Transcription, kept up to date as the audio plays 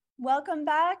Welcome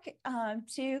back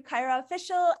to Kaira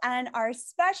Official and our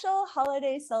special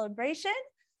holiday celebration.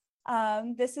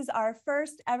 This is our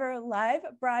first ever live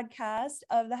broadcast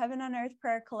of the Heaven on Earth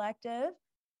Prayer Collective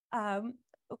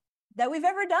that we've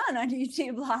ever done on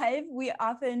YouTube Live. We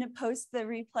often post the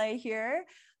replay here.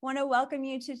 Want to welcome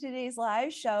you to today's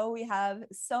live show. We have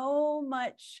so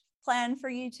much planned for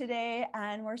you today,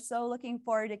 and we're so looking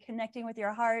forward to connecting with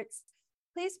your hearts.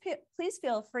 Please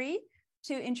feel free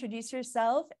to introduce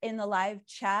yourself in the live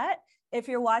chat. If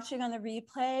you're watching on the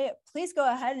replay, please go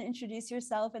ahead and introduce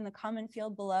yourself in the comment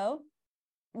field below.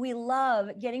 We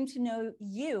love getting to know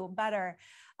you better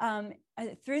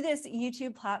through this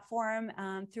YouTube platform,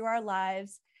 through our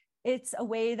lives. It's a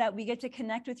way that we get to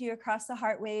connect with you across the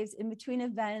heart waves in between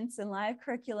events and live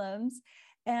curriculums.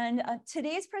 And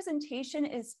today's presentation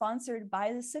is sponsored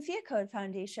by the Sophia Code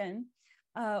Foundation,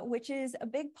 which is a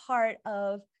big part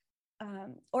of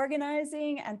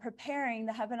organizing and preparing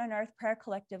the Heaven on Earth Prayer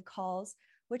Collective calls,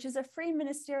 which is a free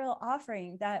ministerial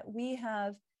offering that we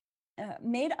have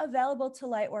made available to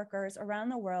lightworkers around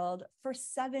the world for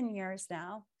 7 years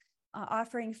now,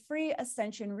 offering free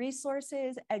ascension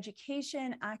resources,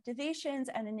 education, activations,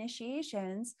 and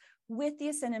initiations with the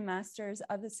Ascended Masters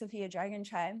of the Sophia Dragon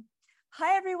Tribe.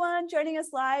 Hi, everyone joining us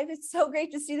live. It's so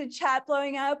great to see the chat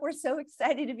blowing up. We're so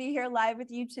excited to be here live with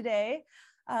you today.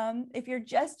 If you're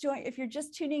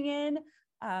just tuning in,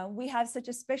 we have such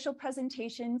a special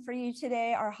presentation for you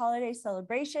today, our holiday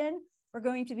celebration. We're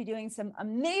going to be doing some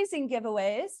amazing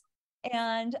giveaways.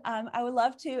 And I would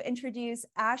love to introduce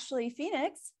Ashley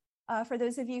Phoenix. For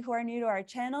those of you who are new to our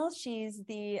channel, she's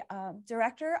the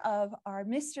director of our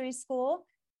mystery school.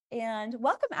 And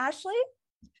welcome, Ashley.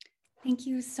 Thank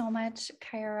you so much,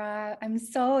 Kaira. I'm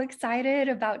so excited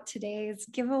about today's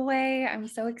giveaway. I'm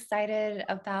so excited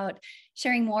about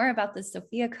sharing more about the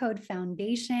Sophia Code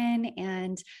Foundation.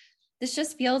 And this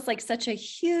just feels like such a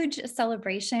huge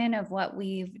celebration of what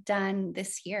we've done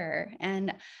this year.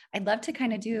 And I'd love to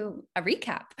kind of do a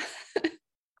recap.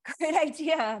 Great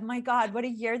idea. My God, what a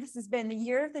year this has been, the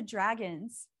year of the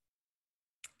dragons.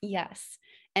 Yes.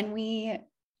 And we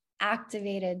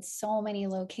activated so many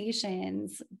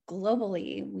locations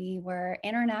globally. We were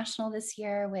international this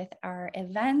year with our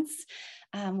events.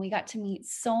 We got to meet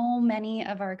so many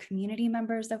of our community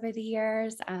members over the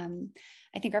years.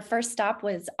 I think our first stop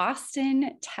was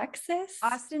Austin, Texas.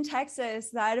 Austin, Texas.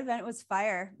 That event was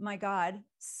fire. My God,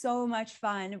 so much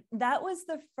fun. That was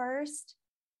the first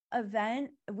event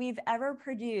we've ever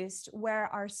produced where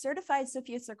our certified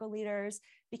Sophia Circle leaders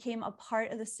became a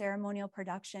part of the ceremonial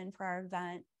production for our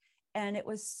event. And it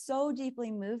was so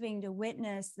deeply moving to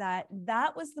witness that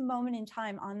was the moment in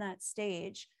time on that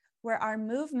stage where our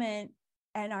movement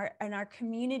and our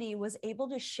community was able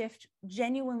to shift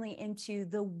genuinely into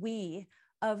the we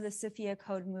of the Sophia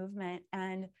Code movement.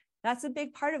 And that's a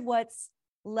big part of what's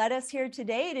led us here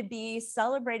today to be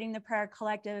celebrating the Prayer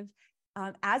Collective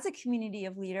as a community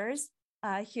of leaders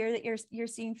here that you're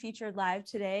seeing featured live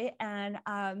today. And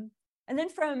then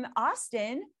from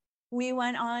Austin, we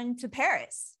went on to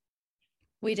Paris.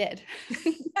 We did.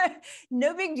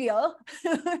 No big deal.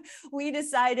 We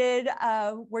decided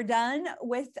we're done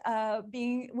with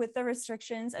being with the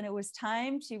restrictions, and it was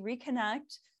time to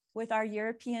reconnect with our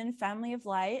European family of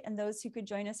light and those who could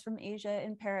join us from Asia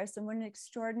in Paris. And what an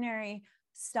extraordinary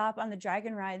stop on the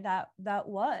dragon ride that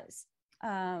was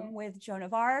with Joan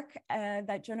of Arc,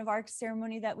 that Joan of Arc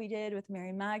ceremony that we did with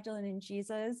Mary Magdalene and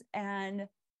Jesus. And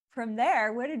from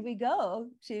there, where did we go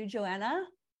to, Joanna?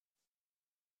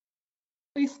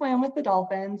 We swam with the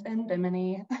dolphins in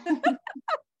Bimini. No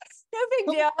big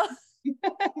deal.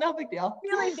 No big deal.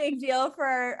 Really big deal for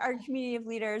our community of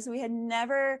leaders. We had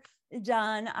never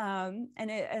done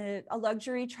a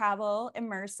luxury travel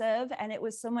immersive, and it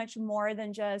was so much more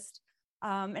than just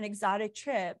an exotic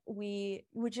trip.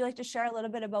 Would you like to share a little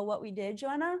bit about what we did,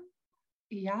 Joanna?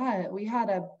 Yeah, we had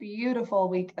a beautiful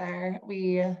week there.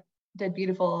 We did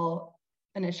beautiful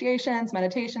initiations,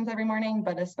 meditations every morning,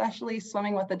 but especially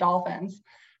swimming with the dolphins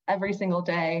every single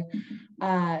day.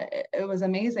 It was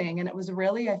amazing. And it was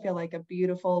really, I feel like, a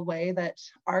beautiful way that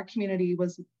our community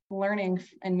was learning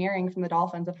and mirroring from the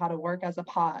dolphins of how to work as a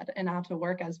pod and how to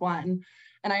work as one.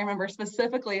 And I remember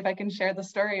specifically, if I can share the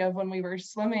story of when we were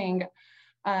swimming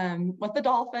with the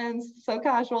dolphins, so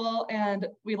casual, and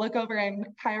we look over and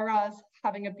Kaira's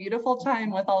having a beautiful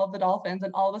time with all of the dolphins,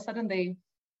 and all of a sudden they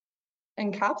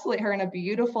encapsulate her in a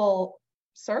beautiful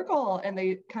circle and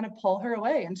they kind of pull her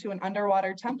away into an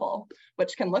underwater temple,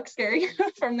 which can look scary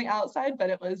from the outside, but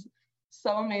it was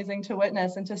so amazing to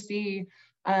witness and to see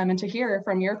and to hear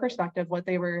from your perspective what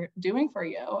they were doing for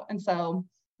you. And so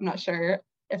I'm not sure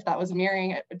if that was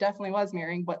mirroring, it definitely was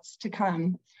mirroring what's to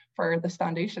come for this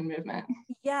foundation movement.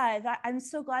 Yeah, I'm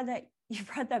so glad that you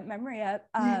brought that memory up.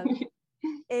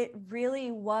 It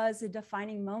really was a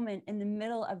defining moment in the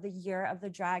middle of the Year of the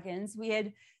Dragons.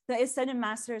 The Ascended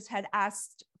Masters had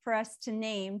asked for us to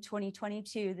name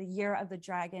 2022 the Year of the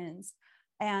Dragons.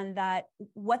 And that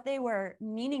what they were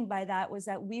meaning by that was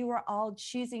that we were all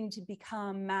choosing to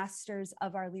become masters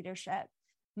of our leadership,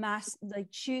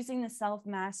 like choosing the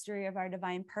self-mastery of our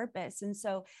divine purpose. And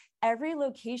so every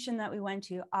location that we went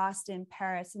to, Austin,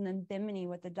 Paris, and then Bimini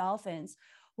with the Dolphins,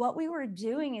 what we were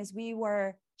doing is we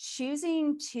were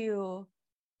choosing to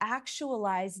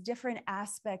actualize different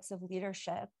aspects of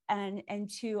leadership and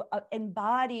to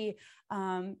embody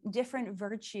different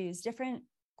virtues, different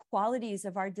qualities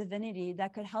of our divinity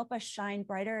that could help us shine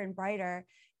brighter and brighter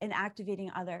in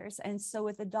activating others. And so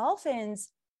with the Dolphins,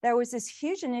 there was this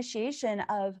huge initiation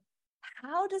of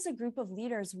how does a group of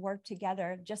leaders work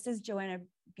together, just as Joanna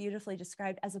beautifully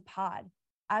described, as a pod,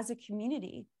 as a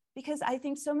community? Because I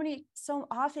think so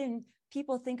often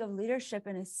people think of leadership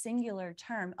in a singular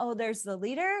term. Oh, there's the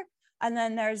leader and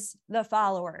then there's the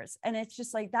followers. And it's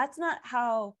just like, that's not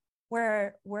how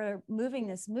we're moving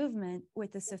this movement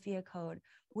with the Sophia Code.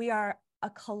 We are a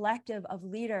collective of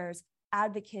leaders,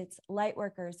 advocates, light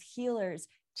workers, healers,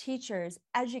 teachers,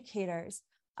 educators,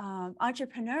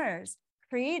 entrepreneurs,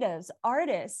 creatives,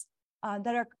 artists,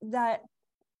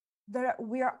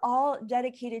 we are all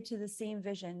dedicated to the same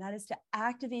vision, that is to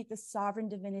activate the sovereign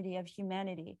divinity of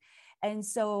humanity. And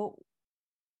so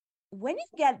when you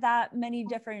get that many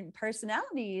different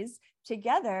personalities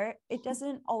together, it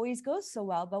doesn't always go so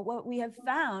well. But what we have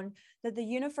found that the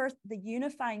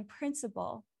unifying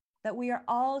principle that we are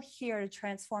all here to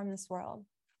transform this world.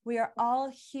 We are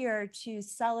all here to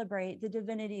celebrate the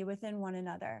divinity within one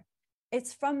another.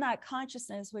 It's from that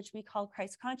consciousness, which we call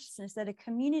Christ consciousness, that a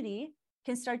community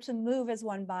can start to move as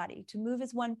one body, to move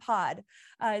as one pod,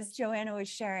 as Joanna was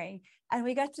sharing. And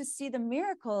we got to see the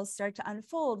miracles start to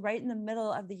unfold right in the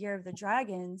middle of the Year of the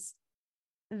Dragons,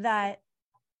 that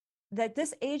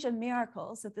this age of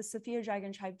miracles that the Sophia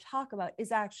Dragon Tribe talk about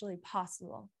is actually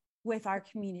possible with our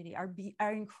community,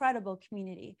 our incredible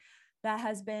community that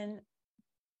has been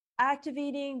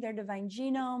activating their divine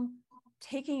genome,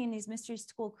 taking in these mystery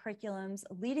school curriculums,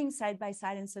 leading side by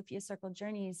side in Sophia Circle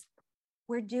journeys.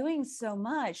 We're doing so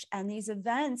much, and these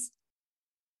events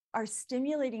are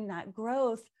stimulating that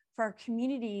growth for our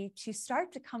community to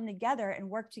start to come together and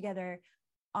work together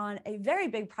on a very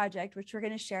big project, which we're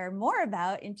going to share more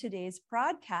about in today's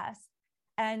broadcast.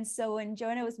 And so when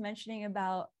Joanna was mentioning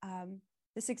about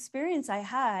this experience I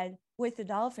had with the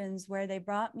Dolphins, where they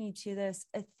brought me to this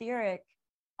etheric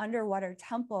underwater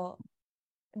temple,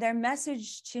 their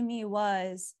message to me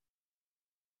was,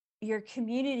 your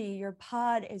community, your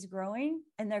pod is growing,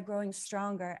 and they're growing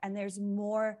stronger. And there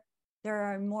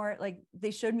are more, like they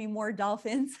showed me more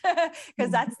dolphins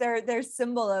because that's their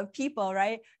symbol of people,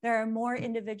 right? There are more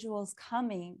individuals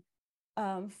coming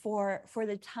for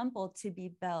the temple to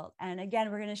be built. And again,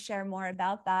 we're going to share more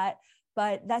about that.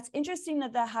 But that's interesting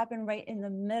that happened right in the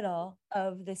middle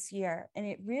of this year. And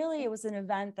it was an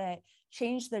event that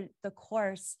changed the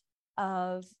course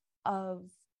of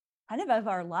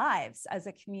our lives as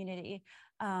a community.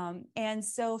 And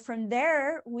so from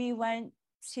there, we went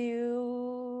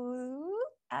to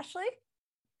Ashley?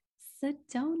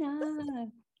 Sedona.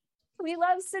 We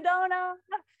love Sedona.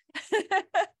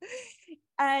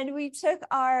 And we took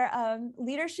our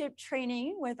leadership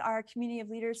training with our community of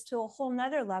leaders to a whole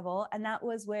nother level. And that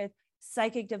was with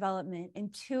psychic development,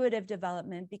 intuitive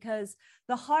development, because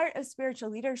the heart of spiritual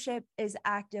leadership is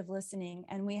active listening.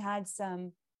 And we had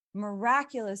some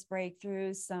miraculous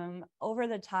breakthroughs, some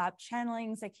over-the-top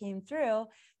channelings that came through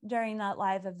during that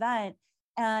live event.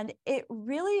 And it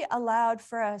really allowed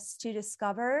for us to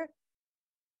discover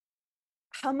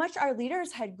how much our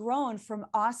leaders had grown from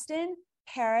Austin,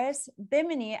 Paris,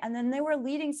 Bimini, and then they were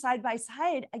leading side by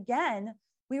side again.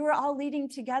 We were all leading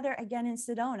together again in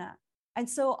Sedona. And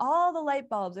so all the light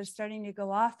bulbs are starting to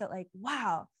go off that, like,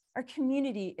 wow, our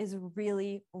community is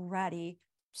really ready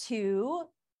to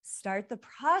start the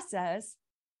process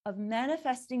of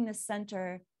manifesting the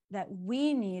center that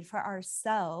we need for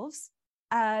ourselves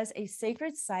as a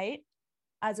sacred site,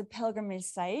 as a pilgrimage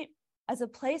site, as a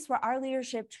place where our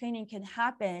leadership training can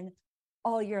happen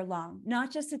all year long,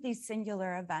 not just at these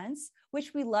singular events,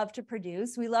 which we love to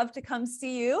produce. We love to come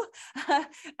see you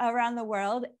around the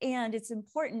world. And it's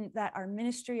important that our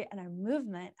ministry and our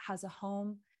movement has a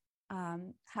home,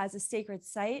 has a sacred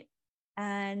site,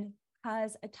 and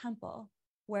has a temple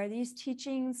where these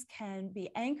teachings can be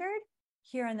anchored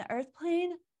here on the earth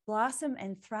plane, blossom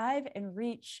and thrive and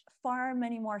reach far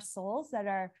many more souls that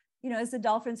are as the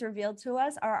dolphins revealed to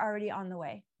us, are already on the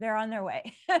way. They're on their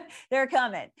way. They're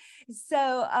coming.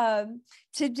 So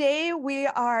today we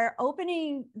are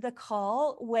opening the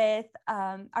call with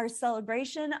our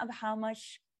celebration of how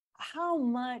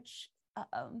much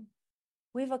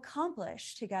we've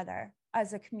accomplished together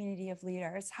as a community of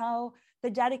leaders, how the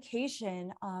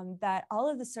dedication that all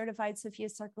of the certified Sophia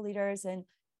Circle leaders and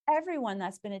everyone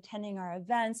that's been attending our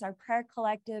events, our prayer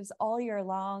collectives all year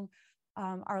long,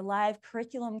 our live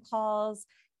curriculum calls.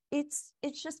 It's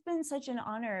just been such an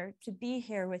honor to be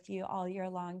here with you all year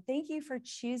long. Thank you for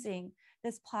choosing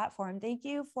this platform. Thank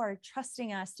you for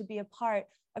trusting us to be a part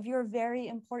of your very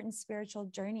important spiritual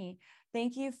journey.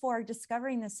 Thank you for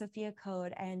discovering the Sophia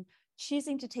Code and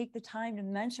choosing to take the time to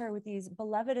mentor with these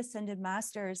beloved ascended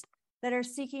masters that are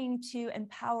seeking to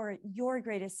empower your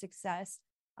greatest success,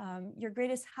 your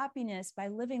greatest happiness by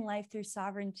living life through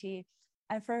sovereignty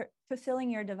and for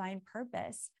fulfilling your divine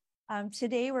purpose.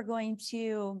 Today, we're going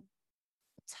to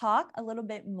talk a little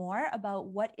bit more about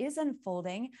what is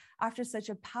unfolding after such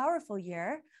a powerful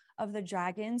year of the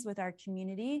dragons with our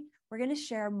community. We're going to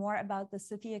share more about the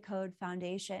Sophia Code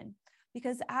Foundation,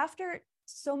 because after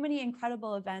so many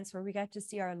incredible events where we get to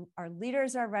see our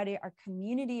leaders are ready, our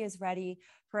community is ready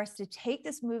for us to take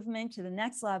this movement to the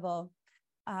next level,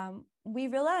 we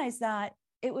realized that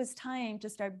it was time to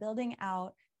start building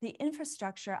out the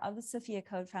infrastructure of the Sophia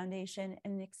Code Foundation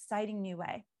in an exciting new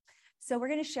way. So we're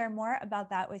going to share more about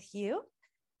that with you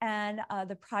and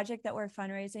the project that we're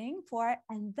fundraising for.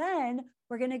 And then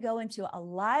we're going to go into a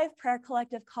live prayer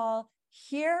collective call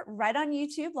here right on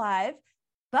YouTube Live.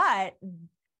 But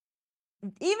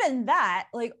even that,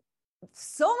 like,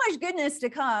 so much goodness to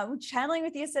come, channeling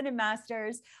with the Ascended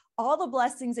Masters, all the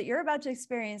blessings that you're about to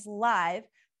experience live.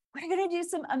 We're going to do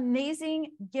some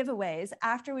amazing giveaways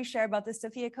after we share about the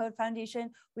Sophia Code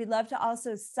Foundation. We'd love to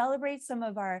also celebrate some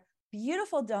of our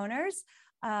beautiful donors.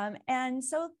 And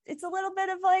so it's a little bit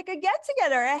of like a get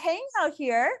together, a hangout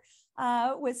here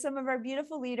with some of our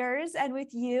beautiful leaders and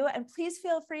with you. And please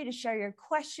feel free to share your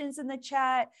questions in the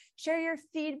chat, share your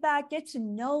feedback, get to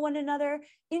know one another,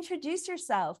 introduce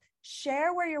yourself,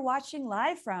 share where you're watching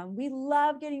live from. We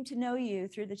love getting to know you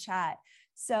through the chat.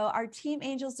 So our team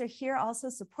angels are here also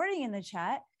supporting in the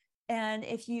chat. And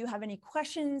if you have any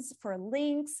questions for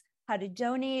links, how to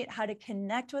donate, how to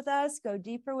connect with us, go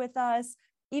deeper with us,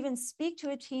 even speak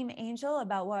to a team angel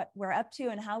about what we're up to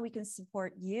and how we can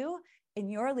support you in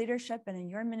your leadership and in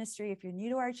your ministry. If you're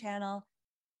new to our channel,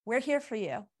 we're here for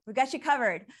you. We've got you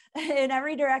covered in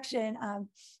every direction.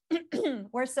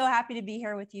 We're so happy to be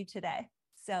here with you today.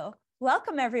 So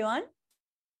welcome, everyone.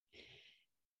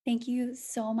 Thank you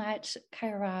so much,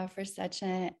 Kyra, for such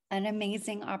an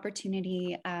amazing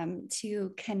opportunity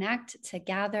to connect, to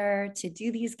gather, to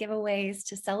do these giveaways,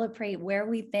 to celebrate where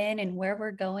we've been and where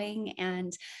we're going.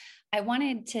 And I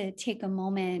wanted to take a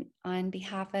moment on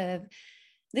behalf of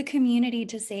the community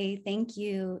to say thank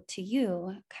you to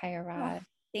you, Kyra. Oh.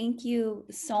 Thank you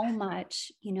so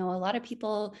much. A lot of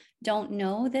people don't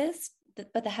know this,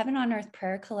 but the Heaven on Earth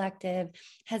Prayer Collective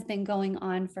has been going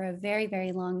on for a very,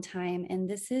 very long time. And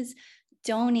this is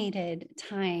donated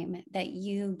time that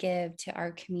you give to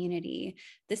our community.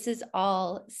 This is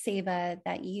all seva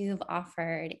that you've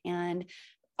offered. And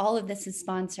all of this is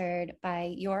sponsored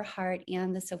by your heart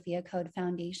and the Sophia Code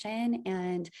Foundation.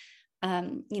 And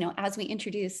as we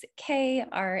introduce Kay,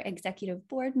 our executive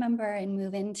board member, and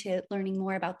move into learning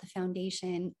more about the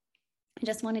foundation, I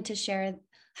just wanted to share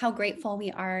how grateful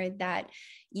we are that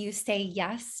you say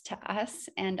yes to us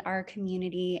and our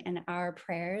community and our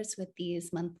prayers with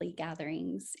these monthly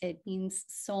gatherings. It means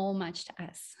so much to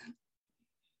us.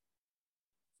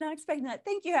 Not expecting that.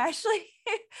 Thank you, Ashley.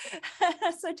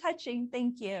 So touching.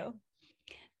 Thank you.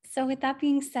 So with that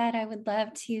being said, I would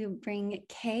love to bring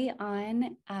Kay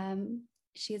on.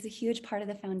 She is a huge part of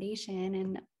the foundation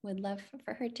and would love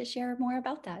for her to share more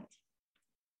about that.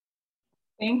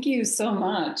 Thank you so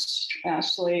much,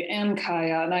 Ashley and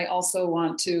Kaya. And I also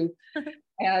want to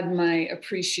add my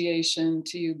appreciation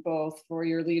to you both for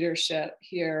your leadership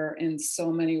here in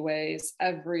so many ways,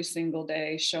 every single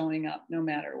day, showing up no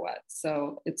matter what.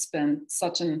 So it's been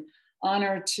such an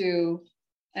honor to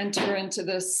enter into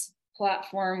this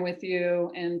platform with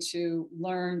you and to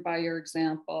learn by your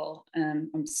example. And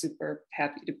I'm super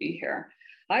happy to be here.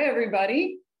 Hi,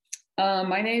 everybody.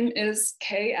 My name is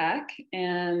Kay Eck,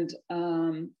 and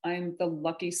I'm the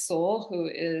lucky soul who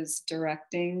is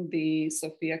directing the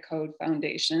Sophia Code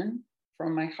Foundation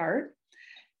from my heart.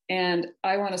 And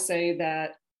I want to say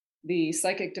that the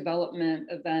psychic development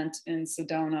event in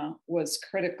Sedona was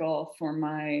critical for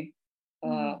my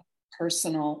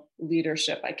personal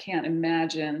leadership. I can't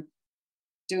imagine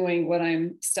doing what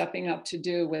I'm stepping up to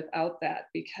do without that,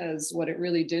 because what it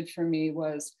really did for me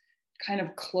was kind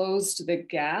of closed the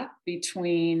gap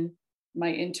between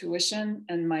my intuition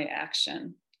and my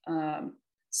action.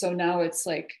 So now it's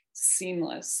like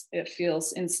seamless. It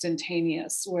feels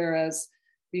instantaneous. Whereas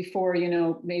before,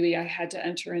 maybe I had to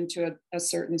enter into a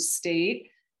certain state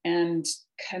and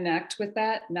connect with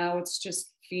that. Now it's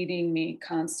just feeding me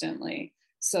constantly.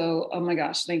 So, oh my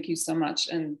gosh, thank you so much.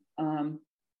 And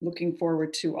looking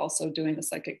forward to also doing the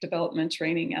psychic development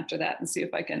training after that and see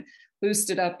if I can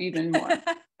boost it up even more.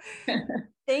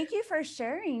 Thank you for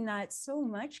sharing that so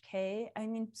much, Kay. I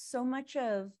mean, so much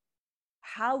of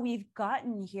how we've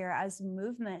gotten here as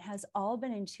movement has all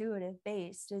been intuitive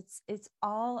based. It's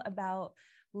all about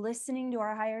listening to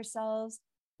our higher selves,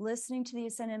 listening to the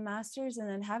ascended masters, and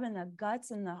then having the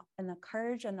guts and the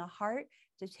courage and the heart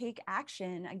to take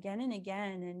action again and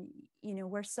again. And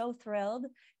we're so thrilled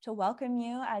to welcome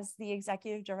you as the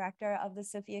executive director of the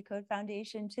Sophia Code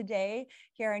Foundation today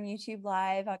here on YouTube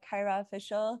Live at Kaira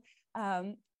Official.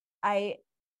 I've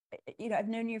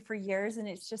known you for years, and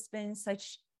it's just been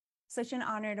such an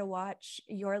honor to watch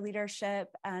your leadership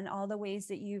and all the ways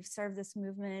that you've served this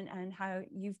movement and how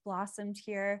you've blossomed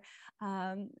here,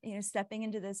 stepping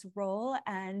into this role.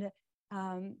 And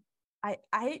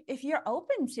if you're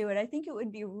open to it, I think it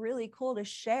would be really cool to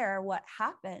share what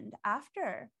happened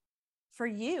after for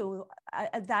you,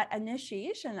 that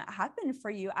initiation that happened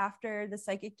for you after the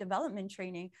psychic development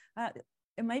training.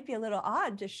 It might be a little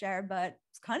odd to share, but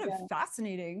it's kind of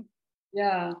fascinating.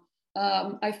 Yeah.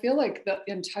 I feel like the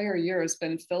entire year has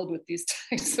been filled with these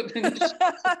types of initiatives,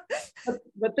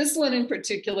 but this one in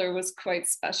particular was quite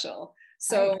special.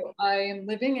 So I'm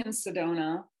living in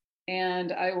Sedona,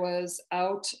 and I was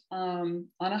out on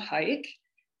a hike,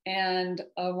 and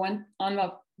went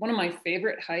on one of my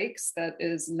favorite hikes that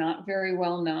is not very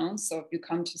well known. So if you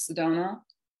come to Sedona,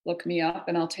 look me up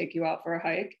and I'll take you out for a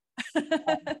hike.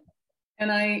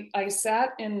 And I sat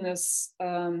in this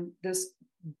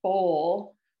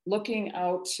bowl looking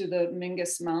out to the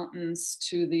Mingus Mountains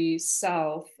to the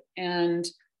south, and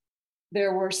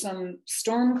there were some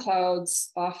storm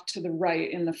clouds off to the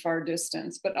right in the far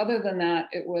distance. But other than that,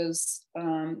 it was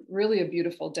really a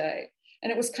beautiful day.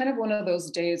 And it was kind of one of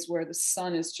those days where the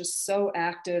sun is just so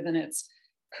active and it's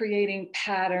creating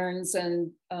patterns and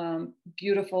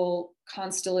beautiful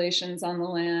constellations on the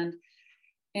land.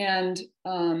 And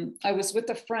I was with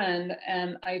a friend,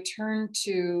 and I turned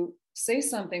to say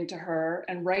something to her,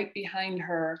 and right behind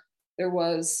her, there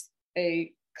was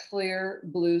a clear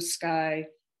blue sky,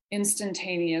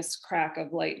 instantaneous crack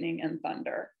of lightning and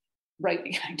thunder right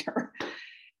behind her.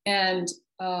 And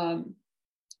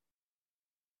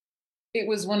it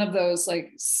was one of those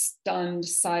like stunned,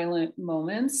 silent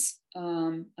moments.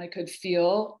 I could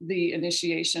feel the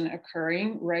initiation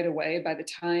occurring right away. By the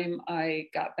time I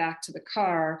got back to the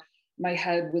car, my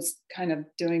head was kind of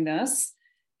doing this.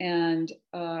 And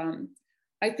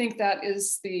I think that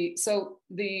is I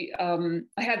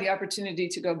had the opportunity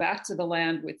to go back to the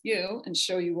land with you and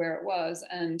show you where it was.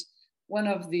 And one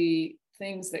of the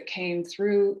things that came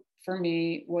through for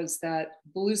me was that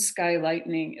blue sky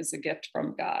lightning is a gift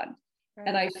from God. Right.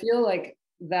 And I feel like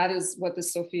that is what the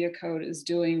Sophia Code is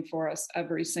doing for us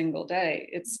every single day.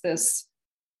 It's this,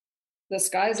 the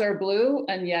skies are blue,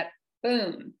 and yet,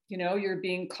 boom, you're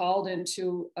being called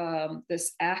into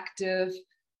this active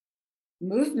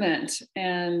movement.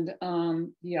 And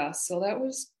so that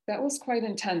was quite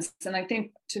intense. And I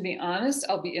think, to be honest,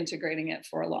 I'll be integrating it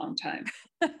for a long time.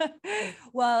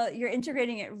 Well, you're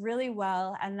integrating it really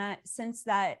well. And that since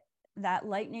that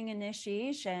lightning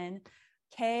initiation,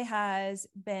 Kay has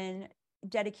been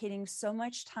dedicating so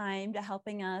much time to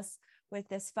helping us with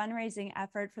this fundraising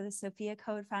effort for the Sophia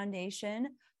Code Foundation.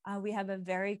 We have a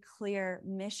very clear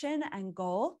mission and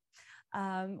goal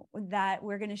that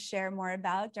we're going to share more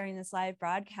about during this live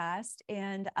broadcast.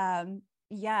 And I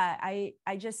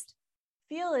just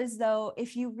feel as though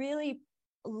if you really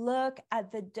look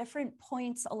at the different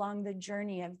points along the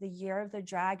journey of the Year of the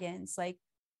Dragons, like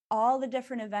all the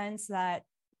different events that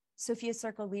Sophia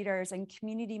Circle leaders and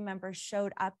community members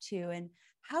showed up to, and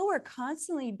how we're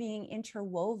constantly being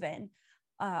interwoven,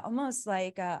 almost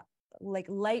like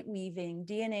light weaving,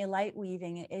 DNA light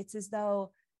weaving. It's as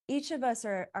though each of us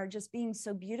are just being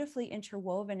so beautifully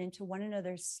interwoven into one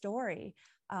another's story,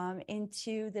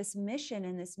 into this mission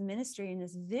and this ministry and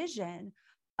this vision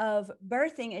of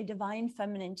birthing a divine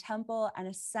feminine temple and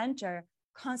a center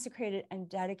consecrated and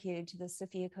dedicated to the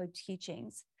Sophia Code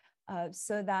teachings,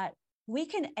 so that we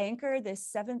can anchor this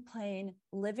seventh plane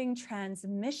living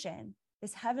transmission,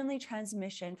 this heavenly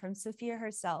transmission from Sophia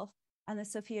herself and the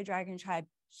Sophia Dragon Tribe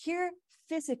here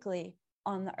physically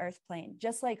on the earth plane,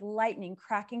 just like lightning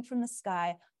cracking from the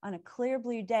sky on a clear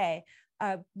blue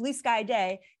sky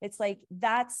day. It's like,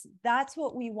 that's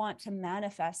what we want to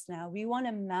manifest now. We want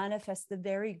to manifest the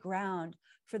very ground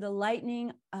for the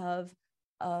lightning of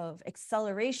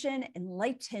acceleration,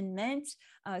 enlightenment,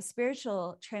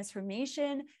 spiritual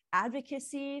transformation,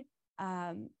 advocacy,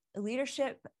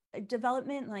 leadership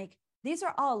development. Like, these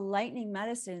are all lightning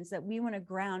medicines that we want to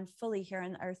ground fully here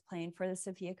on the earth plane for the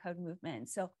Sophia Code movement.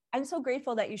 So I'm so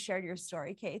grateful that you shared your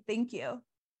story, Kay. Thank you.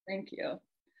 Thank you.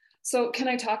 So can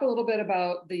I talk a little bit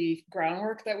about the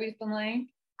groundwork that we've been laying?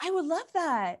 I would love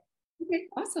that. Okay,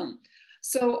 awesome.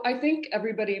 So I think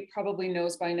everybody probably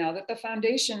knows by now that the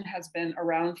foundation has been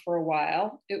around for a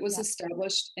while. It was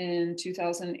established in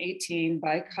 2018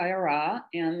 by Kaya Ra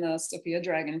and the Sophia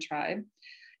Dragon Tribe.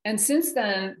 And since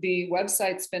then, the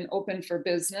website's been open for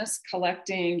business,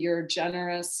 collecting your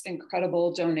generous,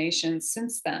 incredible donations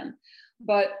since then.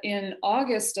 But in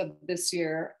August of this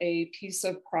year, a piece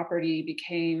of property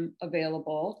became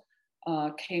available,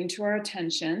 came to our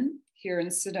attention here in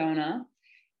Sedona.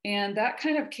 And that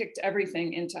kind of kicked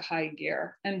everything into high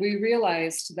gear. And we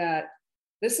realized that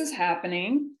this is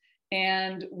happening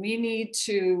and we need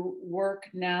to work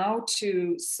now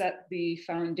to set the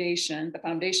foundation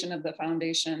of the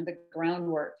foundation, the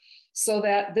groundwork, so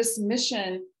that this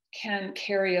mission can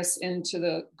carry us into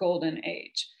the golden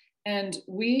age. And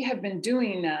we have been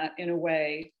doing that in a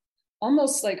way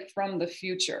almost like from the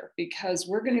future, because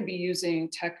we're going to be using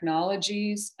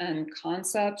technologies and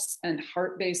concepts and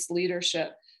heart-based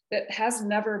leadership that has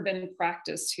never been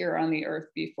practiced here on the earth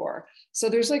before. So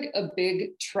there's like a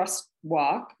big trust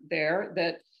walk there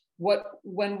that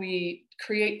when we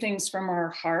create things from our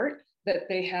heart, that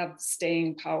they have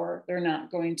staying power. They're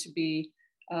not going to be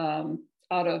out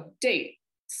of date,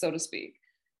 so to speak.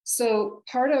 So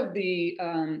part of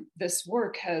this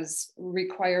work has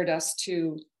required us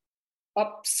to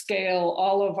upscale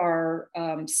all of our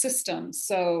systems.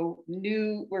 So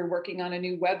we're working on a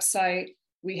new website.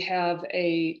 We have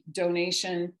a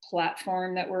donation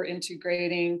platform that we're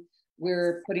integrating.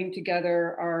 We're putting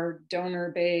together our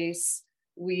donor base.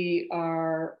 We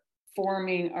are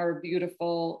forming our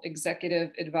beautiful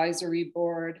executive advisory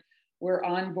board. We're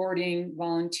onboarding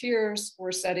volunteers.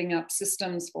 We're setting up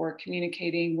systems for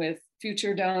communicating with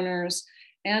future donors.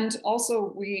 And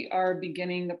also we are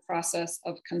beginning the process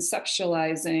of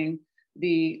conceptualizing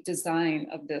the design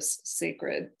of this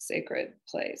sacred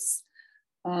place.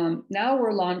 Now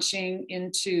we're launching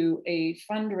into a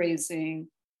fundraising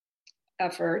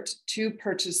effort to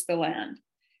purchase the land.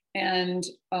 And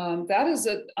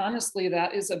honestly,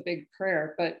 that is a big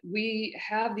prayer, but we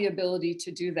have the ability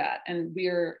to do that. And we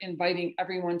are inviting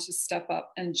everyone to step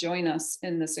up and join us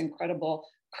in this incredible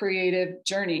creative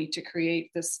journey to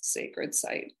create this sacred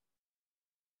site.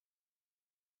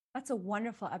 That's a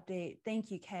wonderful update.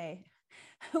 Thank you, Kay.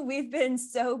 We've been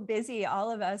so busy,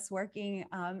 all of us, working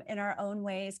in our own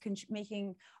ways,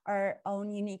 making our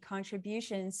own unique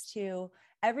contributions to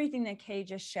everything that Kay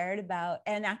just shared about.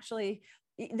 And actually,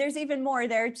 there's even more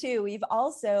there too. We've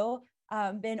also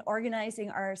been organizing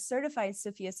our certified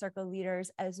Sophia Circle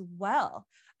leaders as well.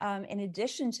 In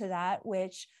addition to that,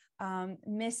 which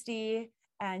Misty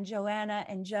and Joanna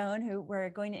and Joan, who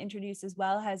we're going to introduce as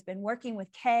well, has been working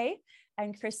with Kay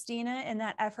and Christina in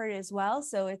that effort as well.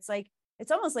 So it's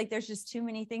almost like there's just too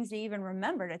many things to even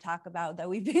remember to talk about that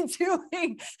we've been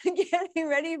doing, getting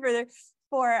ready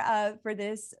for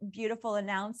this beautiful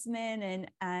announcement.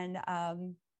 And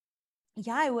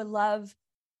yeah, I would love,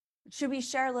 should we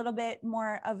share a little bit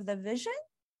more of the vision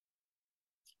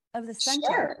of the center?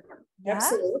 Sure. Yeah?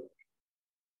 Absolutely.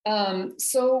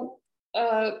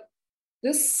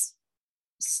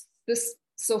 This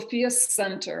Sophia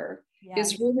Center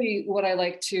is really what I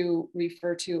like to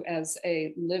refer to as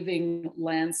a living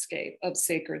landscape of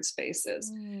sacred spaces.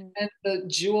 And the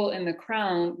jewel in the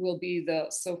crown will be the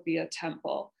Sophia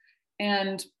Temple.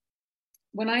 And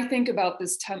when I think about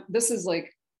this temple, this is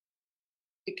like,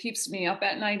 it keeps me up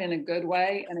at night in a good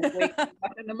way, and it wakes me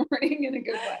up in the morning in a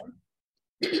good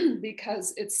way,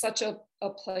 because it's such a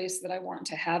place that I want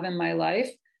to have in my life.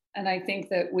 And I think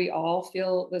that we all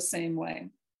feel the same way.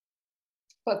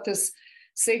 But this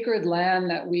sacred land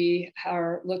that we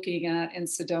are looking at in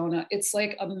Sedona, it's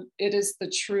like it is the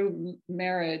true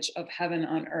marriage of heaven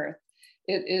on earth.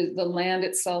 It is, the land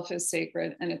itself is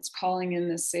sacred, and it's calling in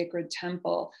this sacred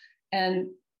temple. And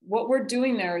what we're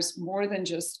doing there is more than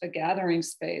just a gathering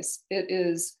space.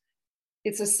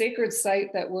 It's a sacred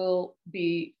site that will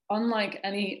be unlike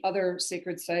any other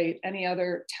sacred site, any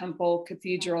other temple,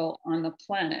 cathedral on the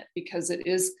planet, because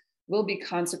will be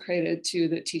consecrated to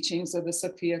the teachings of the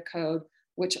Sophia Code,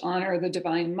 which honor the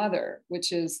Divine Mother,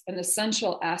 which is an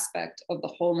essential aspect of the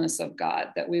wholeness of God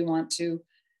that we want to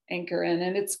anchor in.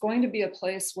 And it's going to be a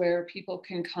place where people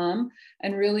can come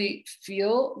and really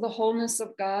feel the wholeness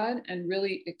of God and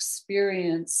really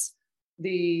experience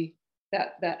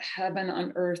that heaven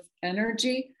on earth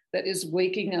energy that is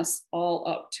waking us all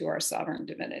up to our sovereign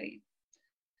divinity.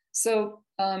 So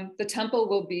the temple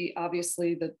will be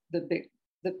obviously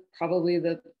probably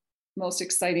the most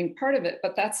exciting part of it,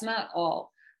 but that's not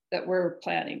all that we're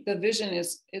planning. The vision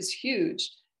is huge.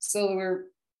 So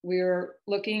we're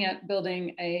looking at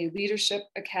building a leadership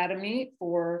academy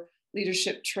for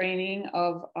leadership training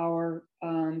of our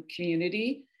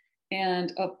community,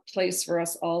 and a place for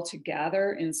us all to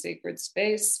gather in sacred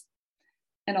space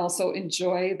and also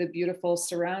enjoy the beautiful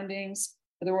surroundings.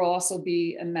 There will also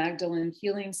be a Magdalene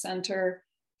Healing Center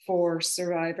for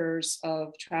survivors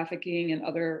of trafficking and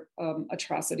other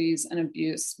atrocities and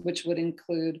abuse, which would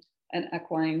include an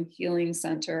equine healing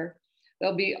center.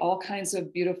 There'll be all kinds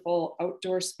of beautiful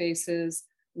outdoor spaces,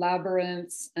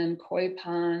 labyrinths and koi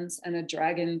ponds and a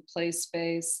dragon play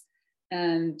space,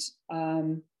 and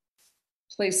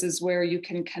places where you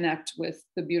can connect with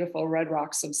the beautiful red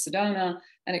rocks of Sedona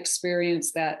and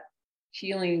experience that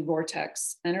healing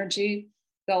vortex energy.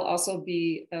 There'll also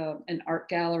be an art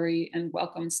gallery and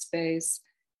welcome space.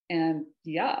 And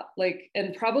yeah,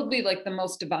 and probably like the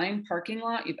most divine parking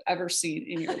lot you've ever seen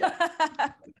in your life.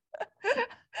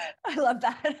 I love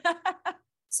that.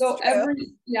 So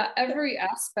every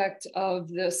aspect of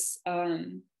this,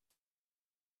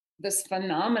 this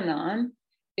phenomenon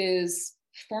is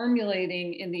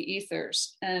formulating in the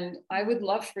ethers. And I would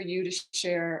love for you to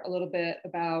share a little bit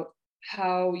about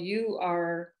how you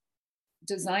are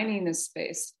designing this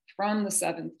space from the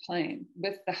seventh plane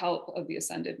with the help of the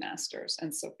Ascended Masters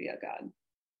and Sophia God.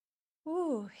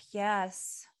 Ooh,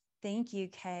 yes. Thank you,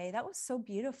 Kay. That was so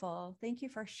beautiful. Thank you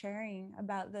for sharing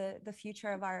about the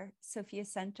future of our Sophia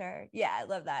Center. Yeah, I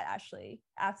love that, Ashley.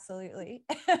 Absolutely.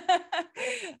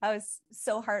 That was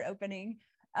so heart-opening.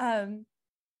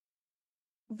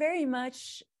 Very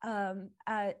much,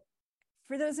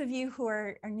 for those of you who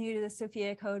are new to the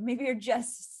Sophia Code, maybe you're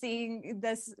just seeing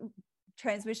this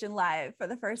transmission live for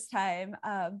the first time.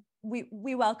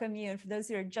 We welcome you. And for those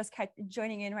who are just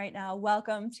joining in right now,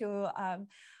 welcome to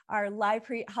our live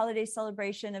holiday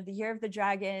celebration of the Year of the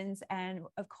Dragons, and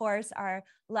of course, our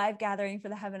live gathering for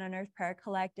the Heaven on Earth Prayer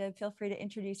Collective. Feel free to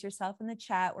introduce yourself in the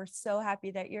chat. We're so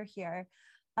happy that you're here.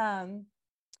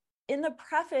 In the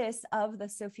preface of the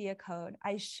Sophia Code,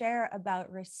 I share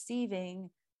about receiving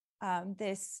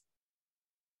this,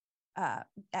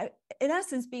 in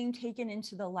essence, being taken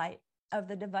into the light of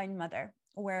the Divine Mother,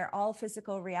 where all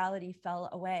physical reality fell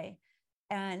away.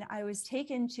 And I was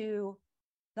taken to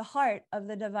the heart of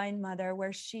the Divine Mother,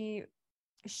 where she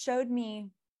showed me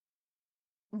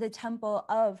the temple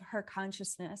of her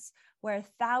consciousness, where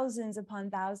thousands upon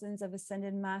thousands of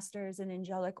ascended masters and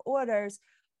angelic orders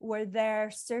were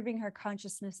there serving her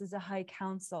consciousness as a high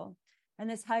council. And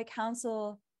this high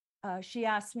council, she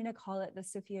asked me to call it the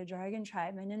Sophia Dragon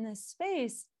Tribe. And in this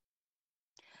space,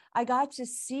 I got to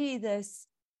see this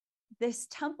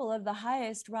temple of the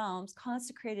highest realms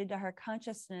consecrated to her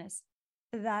consciousness,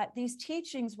 that these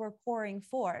teachings were pouring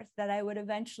forth, that I would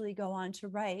eventually go on to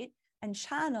write and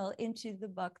channel into the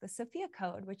book, The Sophia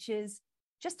Code, which is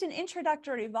just an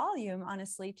introductory volume,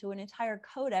 honestly, to an entire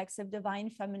codex of divine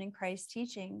feminine Christ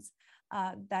teachings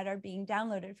that are being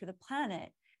downloaded for the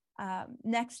planet.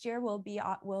 Next year,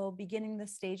 we'll beginning the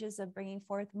stages of bringing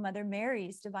forth Mother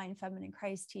Mary's divine feminine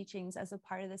Christ teachings as a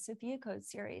part of the Sophia Code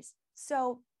series.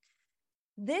 So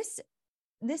this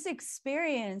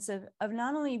experience of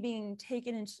not only being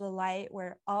taken into the light,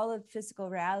 where all of physical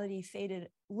reality faded,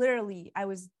 literally, I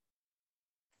was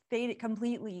faded,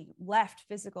 completely left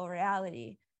physical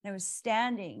reality, and I was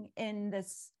standing in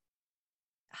this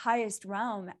highest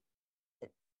realm.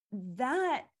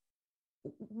 That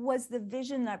was the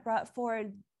vision that brought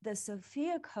forward the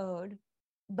Sophia Code,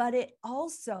 but it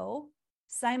also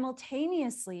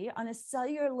simultaneously, on a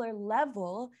cellular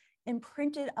level,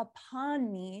 imprinted upon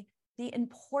me the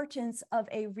importance of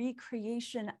a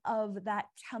recreation of that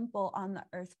temple on the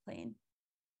earth plane,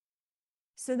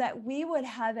 so that we would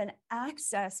have an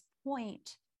access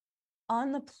point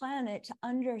on the planet to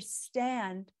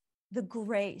understand the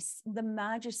grace, the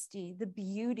majesty, the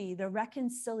beauty, the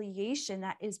reconciliation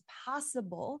that is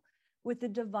possible with the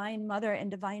Divine Mother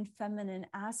and divine feminine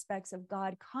aspects of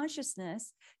God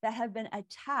consciousness that have been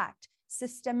attacked,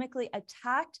 systemically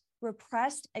attacked,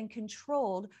 repressed, and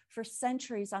controlled for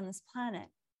centuries on this planet.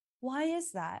 Why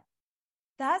is that?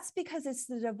 That's because it's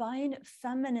the divine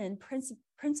feminine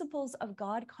principles of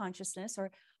God consciousness, or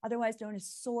otherwise known as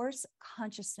source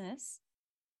consciousness,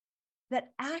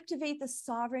 that activate the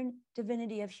sovereign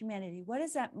divinity of humanity. What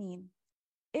does that mean?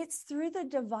 It's through the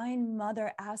divine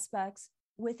mother aspects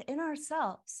within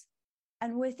ourselves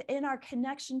and within our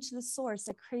connection to the source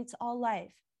that creates all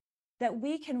life, that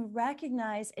we can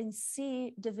recognize and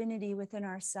see divinity within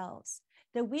ourselves,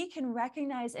 that we can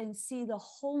recognize and see the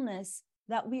wholeness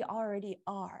that we already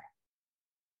are.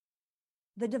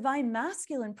 The divine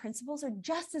masculine principles are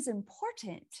just as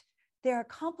important. They are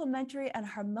complementary and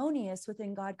harmonious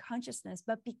within God consciousness,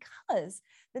 but because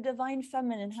the divine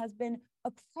feminine has been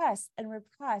oppressed and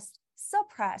repressed,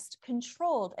 suppressed,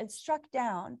 controlled, and struck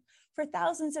down for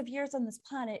thousands of years on this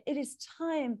planet, it is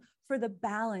time for the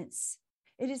balance.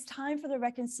 It is time for the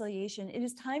reconciliation. It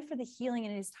is time for the healing,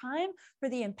 and it is time for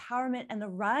the empowerment and the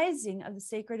rising of the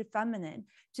sacred feminine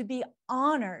to be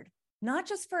honored, not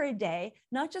just for a day,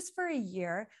 not just for a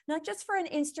year, not just for an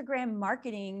Instagram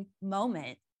marketing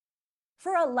moment,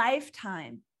 for a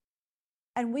lifetime.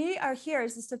 And we are here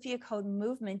as the Sophia Code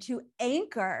movement to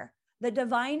anchor the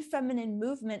divine feminine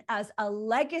movement as a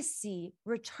legacy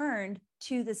returned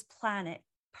to this planet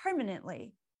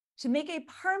permanently, to make a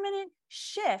permanent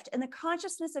shift in the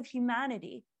consciousness of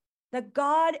humanity that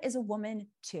God is a woman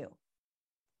too.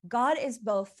 God is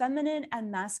both feminine and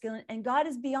masculine, and God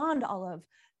is beyond all of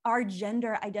our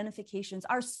gender identifications,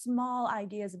 our small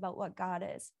ideas about what God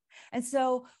is. And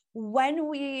so when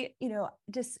we,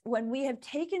 when we have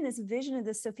taken this vision of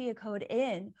the Sophia Code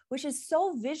in, which is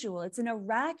so visual, it's an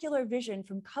oracular vision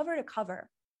from cover to cover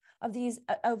of these,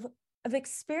 of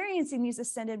experiencing these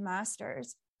ascended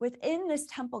masters within this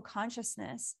temple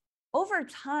consciousness, over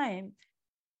time,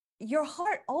 your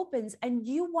heart opens and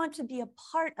you want to be a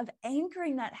part of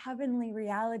anchoring that heavenly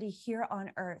reality here on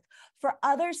earth for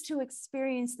others to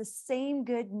experience the same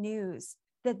good news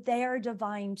that they are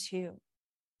divine too.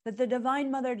 That the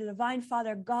divine mother, the divine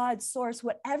father, God, source,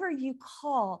 whatever you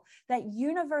call that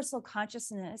universal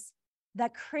consciousness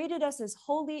that created us as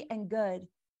holy and good,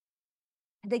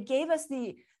 that gave us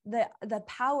the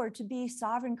power to be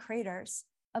sovereign creators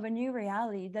of a new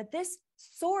reality, that this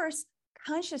source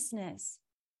consciousness,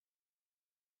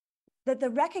 that the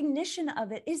recognition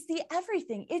of it is the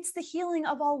everything. It's the healing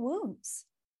of all wounds.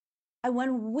 And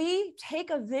when we take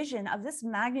a vision of this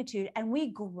magnitude and we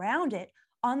ground it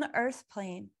on the earth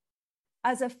plane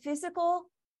as a physical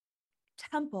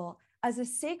temple, as a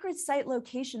sacred site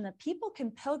location that people can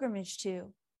pilgrimage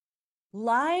to,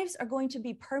 lives are going to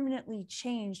be permanently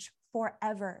changed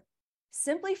forever,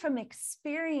 simply from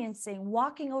experiencing,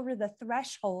 walking over the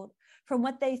threshold from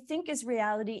what they think is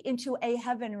reality into a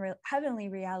heavenly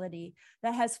reality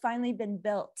that has finally been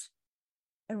built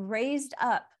and raised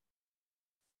up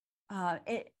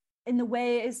in the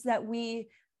ways that we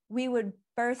would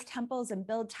birth temples and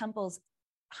build temples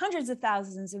hundreds of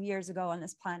thousands of years ago on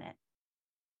this planet.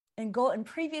 In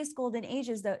previous golden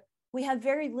ages that we have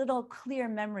very little clear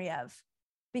memory of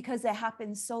because they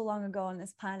happened so long ago on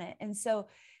this planet. And so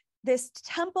this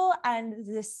temple and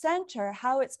the center,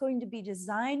 how it's going to be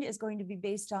designed, is going to be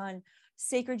based on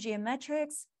sacred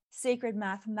geometrics, sacred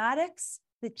mathematics,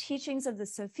 the teachings of the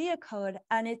Sophia Code.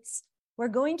 And we're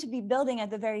going to be building at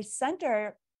the very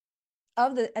center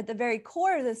of at the very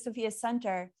core of the Sophia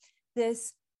Center,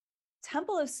 this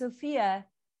Temple of Sophia,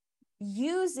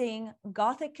 using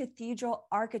Gothic cathedral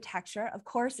architecture, of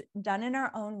course, done in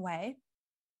our own way,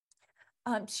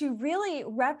 to really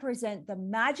represent the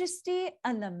majesty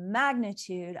and the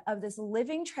magnitude of this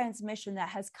living transmission that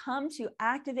has come to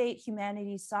activate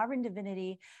humanity's sovereign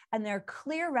divinity and their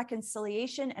clear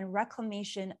reconciliation and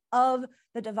reclamation of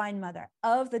the divine mother,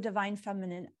 of the divine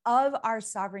feminine, of our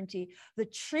sovereignty, the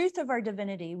truth of our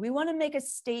divinity. We want to make a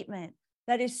statement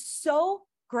that is so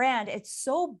grand, it's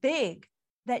so big,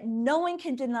 that no one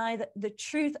can deny the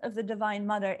truth of the divine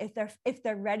mother if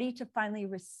they're ready to finally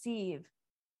receive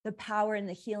the power and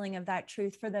the healing of that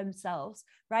truth for themselves,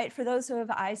 right? For those who have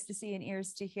eyes to see and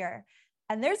ears to hear.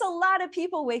 And there's a lot of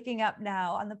people waking up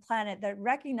now on the planet that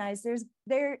recognize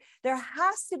there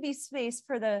has to be space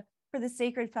for the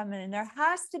sacred feminine. There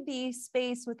has to be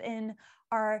space within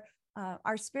our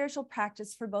spiritual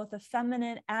practice for both the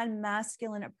feminine and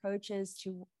masculine approaches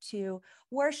to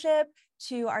worship,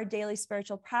 to our daily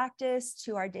spiritual practice,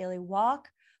 to our daily walk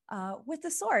with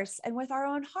the source and with our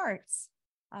own hearts.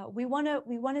 We want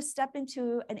to step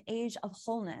into an age of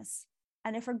wholeness.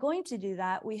 And if we're going to do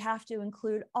that, we have to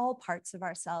include all parts of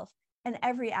ourselves and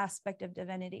every aspect of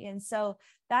divinity. And so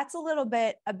that's a little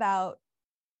bit about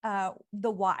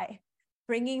the why,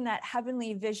 bringing that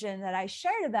heavenly vision that I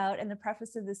shared about in the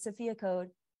preface of the Sophia Code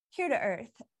here to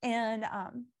earth. And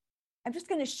I'm just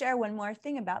going to share one more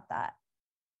thing about that.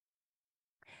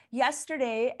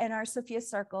 Yesterday in our Sophia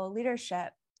Circle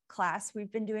leadership class,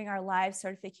 we've been doing our live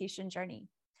certification journey.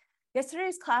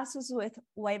 Yesterday's class was with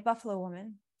White Buffalo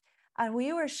Woman, and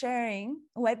we were sharing,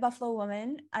 White Buffalo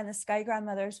Woman and the Sky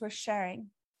Grandmothers were sharing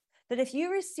that if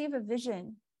you receive a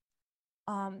vision,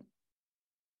 in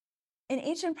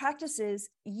ancient practices,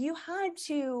 you had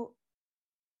to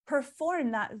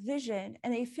perform that vision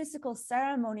in a physical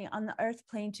ceremony on the earth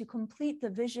plane to complete the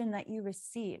vision that you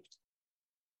received.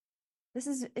 This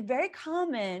is very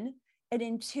common in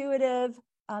intuitive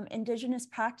indigenous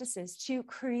practices, to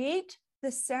create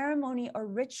the ceremony or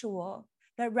ritual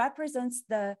that represents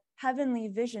the heavenly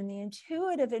vision, the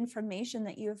intuitive information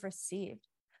that you have received.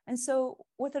 And so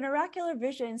with an oracular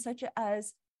vision, such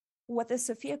as what the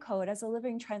Sophia Code as a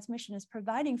living transmission is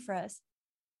providing for us,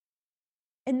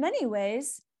 in many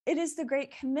ways, it is the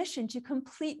Great Commission to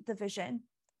complete the vision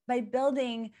by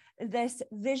building this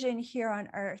vision here on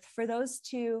earth for those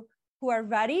who are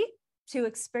ready to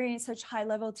experience such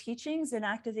high-level teachings and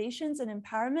activations and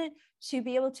empowerment, to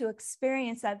be able to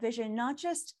experience that vision, not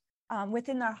just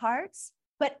within their hearts,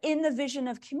 but in the vision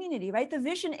of community, right? The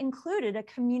vision included a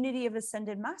community of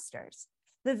ascended masters.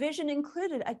 The vision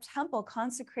included a temple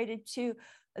consecrated to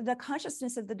the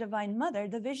consciousness of the Divine Mother.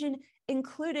 The vision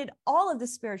included all of the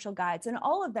spiritual guides and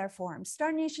all of their forms,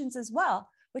 star nations as well,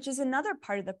 which is another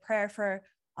part of the prayer for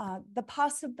the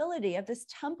possibility of this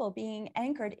temple being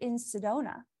anchored in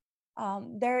Sedona.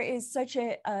 There is such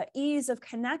a ease of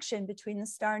connection between the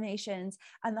star nations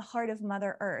and the heart of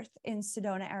Mother Earth in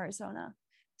Sedona, Arizona.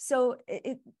 So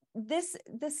this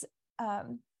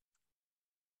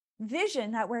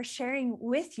vision that we're sharing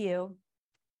with you,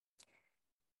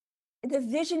 the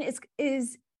vision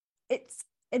it's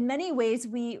in many ways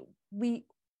we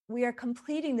are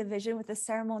completing the vision with the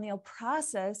ceremonial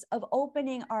process of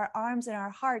opening our arms and our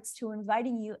hearts to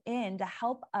inviting you in to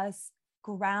help us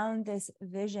ground this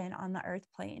vision on the earth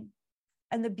plane.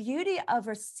 And the beauty of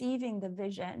receiving the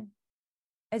vision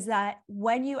is that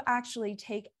when you actually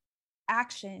take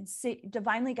action,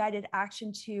 divinely guided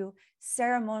action to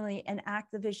ceremonially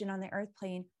enact the vision on the earth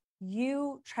plane,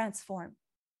 you transform.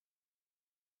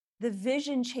 The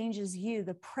vision changes you.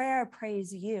 The prayer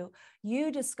prays you.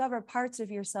 You discover parts of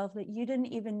yourself that you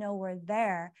didn't even know were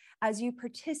there as you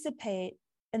participate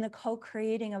in the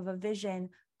co-creating of a vision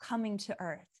coming to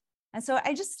earth. And so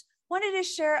I just wanted to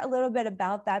share a little bit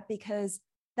about that, because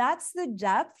that's the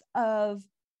depth of,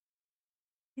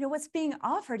 what's being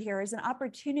offered here is an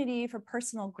opportunity for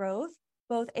personal growth,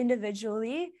 both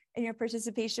individually in your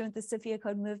participation with the Sophia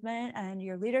Code movement and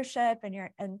your leadership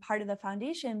and part of the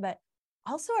foundation, but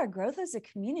also our growth as a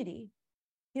community.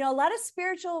 A lot of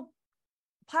spiritual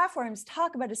platforms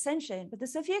talk about ascension, but the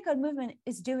Sophia Code movement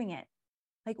is doing it.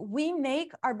 Like, we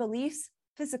make our beliefs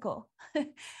physical.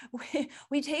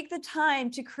 we take the time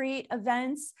to create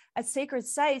events at sacred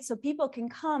sites so people can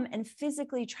come and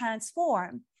physically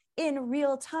transform in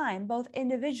real time, both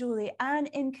individually and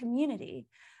in community.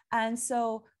 And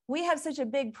so we have such a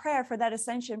big prayer for that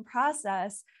ascension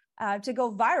process to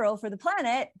go viral for the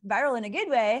planet, viral in a good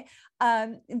way,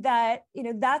 that,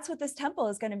 that's what this temple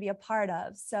is going to be a part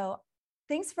of. So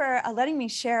thanks for letting me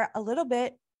share a little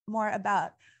bit more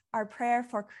about our prayer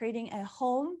for creating a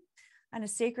home and a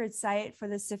sacred site for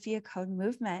the Sophia Code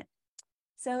movement.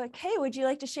 So Kay, would you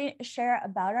like to share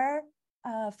about our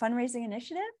fundraising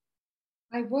initiative?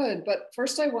 I would, but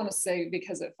first I want to say,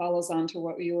 because it follows on to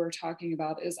what you were talking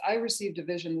about, is I received a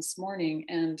vision this morning,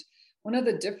 and one of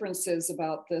the differences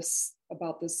about this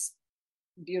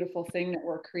beautiful thing that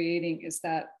we're creating is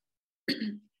that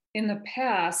in the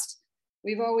past,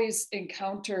 we've always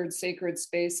encountered sacred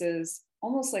spaces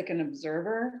almost like an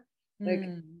observer, like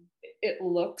it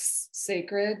looks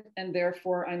sacred, and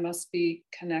therefore I must be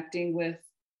connecting with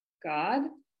God.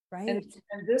 Right. And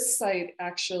this site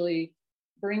actually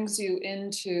brings you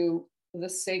into the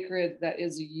sacred that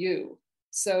is you.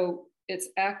 So it's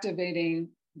activating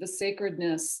the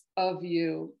sacredness of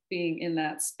you being in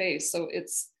that space. So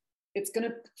it's going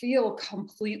to feel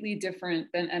completely different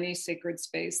than any sacred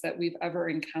space that we've ever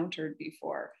encountered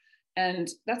before. And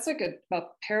that's like a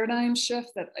paradigm shift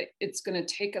that it's going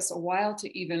to take us a while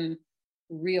to even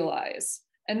realize.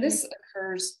 And this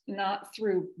occurs not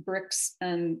through bricks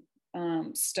and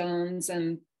stones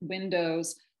and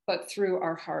windows, but through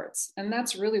our hearts. And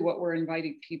that's really what we're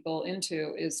inviting people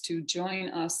into, is to join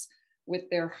us with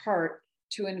their heart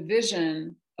to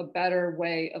envision a better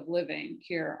way of living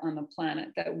here on the planet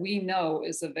that we know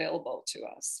is available to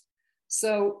us.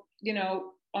 So,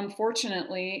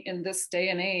 unfortunately, in this day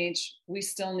and age, we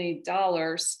still need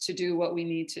dollars to do what we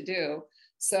need to do.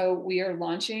 So we are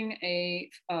launching a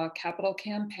capital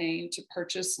campaign to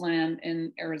purchase land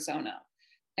in Arizona.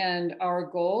 And our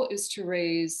goal is to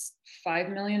raise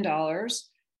 $5 million.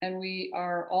 And we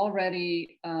are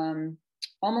already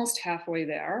almost halfway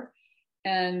there.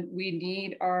 And we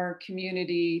need our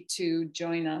community to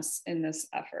join us in this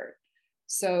effort.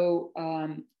 So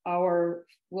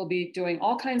we'll be doing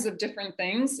all kinds of different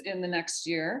things in the next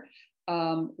year.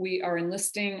 We are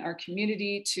enlisting our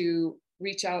community to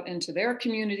reach out into their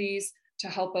communities to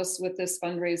help us with this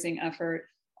fundraising effort.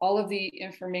 All of the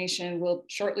information will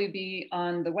shortly be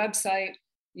on the website.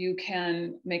 You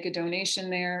can make a donation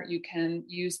there. You can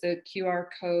use the QR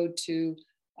code to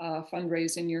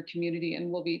fundraise in your community,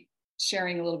 and we'll be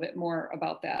sharing a little bit more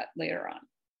about that later on.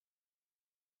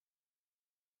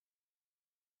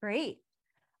 Great.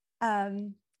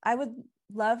 I would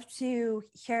love to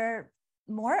hear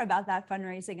more about that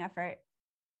fundraising effort.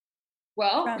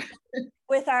 Well,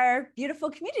 with our beautiful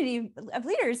community of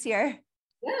leaders here.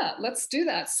 Yeah, let's do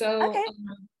that. So okay.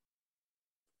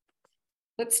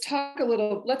 Let's talk a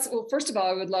little, well, first of all,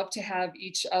 I would love to have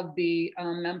each of the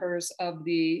members of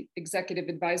the Executive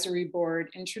Advisory Board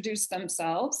introduce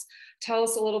themselves. Tell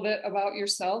us a little bit about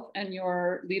yourself and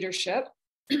your leadership.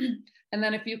 And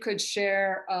then if you could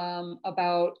share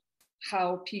about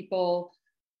how people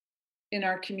in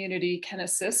our community can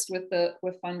assist with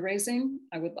fundraising,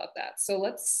 I would love that. So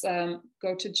let's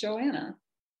go to Joanna.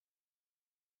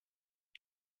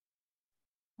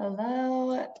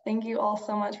 Hello, thank you all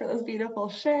so much for those beautiful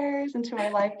shares and to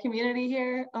our live community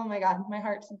here. Oh my God, my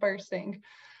heart's bursting.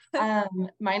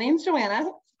 My name's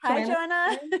Joanna. Hi,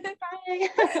 Joanna. Hi.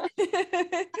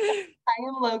 I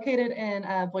am located in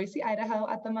Boise, Idaho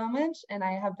at the moment, and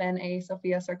I have been a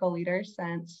Sophia Circle leader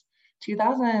since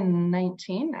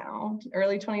 2019 now,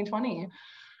 early 2020.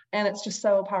 And it's just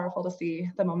so powerful to see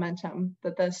the momentum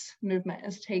that this movement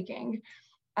is taking.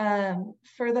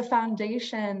 For the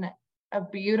foundation, a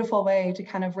beautiful way to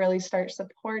kind of really start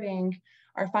supporting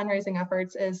our fundraising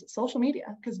efforts is social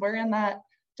media, because we're in that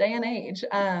day and age.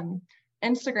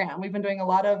 Instagram, we've been doing a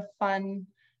lot of fun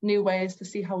new ways to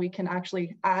see how we can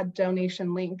actually add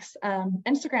donation links.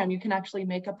 Instagram, you can actually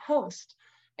make a post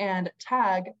and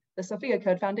tag the Sophia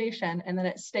Code Foundation, and then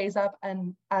it stays up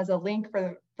and as a link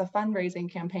for the fundraising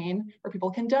campaign where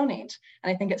people can donate.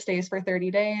 And I think it stays for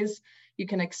 30 days. You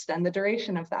can extend the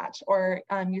duration of that, or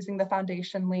using the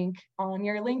foundation link on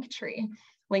your Linktree.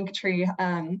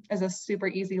 Linktree is a super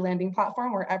easy landing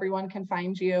platform where everyone can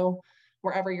find you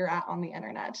wherever you're at on the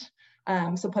internet.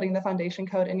 So putting the foundation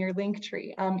code in your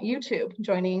Linktree. YouTube,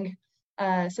 joining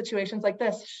situations like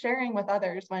this, sharing with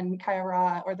others when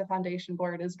Kaya or the foundation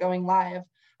board is going live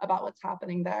about what's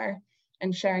happening there,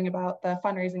 and sharing about the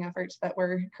fundraising efforts that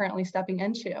we're currently stepping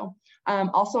into.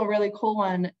 Also a really cool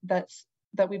one that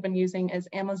we've been using is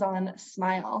Amazon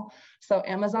Smile. So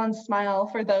Amazon Smile,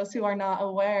 for those who are not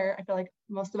aware, I feel like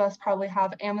most of us probably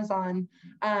have Amazon.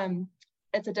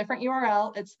 It's a different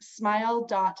URL. It's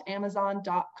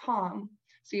smile.amazon.com.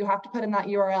 So you have to put in that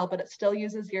URL, but it still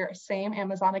uses your same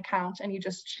Amazon account, and you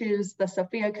just choose the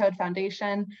Sophia Code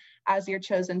Foundation as your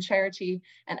chosen charity.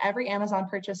 And every Amazon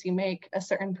purchase you make, a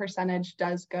certain percentage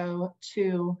does go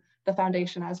to the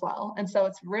foundation as well. And so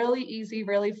it's really easy,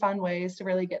 really fun ways to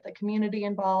really get the community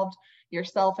involved,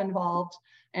 yourself involved,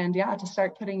 and yeah, to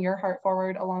start putting your heart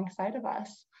forward alongside of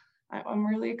us. I'm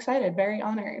really excited, very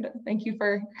honored. Thank you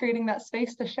for creating that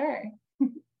space to share.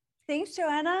 Thanks,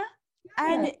 Joanna.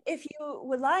 Yeah. And if you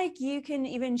would like, you can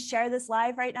even share this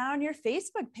live right now on your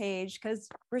Facebook page, because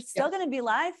we're still going to be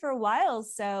live for a while.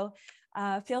 So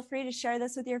feel free to share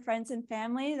this with your friends and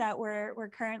family that we're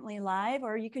currently live,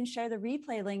 or you can share the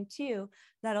replay link too.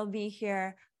 That'll be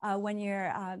here when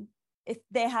you're, if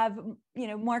they have,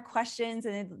 more questions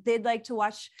and they'd like to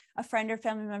watch, a friend or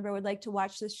family member would like to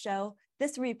watch this show,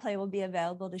 this replay will be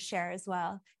available to share as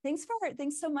well. Thanks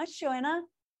so much, Joanna.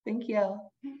 Thank you.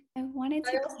 I wanted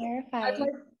to clarify.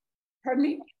 Pardon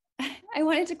me? I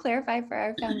wanted to clarify for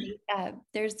our foundation.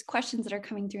 There's questions that are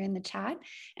coming through in the chat.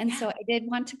 And so I did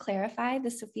want to clarify,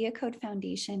 the Sophia Code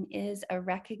Foundation is a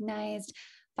recognized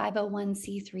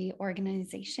 501c3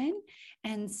 organization.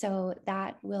 And so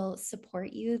that will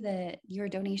support you. Your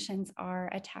donations are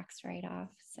a tax write-off.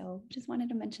 So just wanted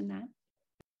to mention that.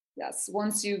 Yes,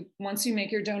 once you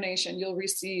make your donation, you'll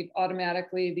receive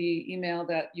automatically the email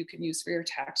that you can use for your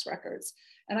tax records.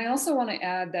 And I also want to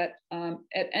add that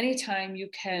at any time you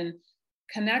can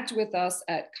connect with us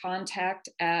at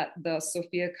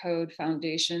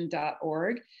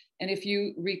contact@thesophiacodefoundation.org. And if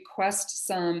you request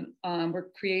some, we're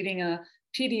creating a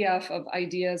PDF of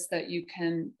ideas that you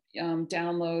can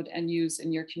download and use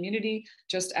in your community.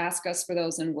 Just ask us for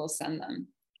those and we'll send them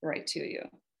right to you.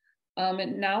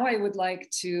 And now I would like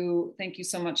to thank you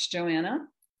so much, Joanna.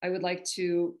 I would like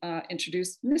to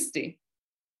introduce Misty.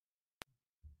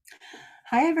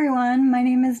 Hi, everyone. My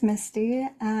name is Misty,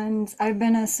 and I've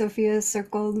been a Sophia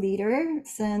Circle leader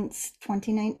since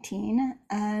 2019,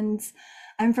 and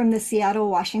I'm from the Seattle,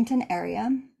 Washington area.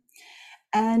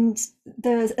 And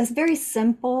a very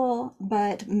simple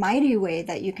but mighty way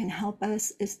that you can help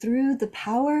us is through the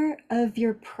power of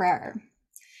your prayer.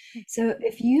 So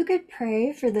if you could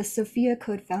pray for the Sophia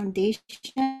Code Foundation,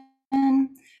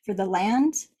 for the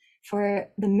land, for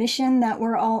the mission that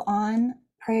we're all on,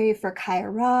 pray for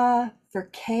Kyra, for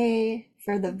Kay,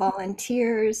 for the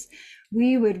volunteers.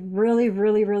 We would really,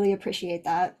 really, really appreciate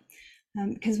that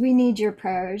because we need your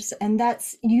prayers. And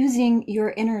that's using your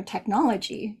inner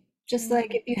technology. Just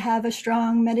like if you have a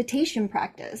strong meditation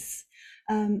practice,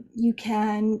 you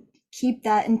can keep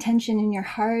that intention in your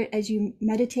heart as you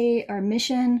meditate or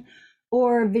mission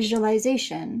or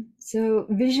visualization. So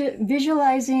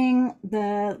visualizing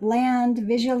the land,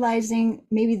 visualizing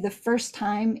maybe the first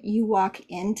time you walk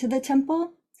into the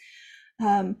temple.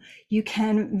 You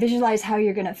can visualize how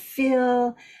you're going to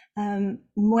feel,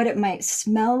 what it might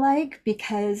smell like,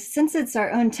 because since it's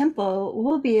our own temple,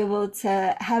 we'll be able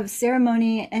to have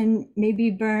ceremony and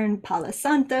maybe burn Palo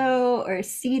Santo or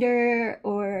cedar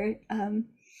or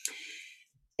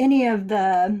any of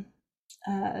the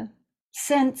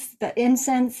scents, the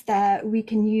incense that we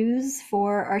can use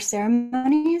for our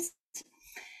ceremonies.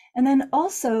 And then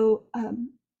also,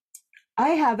 I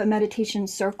have a meditation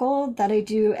circle that I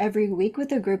do every week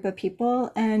with a group of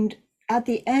people. And at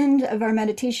the end of our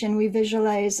meditation, we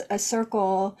visualize a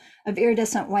circle of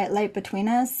iridescent white light between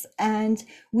us. And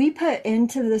we put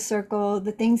into the circle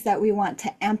the things that we want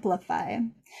to amplify.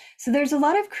 So there's a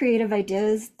lot of creative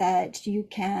ideas that you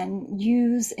can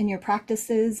use in your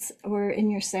practices or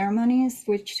in your ceremonies,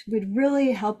 which would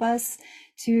really help us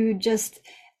to just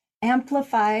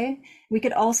amplify. We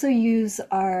could also use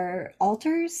our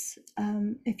altars.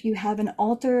 If you have an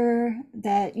altar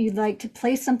that you'd like to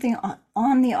place something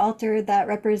on the altar that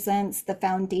represents the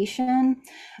foundation,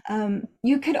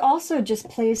 you could also just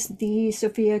place the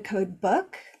Sophia Code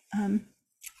book.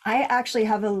 I actually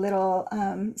have a little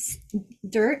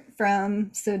dirt from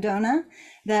Sedona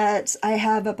that I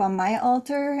have up on my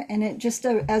altar, and it just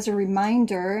as a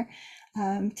reminder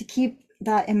to keep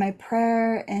that in my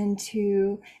prayer and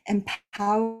to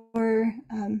empower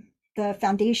the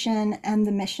foundation and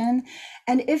the mission.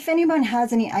 And if anyone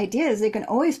has any ideas, they can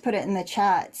always put it in the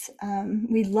chat.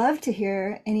 We'd love to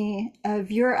hear any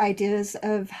of your ideas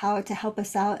of how to help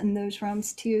us out in those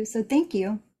realms too. So thank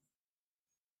you.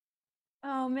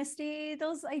 Oh, Misty,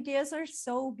 those ideas are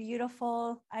so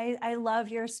beautiful. I love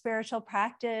your spiritual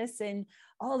practice and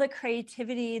all the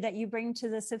creativity that you bring to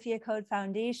the Sophia Code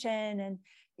Foundation and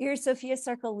your Sophia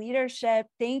Circle leadership.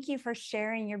 Thank you for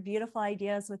sharing your beautiful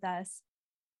ideas with us.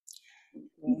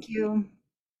 Thank you.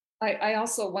 I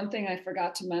also, one thing I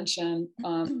forgot to mention,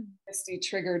 Misty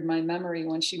triggered my memory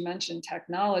when she mentioned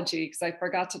technology, because I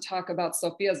forgot to talk about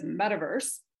Sophia's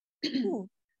metaverse.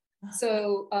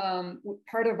 So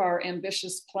part of our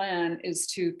ambitious plan is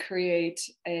to create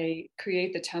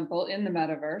the temple in the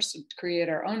metaverse, create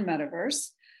our own metaverse,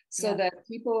 so that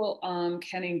people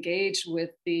can engage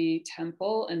with the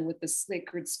temple and with the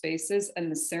sacred spaces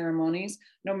and the ceremonies,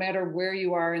 no matter where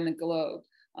you are in the globe.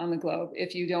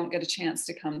 If you don't get a chance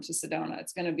to come to Sedona,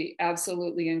 it's going to be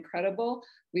absolutely incredible.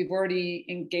 We've already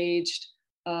engaged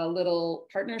a little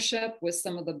partnership with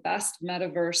some of the best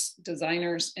metaverse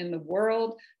designers in the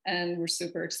world, and we're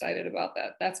super excited about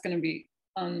that. That's going to be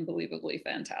unbelievably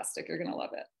fantastic. You're going to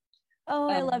love it. Oh,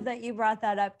 I love that you brought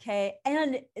that up, Kay.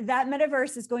 And that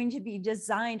metaverse is going to be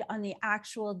designed on the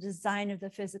actual design of the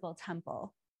physical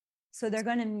temple. So they're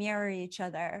going to mirror each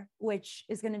other, which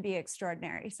is going to be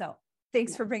extraordinary. So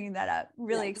thanks for bringing that up.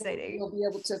 Really exciting. You'll be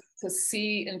able to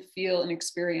see and feel and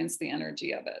experience the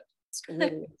energy of it. It's really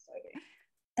exciting.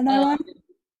 And I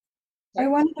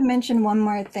wanted to mention one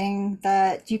more thing,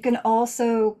 that you can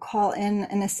also call in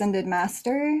an Ascended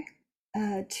Master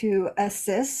to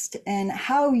assist in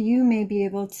how you may be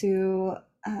able to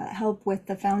help with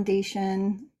the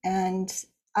foundation. And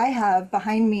I have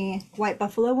behind me White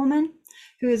Buffalo Woman,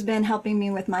 who has been helping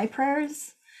me with my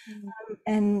prayers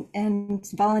and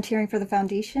volunteering for the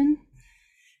foundation.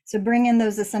 So bring in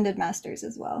those Ascended Masters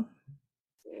as well.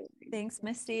 Thanks,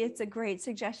 Misty. It's a great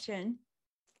suggestion.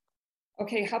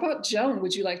 Okay, how about Joan?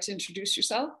 Would you like to introduce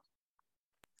yourself?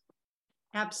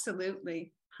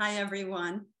 Absolutely. Hi,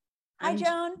 everyone. Hi,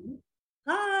 Joan.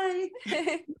 Hi.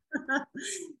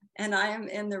 And I am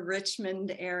in the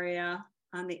Richmond area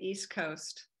on the East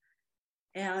Coast.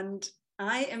 And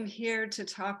I am here to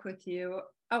talk with you.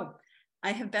 Oh,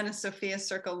 I have been a Sophia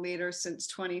Circle leader since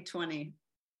 2020.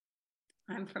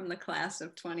 I'm from the class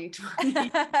of 2020.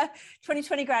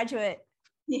 2020 graduate.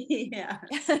 Yeah.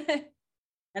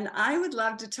 And I would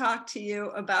love to talk to you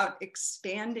about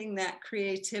expanding that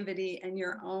creativity and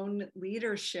your own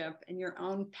leadership and your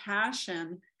own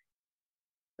passion,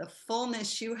 the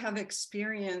fullness you have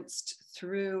experienced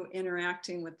through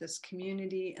interacting with this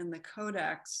community and the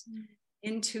Codex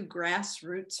into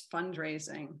grassroots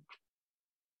fundraising.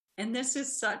 And this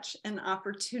is such an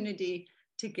opportunity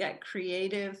to get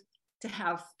creative, to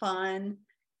have fun.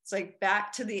 It's like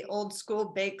back to the old school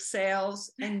bake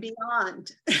sales and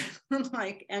beyond,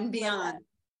 and beyond.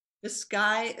 The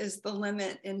sky is the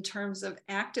limit in terms of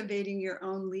activating your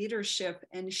own leadership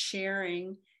and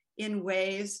sharing in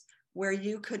ways where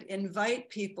you could invite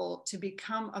people to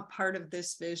become a part of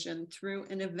this vision through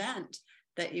an event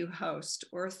that you host,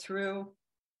 or through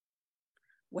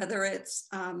whether it's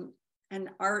an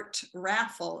art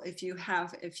raffle. If you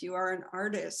are an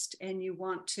artist and you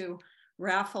want to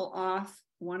raffle off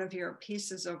one of your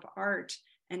pieces of art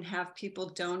and have people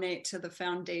donate to the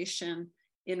foundation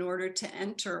in order to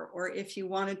enter, or if you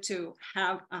wanted to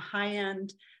have a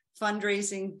high-end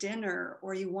fundraising dinner,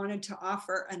 or you wanted to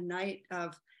offer a night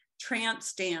of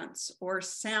trance dance or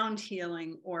sound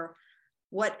healing, or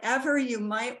whatever you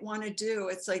might want to do,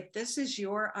 it's like this is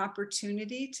your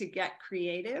opportunity to get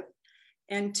creative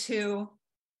and to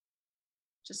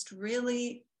just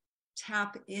really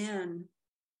tap in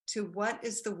to what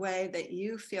is the way that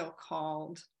you feel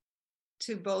called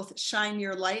to both shine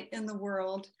your light in the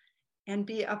world and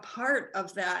be a part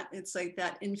of that. It's like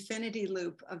that infinity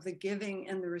loop of the giving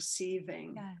and the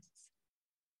receiving. Yes.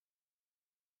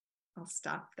 I'll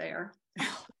stop there.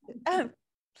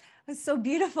 It's so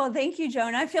beautiful. Thank you,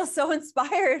 Joan. I feel so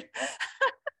inspired.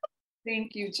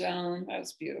 Thank you, Joan. That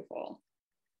was beautiful.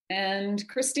 And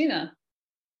Christina.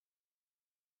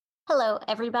 Hello,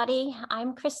 everybody.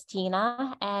 I'm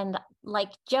Christina, and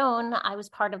like Joan, I was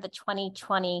part of the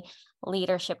 2020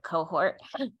 leadership cohort.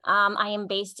 I am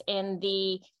based in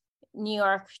the New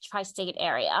York tri-state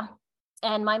area,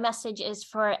 and my message is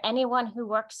for anyone who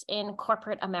works in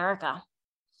corporate America.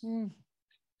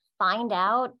 Find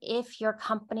out if your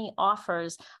company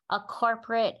offers a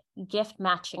corporate gift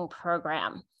matching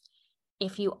program.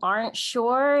 If you aren't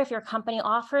sure if your company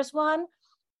offers one,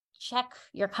 check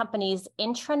your company's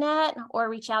intranet or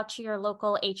reach out to your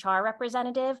local HR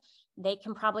representative. They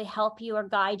can probably help you or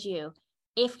guide you.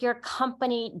 If your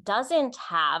company doesn't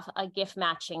have a gift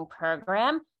matching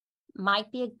program,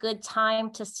 might be a good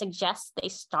time to suggest they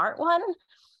start one.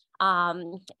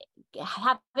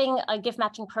 Having a gift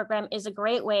matching program is a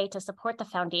great way to support the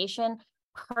foundation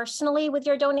personally with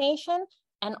your donation,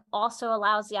 and also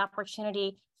allows the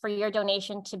opportunity for your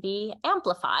donation to be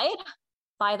amplified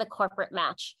by the corporate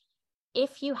match.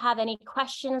 If you have any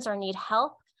questions or need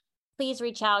help, please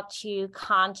reach out to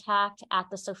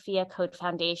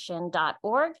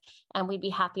contact@thesophiacodefoundation.org, and we'd be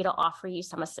happy to offer you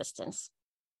some assistance.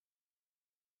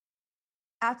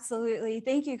 Absolutely.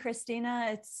 Thank you,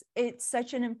 Christina. It's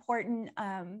such an important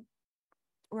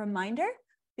reminder,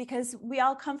 because we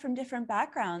all come from different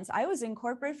backgrounds. I was in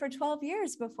corporate for 12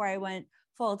 years before I went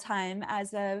full-time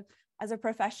as a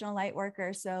professional light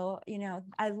worker. So,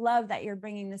 I love that you're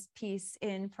bringing this piece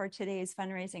in for today's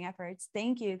fundraising efforts.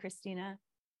 Thank you, Christina.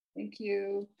 Thank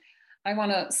you. I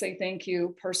want to say thank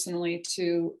you personally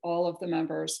to all of the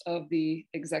members of the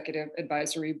Executive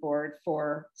Advisory Board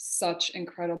for such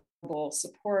incredible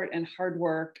support and hard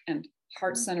work and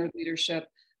heart-centered leadership.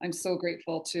 I'm so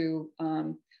grateful to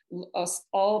us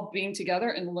all being together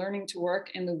and learning to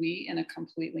work in the we in a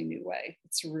completely new way.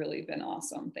 It's really been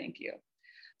awesome. Thank you.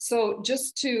 So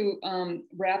just to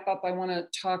wrap up, I want to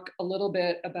talk a little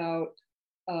bit about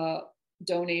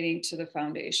donating to the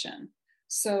foundation.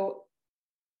 So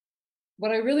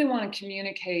what I really want to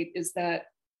communicate is that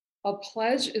a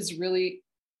pledge is really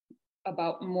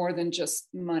about more than just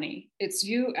money. It's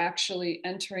you actually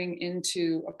entering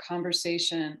into a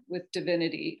conversation with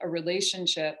divinity, a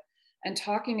relationship, and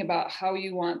talking about how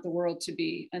you want the world to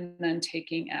be, and then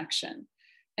taking action.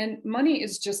 And money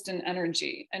is just an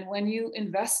energy. And when you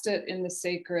invest it in the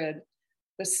sacred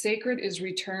is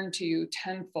returned to you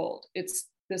tenfold. It's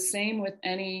the same with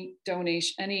any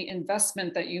donation, any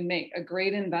investment that you make. A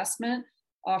great investment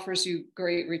offers you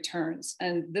great returns.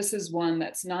 And this is one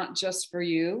that's not just for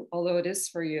you, although it is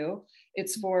for you,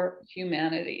 it's for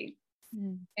humanity.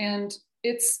 And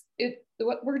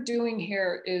what we're doing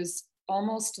here is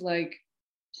almost like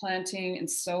planting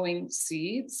and sowing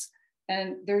seeds.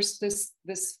 And there's this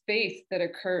faith that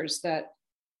occurs that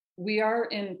we are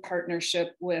in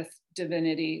partnership with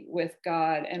divinity, with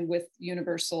God, and with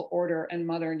universal order and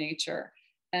Mother Nature.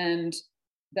 And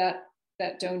that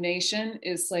donation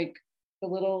is like the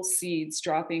little seeds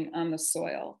dropping on the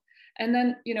soil. And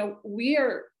then, you know, we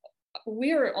are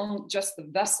only just the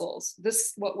vessels.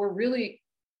 This, what we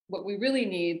really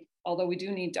need, although we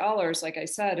do need dollars, like I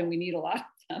said, and we need a lot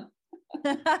of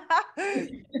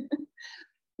them.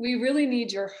 We really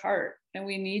need your heart, and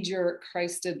we need your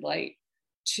Christed light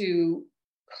to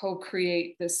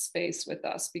co-create this space with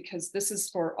us, because this is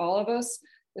for all of us.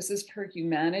 This is for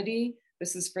humanity.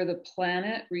 This is for the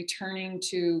planet, returning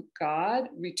to God,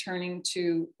 returning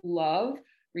to love,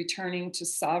 returning to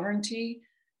sovereignty,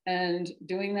 and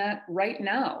doing that right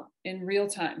now in real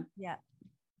time. Yeah.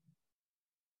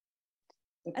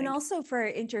 So and also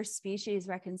for interspecies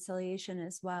reconciliation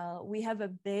as well. We have a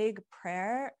big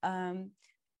prayer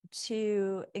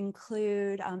to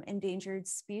include endangered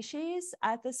species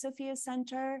at the Sophia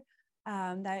Center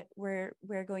that we're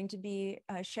going to be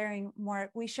sharing more.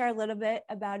 We share a little bit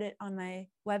about it on my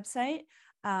website,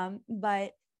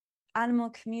 but animal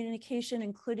communication,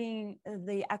 including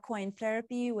the equine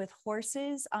therapy with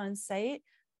horses on site,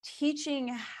 teaching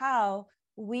how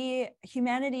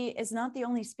humanity is not the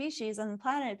only species on the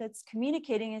planet that's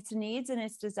communicating its needs and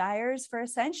its desires for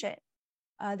ascension.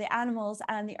 The animals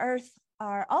and the earth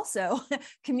are also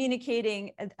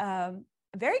communicating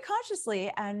very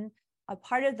consciously, and a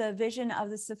part of the vision of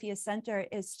the Sophia Center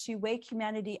is to wake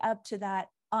humanity up to that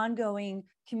ongoing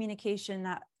communication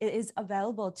that is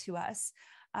available to us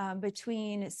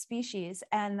between species,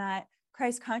 and that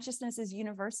Christ consciousness is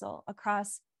universal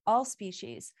across all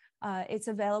species. It's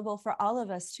available for all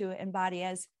of us to embody,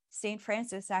 as Saint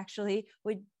Francis actually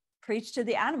would preach to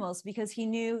the animals, because he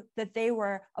knew that they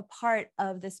were a part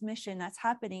of this mission that's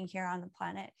happening here on the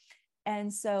planet.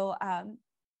 And so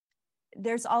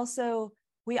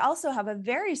we also have a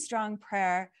very strong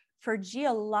prayer for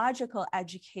geological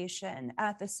education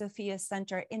at the Sophia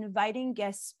Center, inviting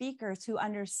guest speakers who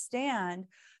understand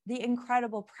the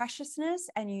incredible preciousness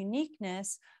and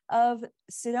uniqueness of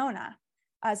Sedona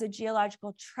as a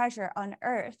geological treasure on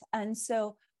Earth. And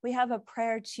so we have a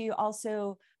prayer to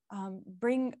also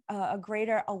bring a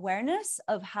greater awareness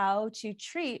of how to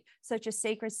treat such a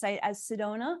sacred site as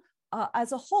Sedona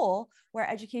as a whole, where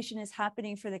education is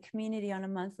happening for the community on a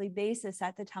monthly basis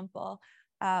at the temple.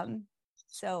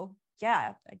 So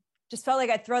yeah, I just felt like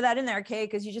I'd throw that in there, Kay,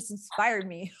 because you just inspired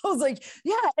me. I was like,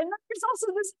 yeah, and there's also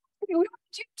this we want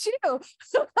to do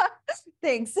too.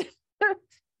 Thanks.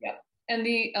 Yeah, and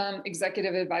the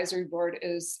executive advisory board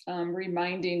is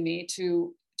reminding me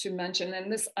to mention,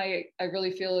 and this I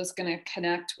really feel is going to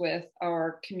connect with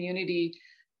our community,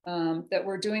 that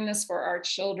we're doing this for our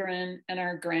children and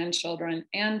our grandchildren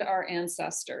and our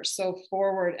ancestors, so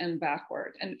forward and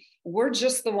backward. And we're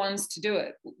just the ones to do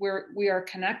it. We are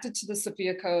connected to the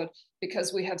Sophia Code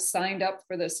because we have signed up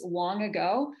for this long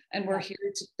ago, and we're here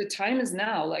the time is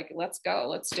now. Like, let's go,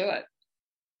 let's do it.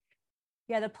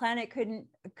 Yeah, the planet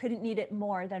couldn't need it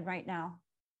more than right now.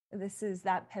 This is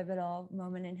that pivotal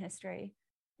moment in history.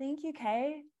 Thank you,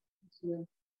 Kay. Thank you.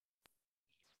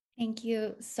 Thank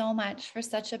you so much for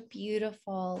such a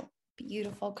beautiful,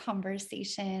 beautiful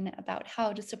conversation about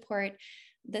how to support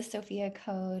the Sophia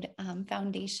Code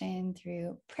Foundation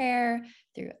through prayer,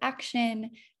 through action,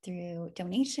 through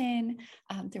donation,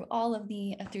 through all of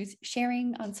through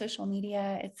sharing on social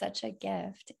media. It's such a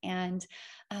gift. And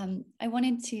I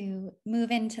wanted to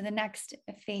move into the next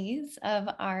phase of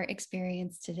our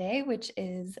experience today, which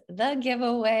is the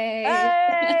giveaway.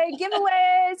 Hey,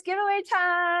 giveaways, giveaway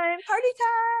time, party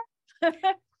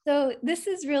time. So this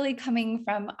is really coming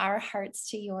from our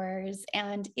hearts to yours.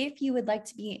 And if you would like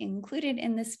to be included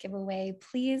in this giveaway,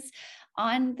 please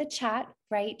on the chat,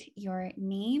 write your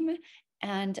name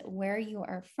and where you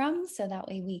are from, so that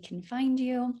way we can find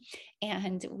you,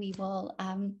 and we will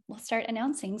we'll start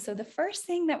announcing. So the first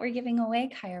thing that we're giving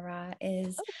away, Kyra,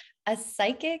 is a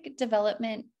psychic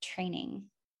development training.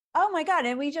 Oh my God.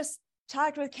 And we just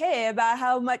talked with Kay about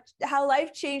how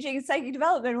life-changing psychic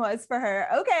development was for her.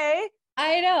 Okay.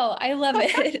 I know. I love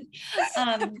it.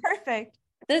 Perfect.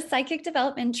 The Psychic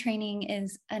Development Training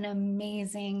is an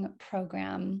amazing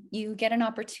program. You get an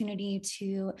opportunity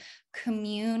to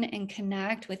commune and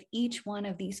connect with each one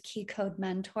of these key code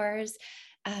mentors.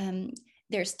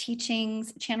 There's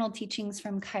channeled teachings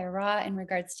from Kyra in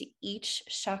regards to each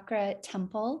chakra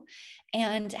temple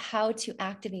and how to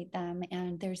activate them.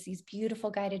 And there's these beautiful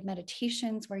guided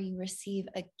meditations where you receive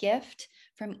a gift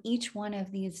from each one of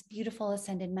these beautiful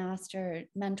ascended master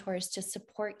mentors to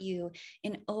support you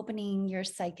in opening your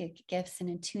psychic gifts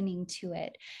and attuning to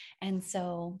it. And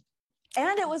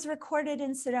it was recorded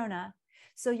in Sedona.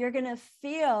 So you're going to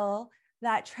feel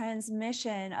that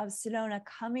transmission of Sedona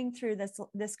coming through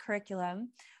this curriculum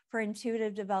for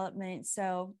intuitive development.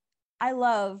 So I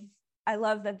love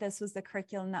that this was the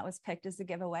curriculum that was picked as a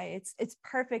giveaway. It's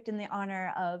perfect in the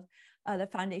honor of the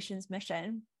foundation's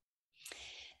mission.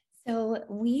 So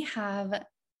we have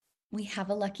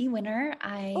a lucky winner.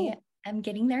 I am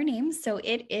getting their name. So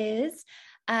it is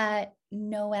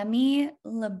Noemi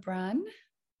LeBrun.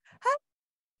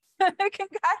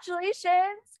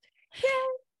 Congratulations. Yay.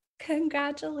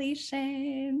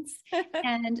 Congratulations.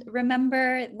 And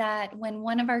remember that when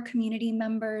one of our community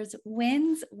members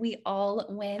wins, we all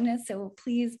win. So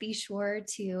please be sure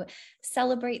to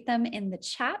celebrate them in the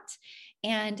chat.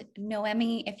 And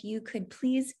Noemi, if you could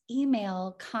please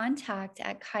email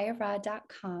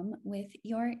contact@kayara.com with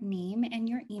your name and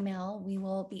your email, we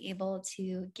will be able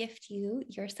to gift you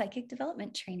your psychic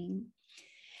development training.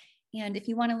 And if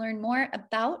you want to learn more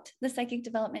about the psychic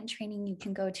development training, you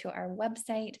can go to our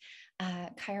website,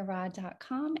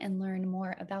 kayara.com, and learn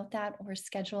more about that or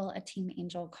schedule a Team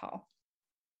Angel call.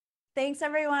 Thanks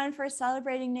everyone for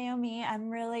celebrating Naomi. I'm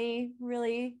really,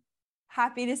 really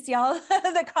happy to see all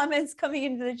the comments coming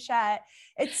into the chat.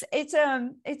 It's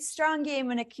strong game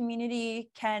when a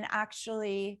community can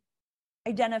actually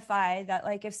identify that,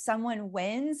 like, if someone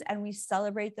wins and we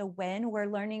celebrate the win, we're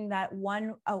learning that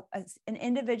an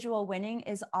individual winning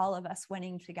is all of us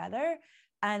winning together.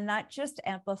 And that just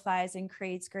amplifies and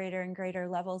creates greater and greater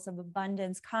levels of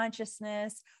abundance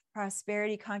consciousness,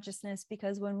 prosperity consciousness,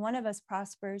 because when one of us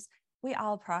prospers, we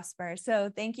all prosper.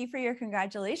 So thank you for your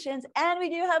congratulations. And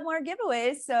we do have more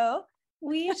giveaways. So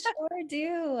we sure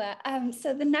do.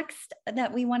 So the next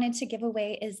that we wanted to give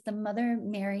away is the Mother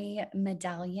Mary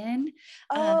medallion.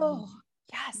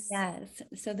 Yes. Yes.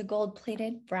 So the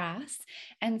gold-plated brass.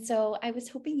 And so I was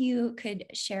hoping you could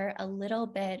share a little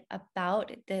bit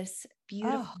about this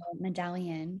beautiful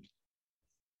medallion.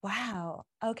 Wow.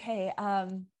 Okay.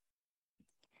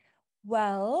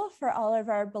 Well, for all of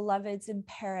our beloveds in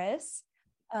Paris,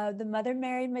 the Mother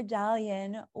Mary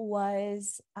medallion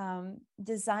was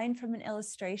designed from an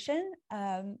illustration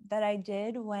that I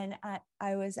did when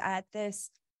I was at this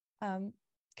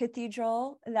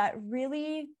cathedral that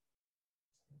really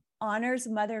honors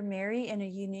Mother Mary in a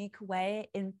unique way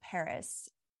in Paris,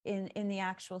 in the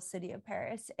actual city of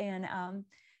Paris. And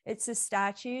it's a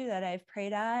statue that I've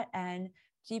prayed at and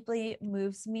deeply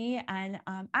moves me. And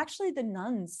actually the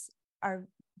nuns are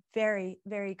very,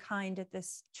 very kind at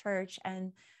this church,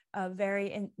 and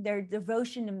their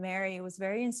devotion to Mary was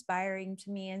very inspiring to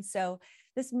me. And so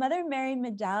this Mother Mary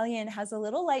medallion has a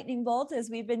little lightning bolt, as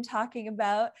we've been talking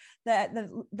about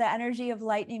the energy of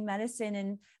lightning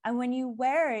medicine. And when you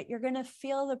wear it, you're going to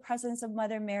feel the presence of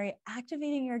Mother Mary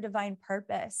activating your divine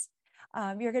purpose.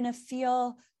 You're going to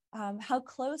feel how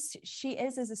close she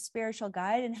is as a spiritual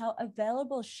guide and how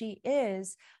available she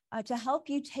is to help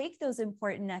you take those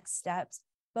important next steps,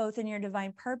 both in your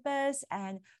divine purpose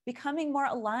and becoming more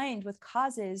aligned with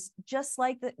causes, just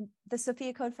like the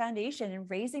Sophia Code Foundation and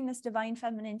raising this divine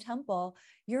feminine temple.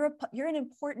 You're an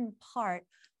important part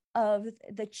of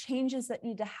the changes that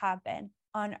need to happen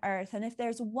on Earth. And if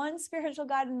there's one spiritual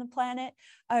guide on the planet,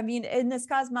 I mean, in this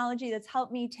cosmology, that's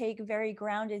helped me take very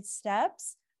grounded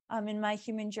steps in my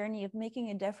human journey of making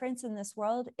a difference in this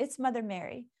world, it's Mother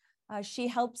Mary. She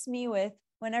helps me with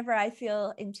whenever I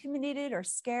feel intimidated or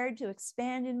scared to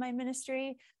expand in my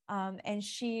ministry. And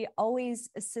she always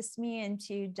assists me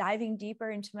into diving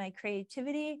deeper into my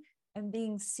creativity and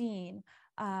being seen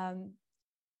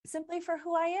simply for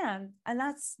who I am. And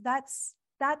that's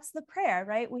the prayer,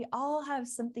 right? We all have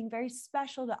something very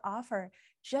special to offer,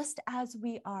 just as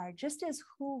we are, just as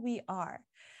who we are.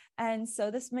 And so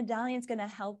this medallion is going to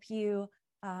help you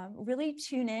really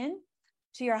tune in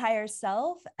to your higher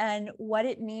self and what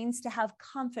it means to have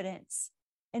confidence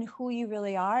in who you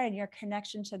really are and your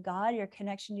connection to God, your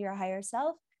connection to your higher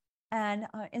self, and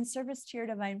in service to your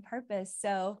divine purpose.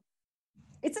 So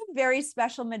it's a very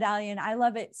special medallion. I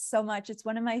love it so much. It's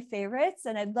one of my favorites,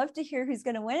 and I'd love to hear who's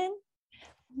going to win.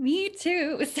 Me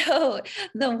too. So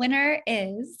the winner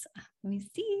is, let me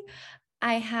see,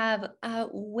 I have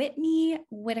Whitney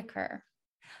Whitaker.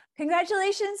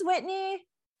 Congratulations, Whitney.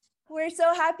 We're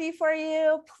so happy for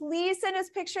you. Please send us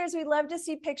pictures. We'd love to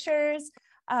see pictures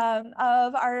of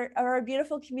our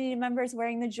beautiful community members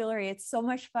wearing the jewelry. It's so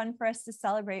much fun for us to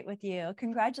celebrate with you.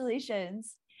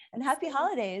 Congratulations and happy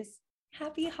holidays.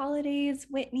 Happy holidays,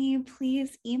 Whitney.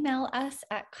 Please email us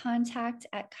at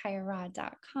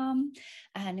contact@kaira.com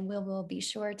and we will be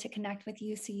sure to connect with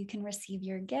you so you can receive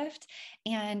your gift.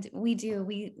 And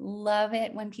we love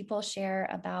it when people share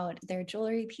about their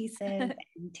jewelry pieces and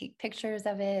take pictures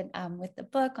of it with the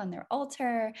book on their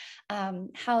altar,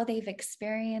 how they've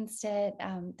experienced it.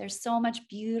 There's so much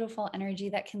beautiful energy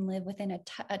that can live within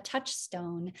a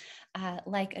touchstone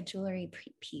like a jewelry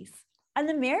piece. And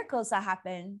the miracles that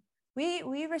happen.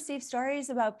 We receive stories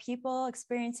about people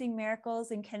experiencing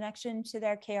miracles in connection to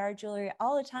their KR jewelry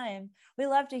all the time. We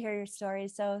love to hear your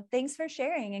stories. So thanks for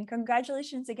sharing, and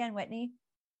congratulations again, Whitney.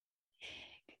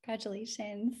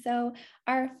 Congratulations. So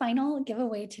our final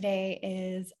giveaway today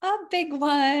is a big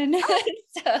one.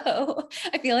 So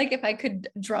I feel like if I could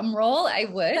drum roll, I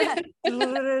would.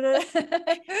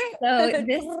 So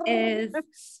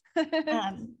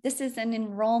this is an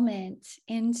enrollment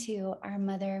into our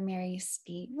Mother Mary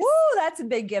Speaks. Woo, that's a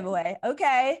big giveaway.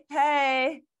 Okay.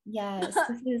 Hey. Yes,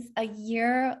 this is a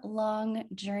year-long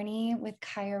journey with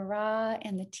Kaira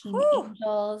and the Team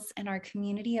Angels and our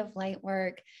community of light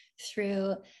work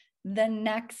through the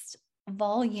next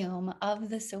volume of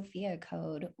the Sophia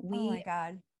Code. Oh my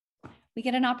God. We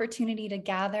get an opportunity to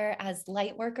gather as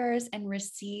light workers and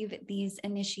receive these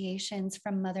initiations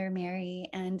from Mother Mary.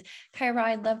 And Kaira,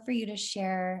 I'd love for you to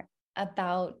share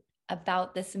about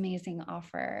this amazing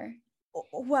offer.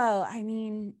 Well, I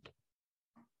mean,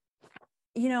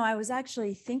 you know, I was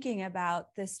actually thinking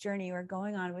about this journey we're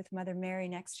going on with Mother Mary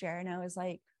next year. And I was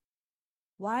like,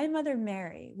 why Mother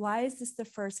Mary? Why is this the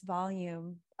first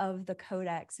volume of the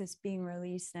Codex that's being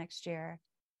released next year?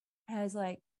 And I was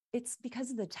like, it's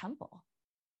because of the temple.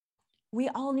 We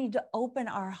all need to open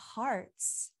our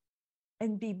hearts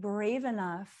and be brave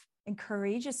enough and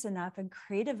courageous enough and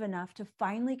creative enough to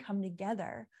finally come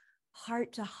together,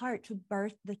 heart to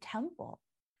birth the temple,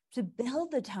 to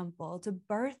build the temple, to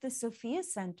birth the Sophia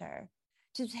Center,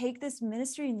 to take this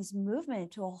ministry and this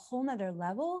movement to a whole nother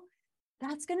level.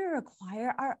 That's going to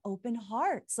require our open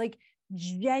hearts, like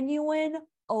genuine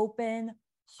open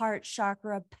heart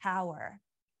chakra power.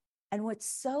 And what's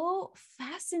so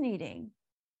fascinating,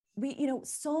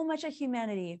 so much of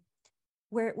humanity,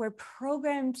 we're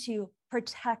programmed to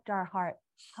protect our heart,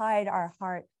 hide our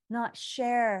heart, not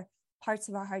share parts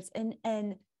of our hearts. And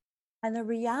the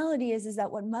reality is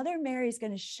that what Mother Mary is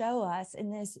going to show us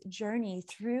in this journey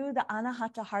through the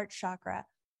Anahata heart chakra,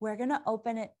 we're going to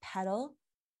open it petal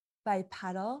by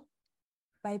petal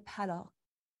by petal,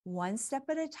 one step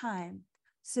at a time,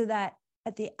 so that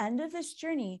at the end of this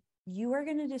journey, you are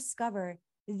going to discover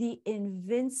the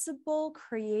invincible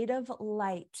creative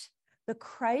light, the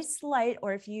Christ light,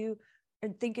 or if you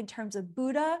think in terms of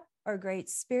Buddha or Great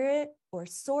Spirit or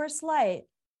Source light,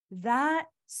 that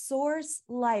source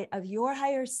light of your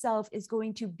higher self is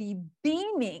going to be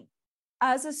beaming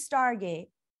as a stargate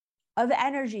of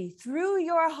energy through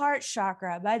your heart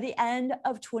chakra by the end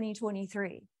of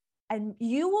 2023. And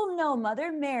you will know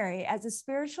Mother Mary as a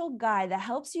spiritual guide that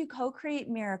helps you co-create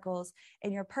miracles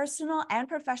in your personal and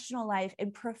professional life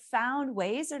in profound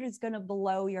ways that is going to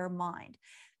blow your mind.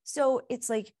 So it's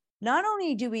like, not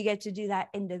only do we get to do that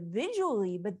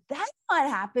individually, but that's what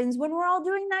happens when we're all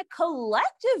doing that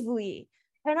collectively.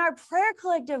 And our prayer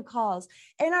collective calls,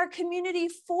 in our community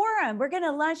forum, we're going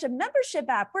to launch a membership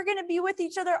app. We're going to be with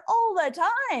each other all the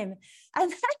time.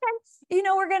 And then,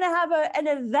 we're going to have an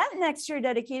event next year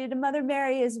dedicated to Mother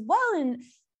Mary as well.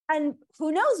 And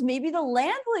who knows, maybe the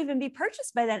land will even be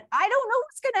purchased by then. I don't know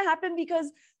what's going to happen,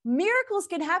 because miracles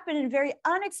can happen in very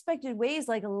unexpected ways,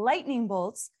 like lightning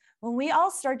bolts, when we all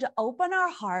start to open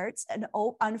our hearts and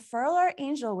unfurl our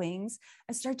angel wings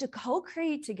and start to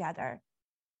co-create together.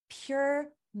 Pure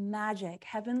magic,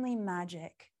 heavenly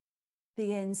magic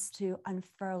begins to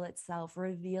unfurl itself,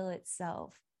 reveal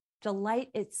itself, delight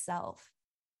itself.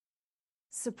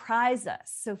 Surprise us,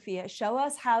 Sophia. Show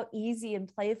us how easy and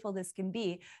playful this can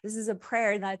be. This is a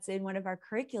prayer that's in one of our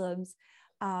curriculums.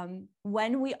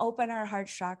 When we open our heart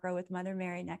chakra with Mother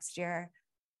Mary next year,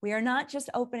 we are not just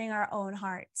opening our own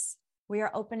hearts. We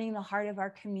are opening the heart of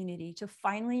our community to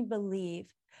finally believe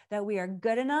that we are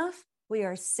good enough, we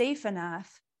are safe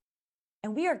enough,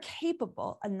 and we are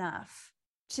capable enough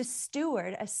to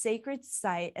steward a sacred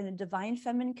site and a divine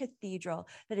feminine cathedral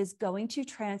that is going to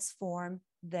transform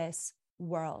this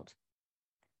world.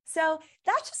 So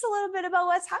that's just a little bit about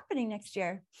what's happening next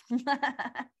year.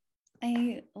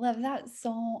 I love that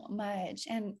so much.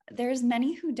 And there's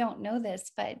many who don't know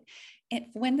this, but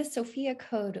when the Sophia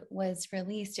Code was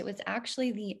released, it was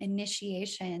actually the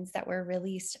initiations that were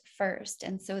released first.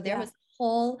 And so there was a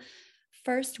whole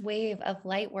first wave of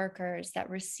light workers that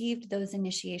received those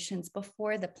initiations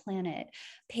before the planet,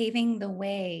 paving the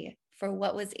way for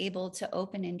what was able to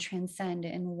open and transcend,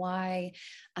 and why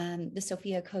the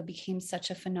Sophia Code became such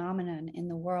a phenomenon in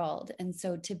the world. And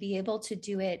so to be able to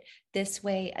do it this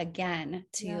way again,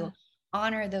 to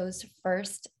honor those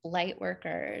first light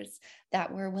workers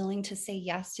that were willing to say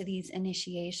yes to these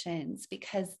initiations,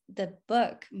 because the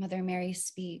book, Mother Mary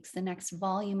Speaks, the next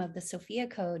volume of the Sophia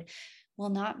Code, will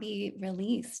not be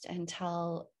released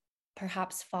until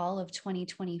perhaps fall of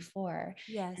 2024.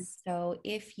 Yes. And so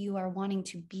if you are wanting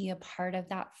to be a part of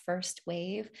that first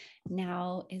wave,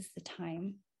 now is the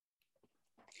time.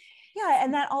 Yeah,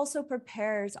 and that also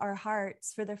prepares our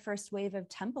hearts for the first wave of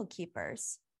temple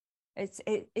keepers. It's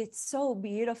so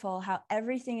beautiful how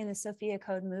everything in the Sophia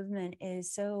Code movement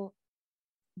is so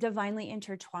divinely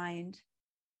intertwined.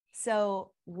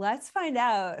 So let's find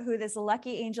out who this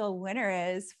lucky angel winner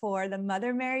is for the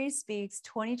Mother Mary Speaks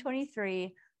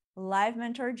 2023 Live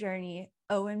Mentor Journey.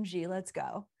 OMG, let's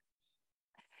go.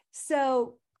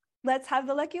 So let's have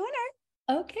the lucky winner.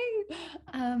 Okay.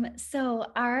 So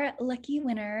our lucky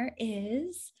winner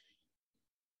is,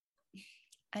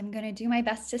 I'm going to do my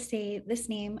best to say this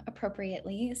name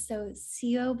appropriately. So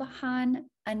Siobhan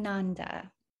Ananda.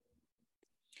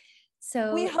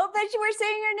 So we hope that you were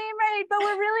saying your name right, but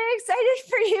we're really excited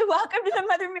for you. Welcome to the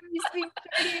Mother Mary Speaks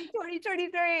Journey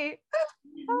 2023.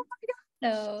 Oh my God.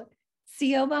 So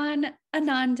Siobhan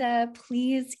Ananda,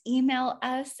 please email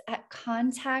us at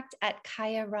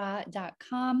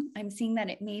contact@kayara.com. I'm seeing that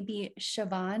it may be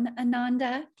Siobhan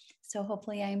Ananda, so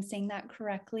hopefully I'm saying that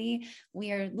correctly.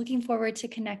 We are looking forward to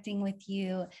connecting with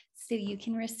you so you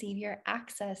can receive your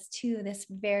access to this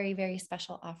very, very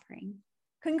special offering.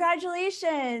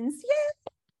 Congratulations.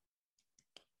 Yay!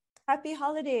 Happy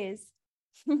holidays.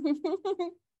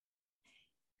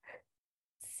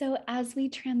 So as we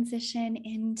transition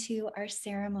into our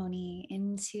ceremony,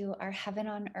 into our Heaven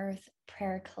on Earth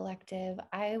prayer collective,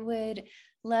 I would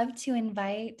love to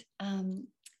invite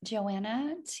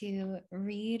Joanna to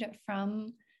read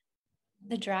from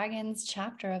the Dragons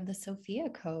chapter of the Sophia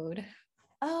Code.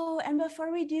 Oh, and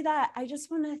before we do that, I just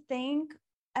want to thank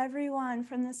everyone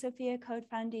from the Sophia Code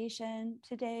Foundation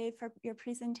today for your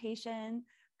presentation,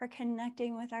 for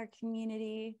connecting with our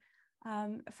community,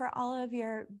 for all of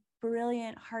your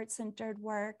brilliant heart-centered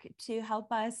work to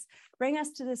help us bring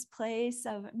us to this place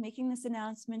of making this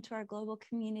announcement to our global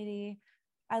community.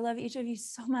 I love each of you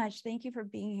so much. Thank you for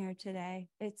being here today.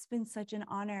 It's been such an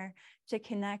honor to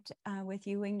connect with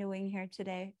you wing to wing here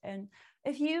today. And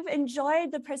if you've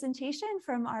enjoyed the presentation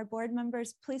from our board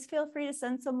members, please feel free to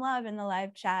send some love in the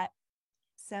live chat.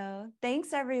 So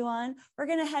thanks, everyone. We're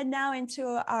going to head now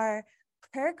into our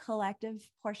prayer collective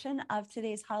portion of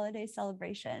today's holiday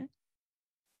celebration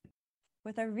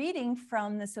with a reading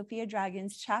from the Sophia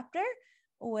Dragons chapter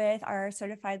with our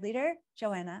certified leader,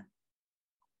 Joanna.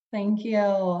 Thank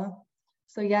you.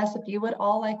 So yes, if you would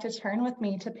all like to turn with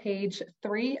me to page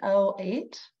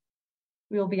 308,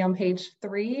 we will be on page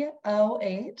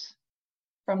 308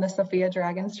 from the Sophia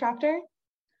Dragons chapter.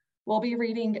 We'll be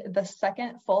reading the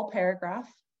second full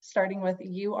paragraph, starting with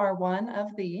 "You are one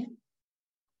of thee,"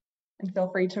 and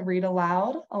feel free to read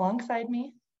aloud alongside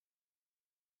me.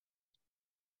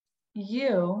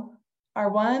 You are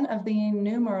one of the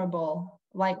innumerable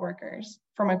light workers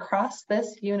from across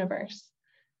this universe,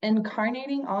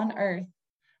 incarnating on earth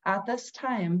at this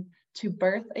time to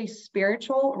birth a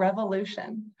spiritual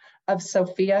revolution of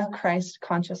Sophia Christ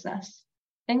consciousness,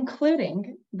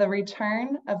 including the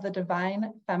return of the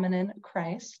divine feminine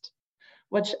Christ,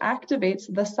 which activates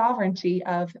the sovereignty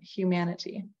of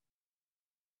humanity.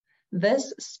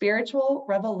 This spiritual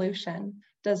revolution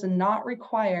does not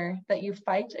require that you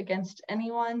fight against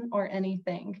anyone or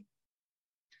anything.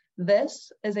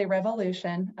 This is a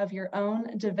revolution of your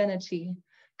own divinity,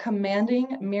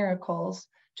 commanding miracles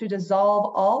to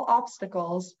dissolve all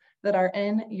obstacles that are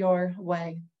in your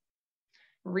way.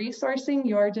 Resourcing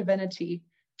your divinity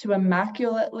to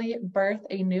immaculately birth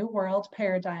a new world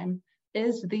paradigm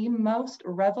is the most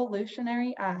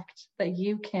revolutionary act that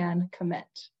you can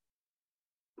commit.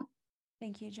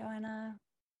 Thank you, Joanna.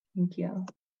 Thank you.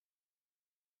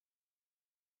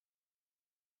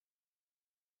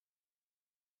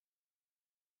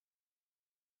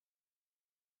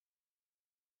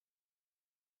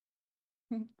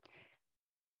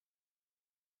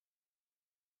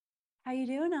 How you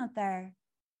doing out there?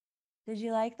 Did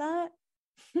you like that?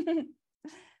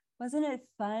 Wasn't it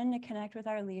fun to connect with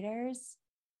our leaders?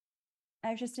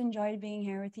 I've just enjoyed being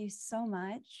here with you so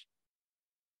much.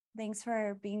 Thanks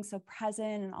for being so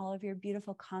present and all of your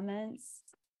beautiful comments.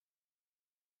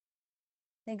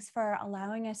 Thanks for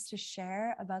allowing us to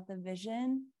share about the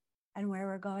vision and where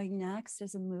we're going next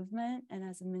as a movement and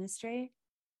as a ministry.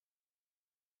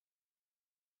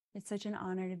 It's such an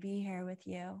honor to be here with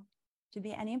you, to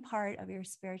be any part of your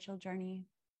spiritual journey.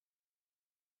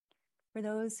 For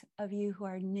those of you who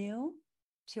are new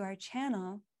to our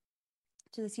channel,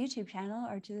 to this YouTube channel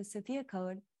or to the Sophia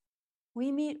Code,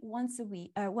 we meet once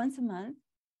a month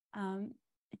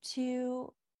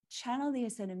to channel the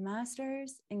Ascended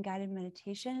Masters in guided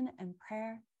meditation and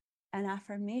prayer and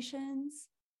affirmations.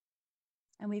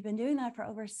 And we've been doing that for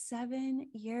over 7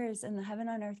 years in the Heaven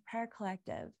on Earth Prayer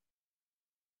Collective.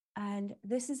 And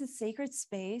this is a sacred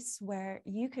space where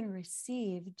you can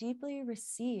receive, deeply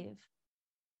receive,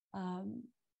 an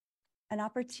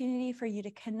opportunity for you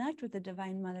to connect with the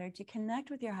Divine Mother, to connect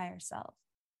with your higher self.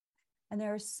 And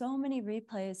there are so many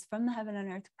replays from the Heaven on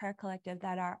Earth Prayer Collective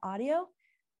that are audio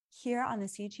here on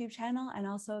this YouTube channel and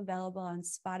also available on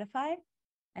Spotify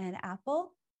and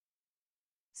Apple.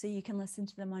 So you can listen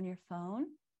to them on your phone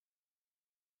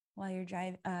while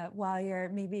you're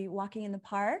maybe walking in the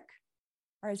park,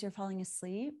 or as you're falling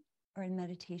asleep, or in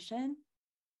meditation.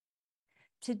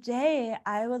 Today,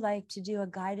 I would like to do a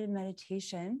guided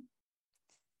meditation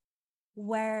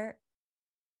where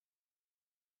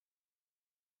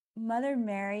Mother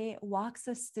Mary walks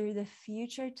us through the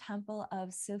future temple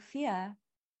of Sophia,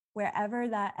 wherever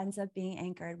that ends up being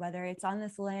anchored, whether it's on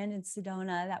this land in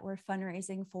Sedona that we're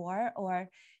fundraising for, or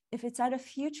if it's at a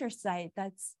future site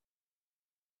that's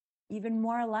even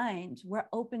more aligned. We're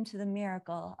open to the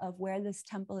miracle of where this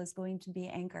temple is going to be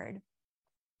anchored.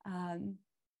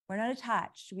 We're not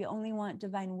attached. We only want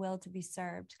divine will to be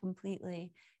served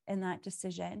completely in that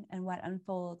decision and what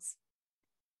unfolds.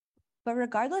 But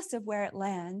regardless of where it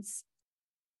lands,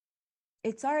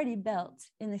 it's already built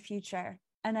in the future.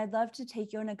 And I'd love to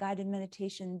take you on a guided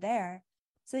meditation there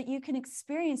so that you can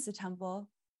experience the temple,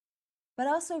 but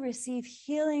also receive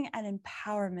healing and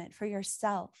empowerment for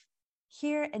yourself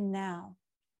here and now.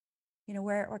 You know,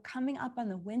 we're coming up on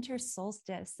the winter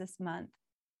solstice this month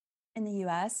in the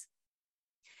US.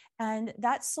 And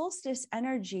that solstice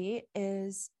energy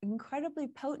is incredibly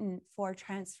potent for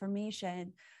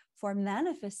transformation, for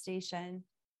manifestation,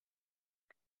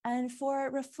 and for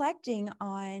reflecting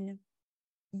on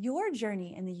your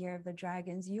journey in the year of the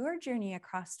dragons, your journey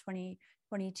across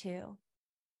 2022. You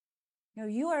know,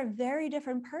 you are a very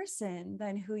different person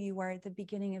than who you were at the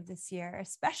beginning of this year,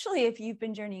 especially if you've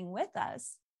been journeying with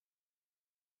us.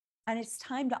 And it's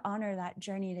time to honor that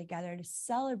journey together, to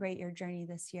celebrate your journey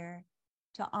this year,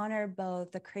 to honor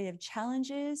both the creative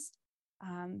challenges,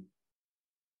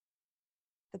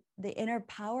 the inner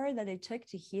power that it took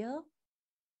to heal,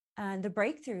 and the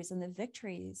breakthroughs and the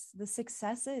victories, the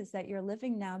successes that you're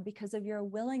living now because of your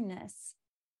willingness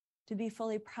to be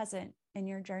fully present in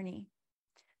your journey.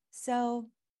 So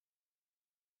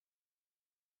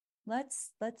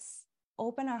let's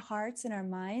open our hearts and our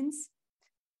minds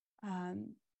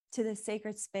to the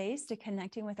sacred space, to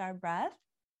connecting with our breath.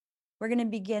 We're going to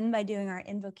begin by doing our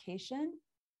invocation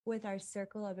with our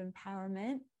circle of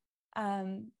empowerment.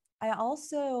 I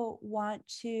also want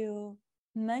to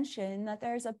mention that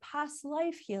there's a past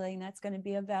life healing that's going to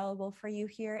be available for you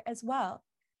here as well.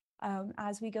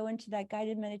 As we go into that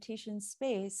guided meditation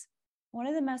space, one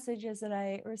of the messages that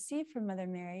I received from Mother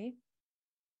Mary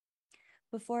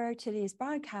before today's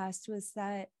broadcast was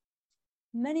that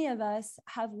many of us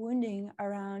have wounding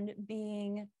around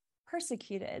being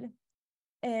persecuted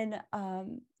in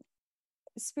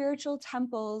spiritual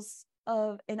temples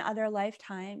in other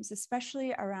lifetimes,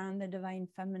 especially around the divine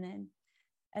feminine.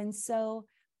 And so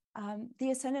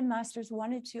the Ascended Masters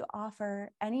wanted to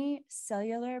offer any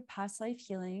cellular past life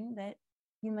healing that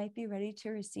you might be ready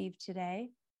to receive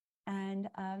today. And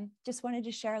just wanted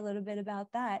to share a little bit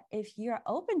about that. If you're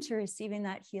open to receiving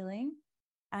that healing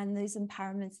and these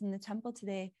empowerments in the temple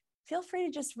today, feel free to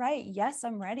just write, "Yes,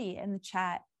 I'm ready," in the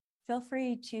chat. Feel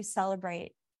free to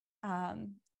celebrate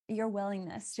your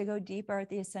willingness to go deeper with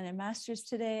the Ascended Masters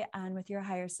today and with your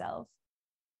higher self.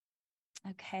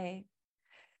 Okay,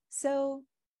 so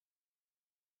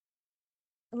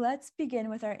let's begin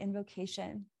with our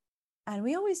invocation. And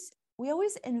we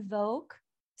always invoke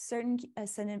certain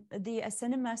the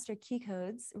Ascended Master key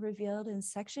codes revealed in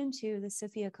section 2 of the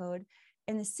Sophia Code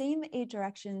in the same 8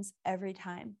 directions every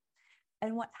time.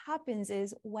 And what happens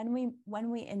is when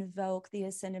we invoke the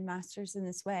Ascended Masters in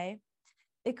this way,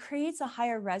 it creates a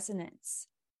higher resonance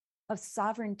of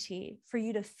sovereignty for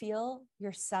you to feel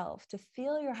yourself, to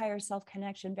feel your higher self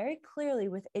connection very clearly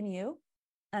within you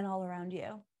and all around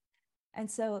you. And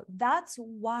so that's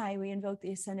why we invoke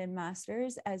the Ascended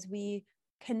Masters as we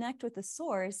connect with the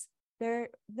source.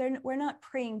 We're not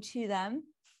praying to them.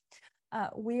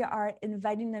 we are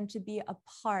inviting them to be a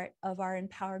part of our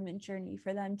empowerment journey,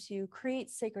 for them to create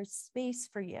sacred space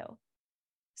for you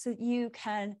so that you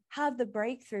can have the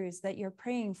breakthroughs that you're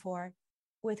praying for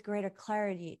with greater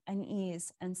clarity and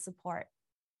ease and support.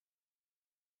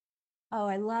 Oh,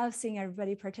 I love seeing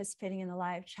everybody participating in the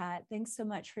live chat. Thanks so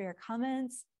much for your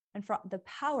comments and for the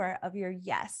power of your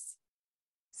yes.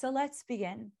 So let's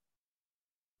begin.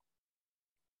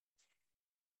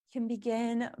 You can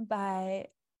begin by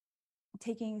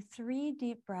taking 3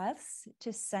 deep breaths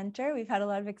to center. We've had a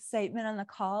lot of excitement on the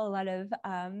call, a lot of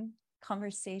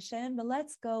conversation, but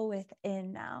let's go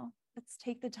within now. Let's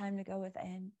take the time to go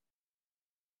within.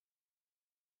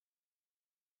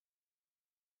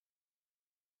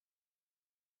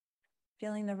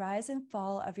 Feeling the rise and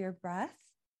fall of your breath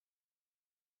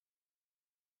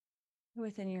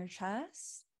within your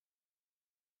chest.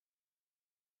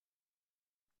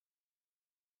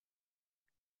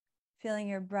 Feeling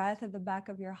your breath at the back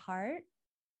of your heart.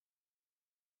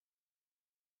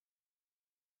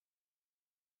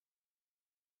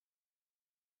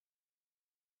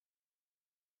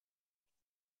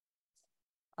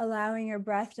 Allowing your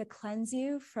breath to cleanse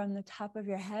you from the top of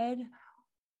your head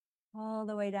all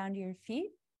the way down to your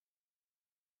feet.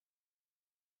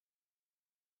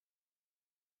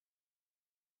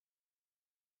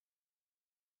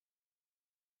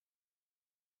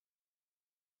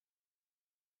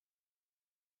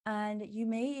 And you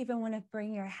may even want to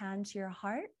bring your hand to your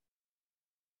heart.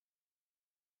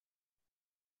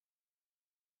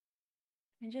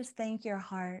 And just thank your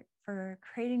heart for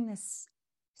creating this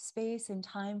space and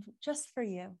time just for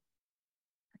you,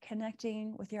 for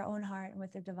connecting with your own heart and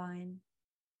with the divine.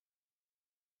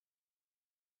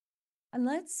 And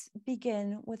let's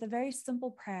begin with a very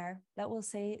simple prayer that we'll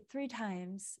say 3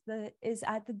 times, that is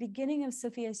at the beginning of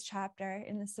Sophia's chapter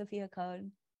in the Sophia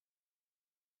Code.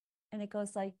 And it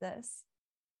goes like this.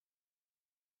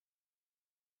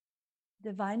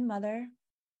 Divine Mother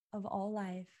of all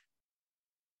life,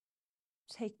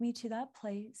 take me to that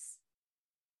place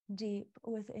deep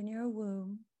within your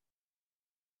womb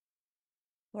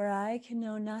where I can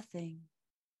know nothing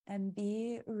and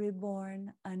be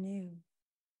reborn anew.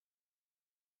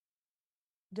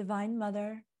 Divine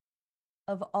Mother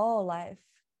of all life,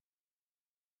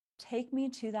 take me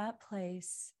to that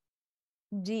place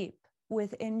deep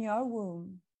within your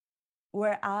womb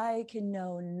where I can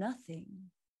know nothing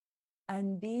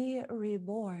and be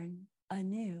reborn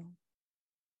anew.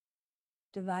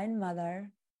 Divine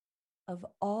Mother of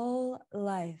all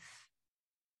life,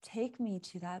 take me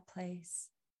to that place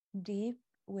deep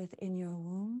within your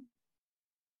womb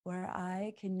where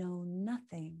I can know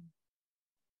nothing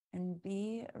and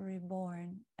be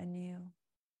reborn anew.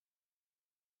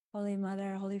 Holy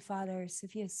Mother, Holy Father,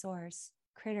 Sophia Source,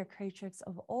 Creator, Creatrix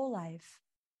of all life,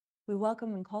 we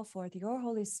welcome and call forth your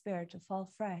Holy Spirit to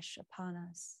fall fresh upon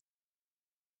us.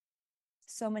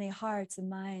 So many hearts and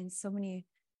minds, so many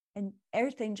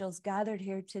earth angels gathered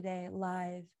here today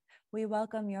live. We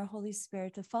welcome your Holy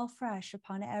Spirit to fall fresh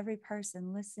upon every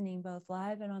person listening both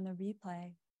live and on the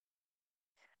replay.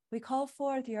 We call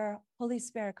forth your Holy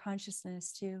Spirit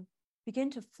consciousness to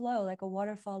begin to flow like a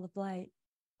waterfall of light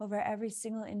over every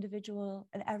single individual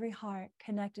and every heart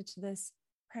connected to this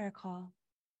prayer call.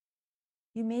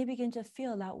 You may begin to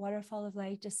feel that waterfall of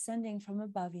light descending from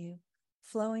above you,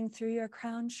 flowing through your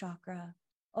crown chakra,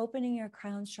 opening your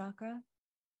crown chakra,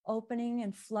 opening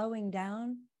and flowing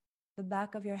down the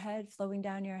back of your head, flowing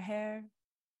down your hair,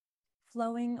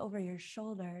 flowing over your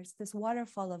shoulders, this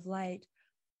waterfall of light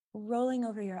rolling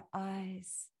over your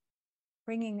eyes,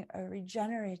 bringing a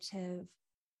regenerative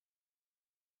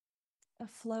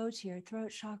flow to your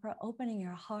throat chakra, opening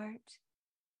your heart.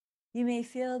 You may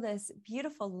feel this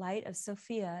beautiful light of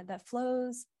Sophia that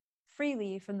flows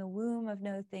freely from the womb of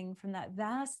nothing, from that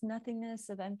vast nothingness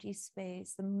of empty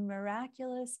space, the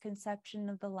miraculous conception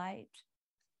of the light,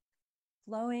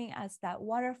 flowing as that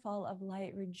waterfall of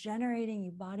light, regenerating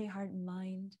you body, heart, and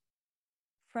mind,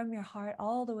 from your heart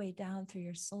all the way down through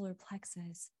your solar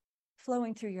plexus,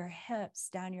 flowing through your hips,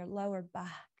 down your lower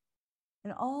back,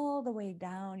 and all the way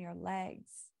down your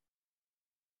legs,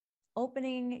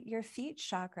 opening your feet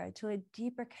chakra to a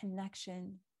deeper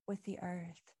connection with the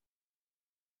earth.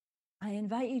 I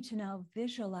invite you to now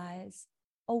visualize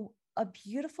a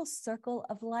beautiful circle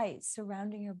of light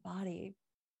surrounding your body.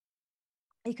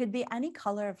 It could be any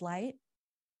color of light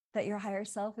that your higher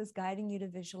self is guiding you to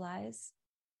visualize.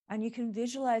 And you can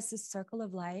visualize this circle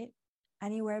of light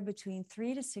anywhere between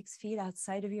 3 to 6 feet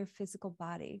outside of your physical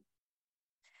body.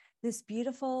 This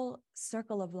beautiful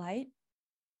circle of light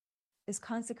is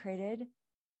consecrated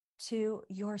to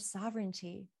your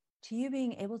sovereignty, to you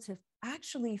being able to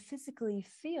actually physically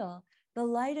feel the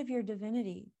light of your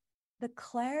divinity, the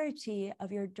clarity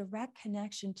of your direct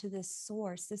connection to this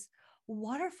source, this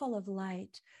waterfall of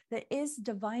light that is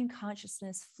divine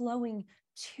consciousness flowing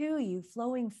to you,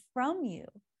 flowing from you,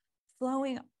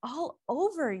 flowing all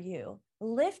over you,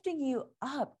 lifting you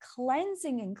up,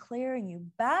 cleansing and clearing you,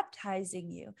 baptizing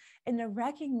you in the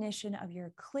recognition of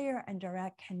your clear and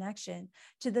direct connection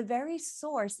to the very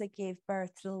source that gave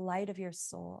birth to the light of your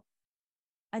soul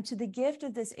and to the gift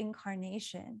of this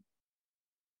incarnation,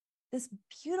 this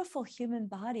beautiful human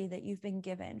body that you've been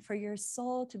given for your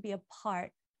soul to be a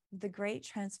part of the great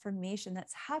transformation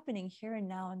that's happening here and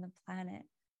now on the planet.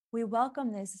 We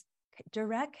welcome this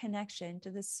direct connection to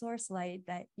the source light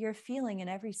that you're feeling in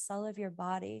every cell of your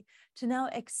body to now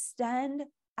extend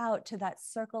out to that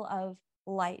circle of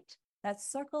light, that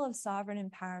circle of sovereign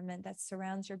empowerment that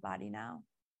surrounds your body now.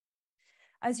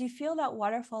 As you feel that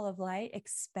waterfall of light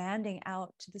expanding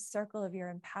out to the circle of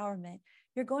your empowerment,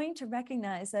 you're going to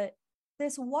recognize that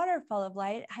this waterfall of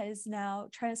light is now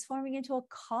transforming into a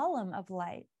column of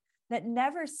light that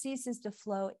never ceases to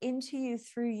flow into you,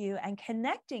 through you, and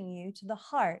connecting you to the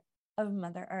heart of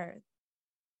Mother Earth.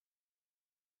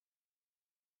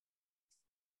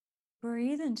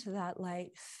 Breathe into that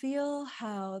light. Feel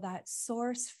how that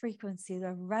source frequency,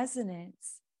 the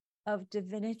resonance of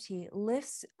divinity,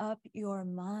 lifts up your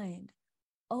mind,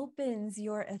 opens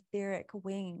your etheric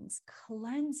wings,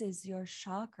 cleanses your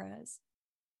chakras,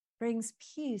 brings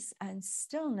peace and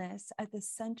stillness at the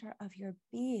center of your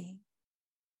being.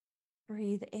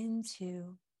 Breathe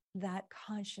into that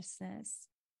consciousness.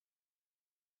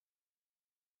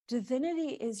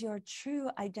 Divinity is your true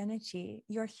identity.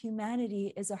 Your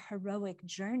humanity is a heroic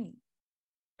journey.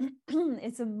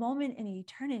 It's a moment in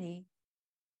eternity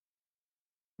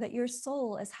that your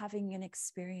soul is having an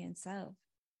experience of.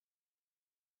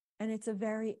 And it's a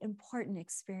very important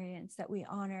experience that we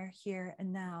honor here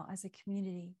and now as a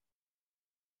community,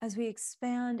 as we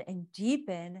expand and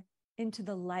deepen into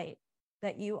the light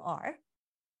that you are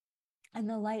and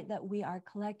the light that we are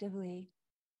collectively.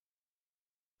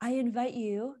 I invite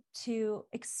you to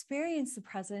experience the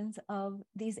presence of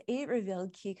these 8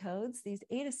 revealed key codes, these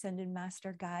 8 ascended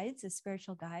master guides, as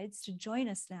spiritual guides, to join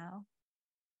us now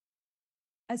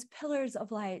as pillars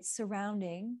of light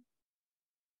surrounding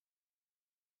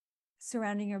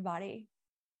your body.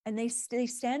 And they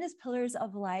stand as pillars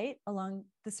of light along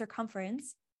the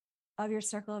circumference of your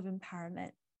circle of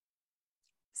empowerment.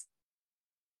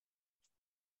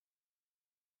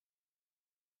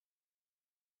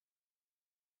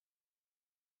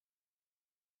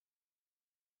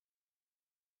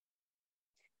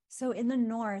 So in the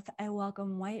north, I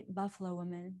welcome White Buffalo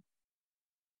Woman.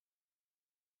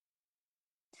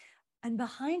 And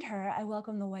behind her, I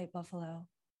welcome the White Buffalo.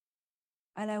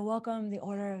 And I welcome the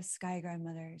Order of Sky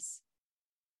Grandmothers.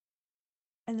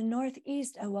 In the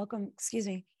northeast, I welcome,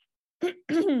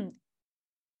 in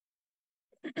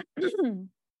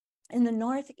the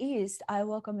northeast, I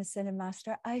welcome Ascended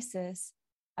Master Isis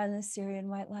and the Syrian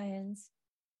White Lions.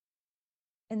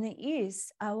 In the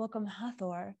east, I welcome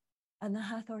Hathor and the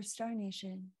Hathor Star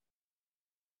Nation.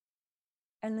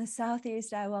 In the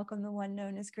southeast, I welcome the one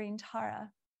known as Green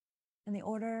Tara and the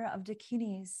Order of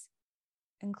Dakinis,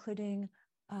 including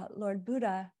Lord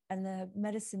Buddha and the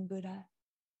Medicine Buddha.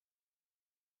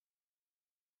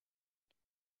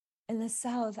 In the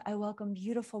south, I welcome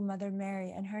beautiful Mother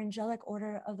Mary and her angelic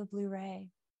Order of the Blue Ray.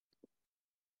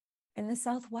 In the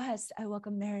southwest, I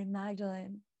welcome Mary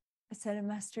Magdalene, Ascended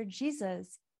Master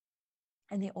Jesus,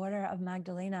 and the Order of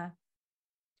Magdalena,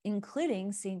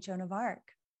 including Saint Joan of Arc.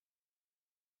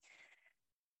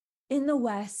 In the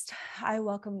west, I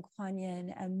welcome Kuan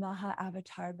Yin and Maha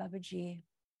Avatar Babaji.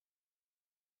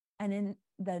 And in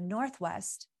the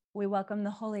northwest, we welcome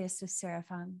the holiest of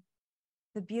Seraphim,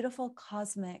 the beautiful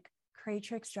cosmic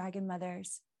creatrix dragon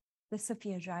mothers, the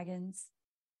Sophia dragons.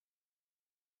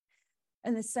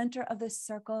 In the center of this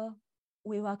circle,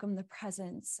 we welcome the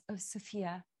presence of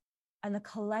Sophia and the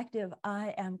collective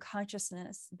I am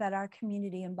consciousness that our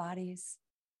community embodies.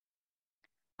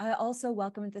 I also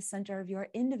welcome at the center of your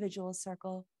individual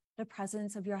circle the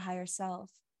presence of your higher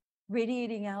self,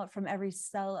 radiating out from every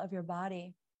cell of your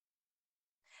body.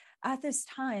 At this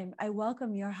time, I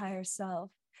welcome your higher self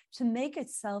to make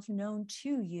itself known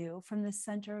to you from the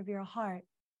center of your heart,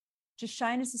 to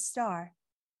shine as a star,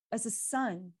 as a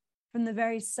sun from the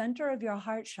very center of your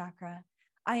heart chakra.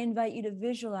 I invite you to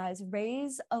visualize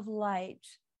rays of light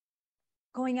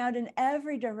going out in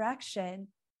every direction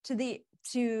to the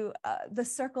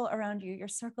circle around you, your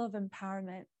circle of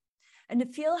empowerment, and to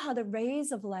feel how the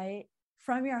rays of light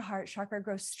from your heart chakra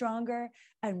grow stronger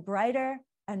and brighter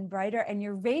and brighter, and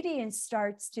your radiance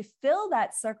starts to fill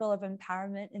that circle of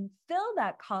empowerment and fill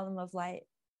that column of light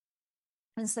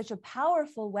in such a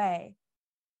powerful way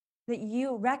that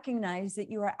you recognize that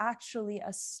you are actually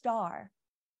a star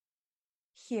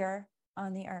here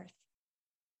on the earth.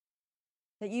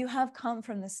 That you have come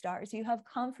from the stars, you have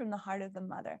come from the heart of the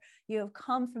mother, you have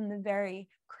come from the very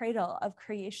cradle of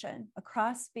creation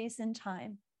across space and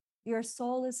time. Your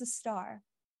soul is a star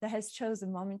that has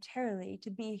chosen momentarily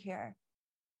to be here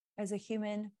as a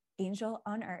human angel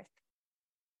on earth.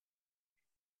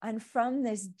 And from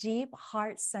this deep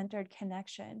heart-centered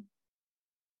connection,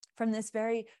 from this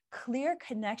very clear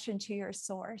connection to your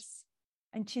source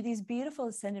and to these beautiful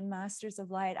ascended masters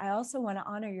of light, I also want to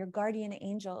honor your guardian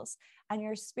angels and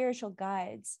your spiritual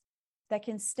guides that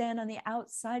can stand on the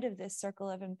outside of this circle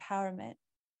of empowerment.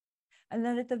 And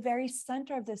then at the very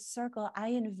center of this circle, I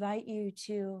invite you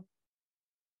to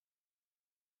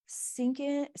sink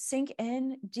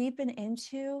in, deepen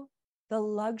into the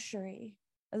luxury,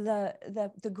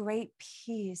 the great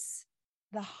peace,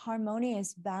 the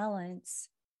harmonious balance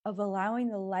of allowing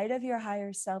the light of your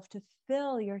higher self to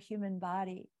fill your human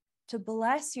body, to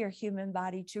bless your human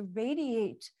body, to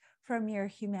radiate from your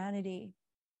humanity,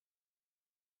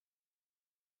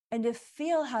 and to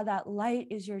feel how that light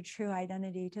is your true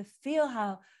identity, to feel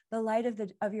how the light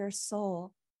of your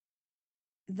soul,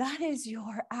 that is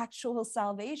your actual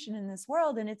salvation in this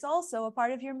world. And it's also a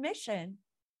part of your mission.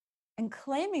 And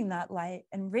claiming that light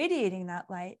and radiating that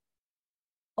light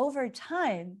over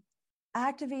time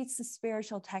activates the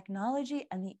spiritual technology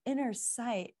and the inner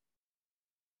sight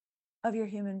of your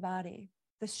human body,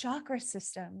 the chakra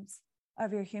systems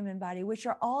of your human body, which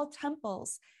are all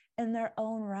temples in their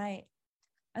own right.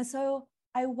 And so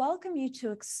I welcome you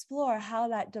to explore how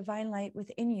that divine light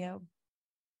within you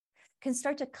can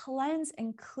start to cleanse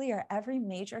and clear every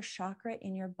major chakra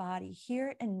in your body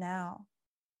here and now.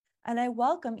 And I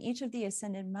welcome each of the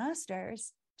ascended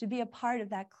masters to be a part of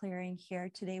that clearing here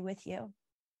today with you.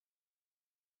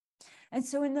 And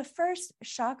so in the first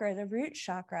chakra, the root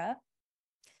chakra,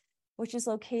 which is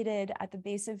located at the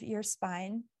base of your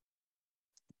spine,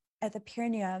 at the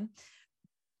perineum,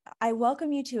 I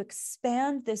welcome you to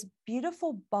expand this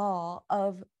beautiful ball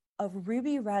of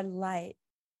ruby red light,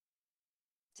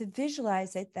 to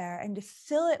visualize it there and to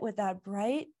fill it with that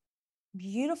bright,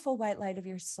 beautiful white light of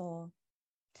your soul,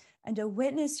 and to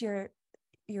witness your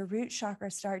root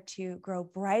chakra start to grow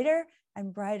brighter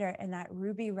and brighter in that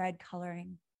ruby red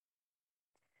coloring.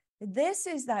 This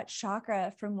is that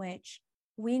chakra from which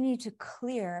we need to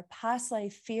clear past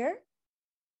life fear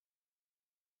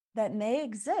that may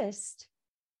exist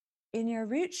in your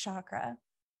root chakra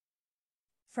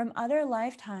from other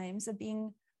lifetimes of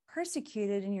being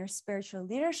persecuted in your spiritual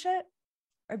leadership,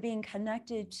 or being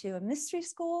connected to a mystery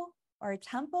school or a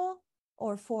temple,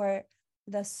 or for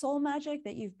the soul magic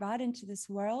that you've brought into this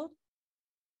world.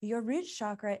 Your root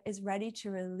chakra is ready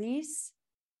to release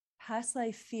past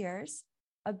life fears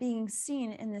of being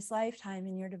seen in this lifetime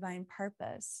in your divine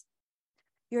purpose.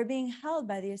 You're being held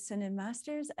by the ascended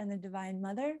masters and the divine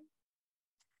mother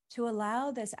to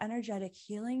allow this energetic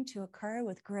healing to occur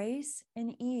with grace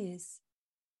and ease.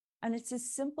 And it's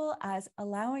as simple as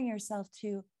allowing yourself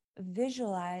to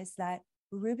visualize that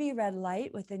ruby red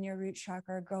light within your root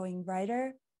chakra growing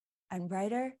brighter and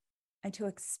brighter, and to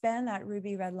expand that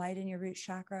ruby red light in your root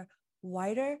chakra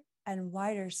wider and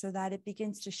wider so that it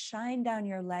begins to shine down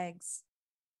your legs,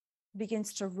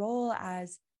 begins to roll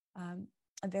as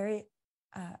a very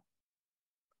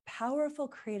powerful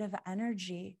creative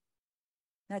energy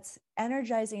that's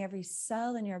energizing every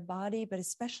cell in your body, but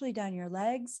especially down your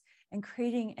legs, and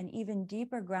creating an even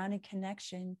deeper grounded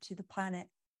connection to the planet.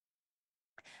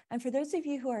 And for those of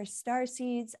you who are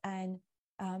starseeds and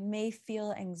may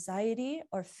feel anxiety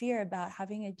or fear about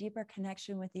having a deeper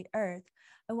connection with the earth,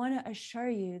 I want to assure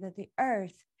you that the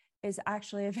earth is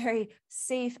actually a very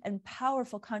safe and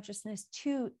powerful consciousness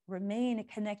to remain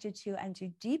connected to and to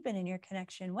deepen in your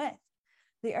connection with.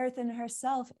 The earth in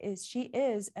herself she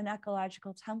is an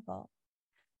ecological temple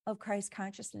of Christ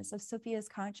consciousness, of Sophia's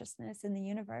consciousness in the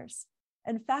universe.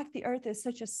 In fact, the earth is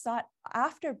such a sought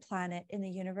after planet in the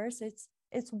universe.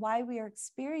 It's why we are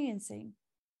experiencing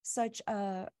such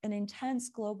an intense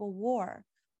global war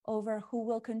over who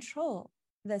will control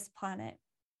this planet.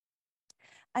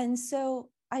 And so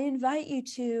I invite you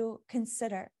to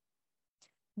consider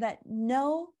that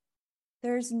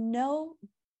there's no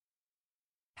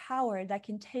power that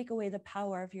can take away the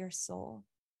power of your soul.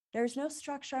 There's no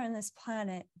structure on this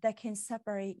planet that can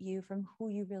separate you from who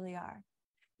you really are.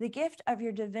 The gift of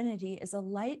your divinity is a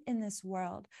light in this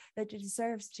world that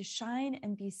deserves to shine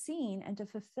and be seen and to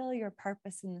fulfill your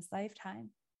purpose in this lifetime.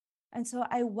 And so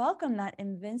I welcome that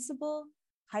invincible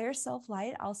higher self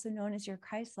light, also known as your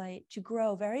Christ light, to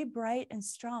grow very bright and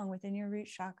strong within your root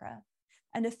chakra,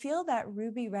 and to feel that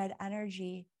ruby red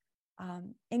energy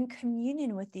in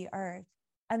communion with the earth,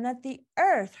 and that the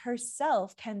earth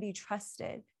herself can be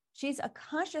trusted. She's a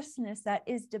consciousness that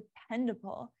is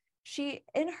dependable. She,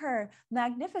 in her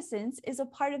magnificence, is a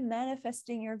part of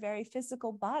manifesting your very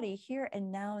physical body here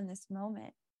and now in this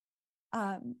moment.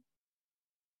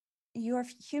 Your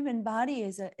human body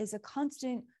is a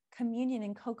constant communion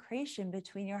and co-creation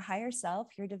between your higher self,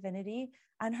 your divinity,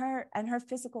 and her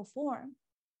physical form.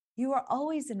 You are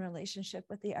always in relationship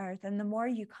with the earth, and the more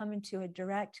you come into a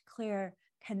direct, clear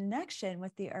connection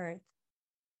with the earth,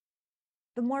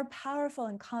 the more powerful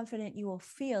and confident you will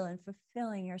feel in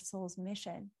fulfilling your soul's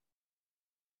mission.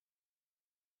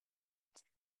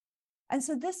 And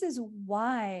so this is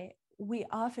why we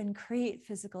often create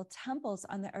physical temples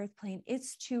on the earth plane.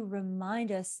 It's to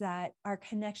remind us that our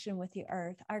connection with the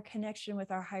earth, our connection with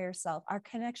our higher self, our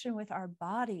connection with our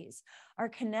bodies, our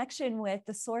connection with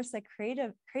the source that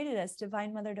created us,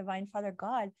 Divine Mother, Divine Father,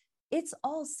 God, it's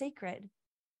all sacred.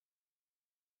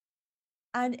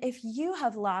 And if you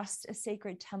have lost a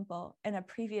sacred temple in a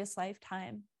previous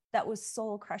lifetime that was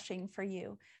soul crushing for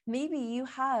you, maybe you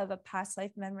have a past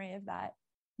life memory of that.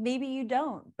 Maybe you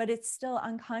don't, but it still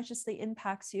unconsciously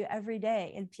impacts you every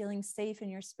day in feeling safe in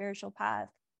your spiritual path.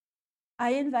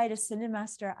 I invite Ascended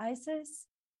Master Isis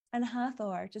and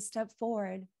Hathor to step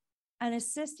forward and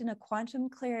assist in a quantum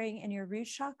clearing in your root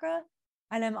chakra.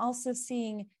 And I'm also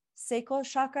seeing sacral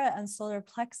chakra and solar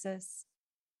plexus.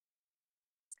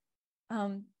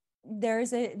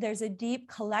 There's a deep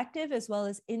collective as well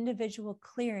as individual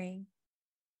clearing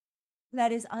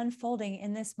that is unfolding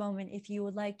in this moment if you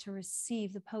would like to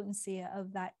receive the potency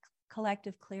of that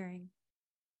collective clearing.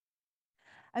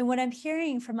 And what I'm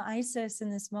hearing from Isis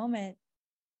in this moment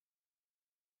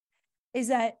is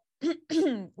that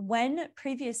when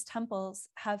previous temples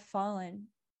have fallen,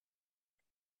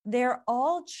 they're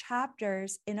all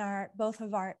chapters in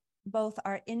both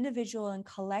our individual and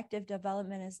collective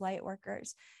development as light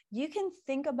workers. You can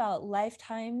think about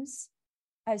lifetimes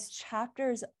as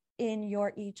chapters in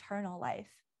your eternal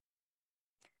life.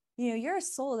 You're a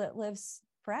soul that lives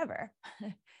forever.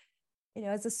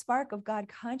 As a spark of God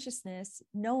consciousness,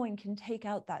 no one can take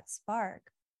out that spark.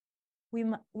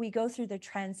 We go through the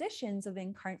transitions of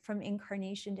from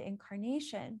incarnation to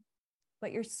incarnation,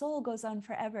 but your soul goes on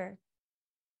forever.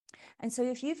 And so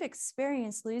if you've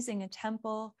experienced losing a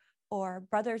temple or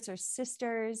brothers or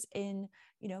sisters in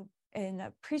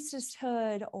a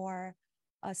priestesshood or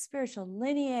a spiritual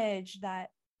lineage that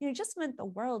just meant the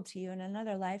world to you in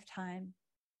another lifetime,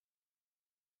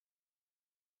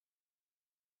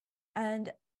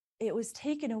 and it was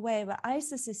taken away, what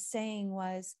Isis is saying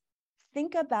was,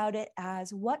 think about it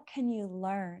as, what can you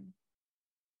learn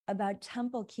about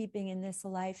temple keeping in this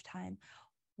lifetime?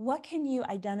 What can you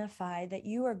identify that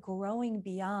you are growing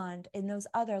beyond in those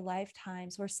other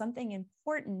lifetimes where something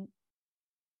important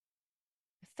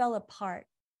fell apart?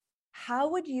 How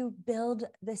would you build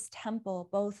this temple,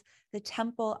 both the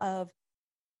temple of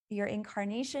your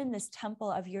incarnation, this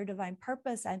temple of your divine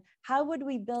purpose, and how would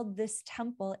we build this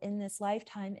temple in this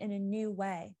lifetime in a new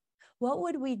way? What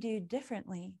would we do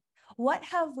differently? What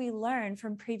have we learned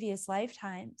from previous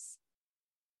lifetimes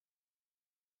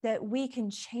that we can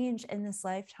change in this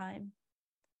lifetime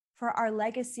for our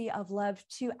legacy of love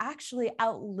to actually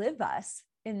outlive us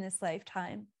in this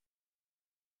lifetime?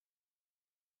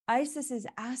 Isis is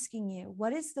asking you,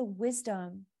 what is the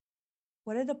wisdom?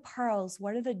 What are the pearls?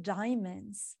 What are the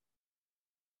diamonds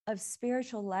of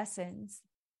spiritual lessons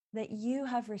that you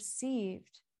have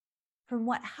received from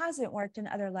what hasn't worked in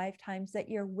other lifetimes that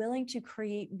you're willing to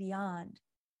create beyond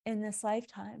in this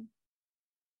lifetime?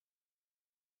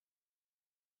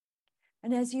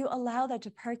 And as you allow that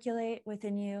to percolate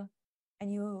within you,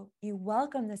 and you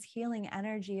welcome this healing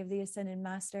energy of the Ascended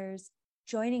Masters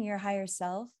joining your higher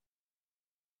self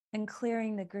and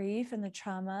clearing the grief and the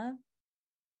trauma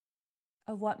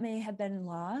of what may have been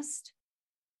lost,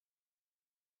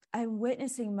 I'm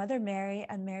witnessing Mother Mary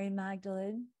and Mary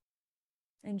Magdalene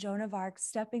and Joan of Arc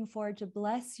stepping forward to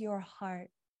bless your heart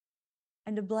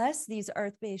and to bless these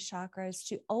earth-based chakras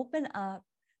to open up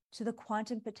to the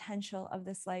quantum potential of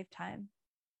this lifetime.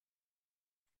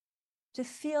 To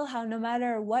feel how no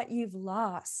matter what you've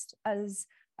lost as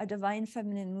a divine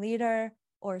feminine leader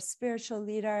or spiritual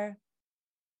leader,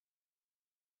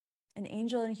 an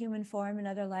angel in human form in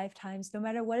other lifetimes, no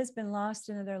matter what has been lost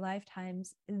in other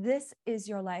lifetimes, this is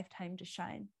your lifetime to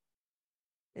shine.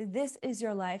 This is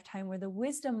your lifetime where the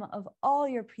wisdom of all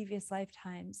your previous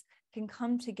lifetimes can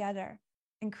come together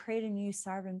and create a new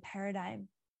Sarvan paradigm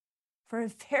for a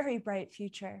very bright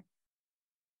future.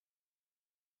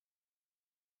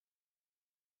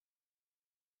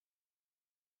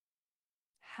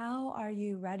 How are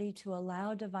you ready to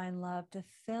allow divine love to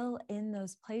fill in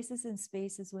those places and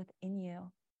spaces within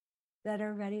you that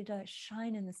are ready to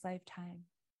shine in this lifetime?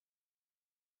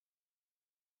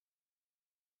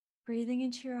 Breathing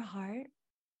into your heart,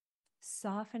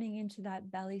 softening into that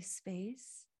belly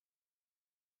space.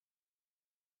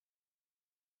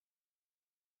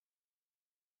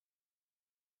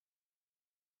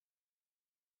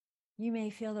 You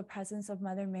may feel the presence of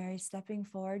Mother Mary stepping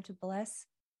forward to bless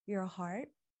your heart,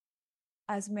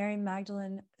 as Mary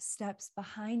Magdalene steps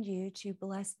behind you to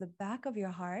bless the back of your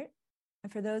heart.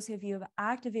 And for those of you who have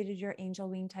activated your angel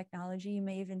wing technology, you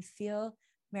may even feel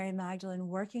Mary Magdalene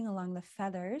working along the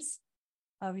feathers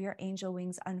of your angel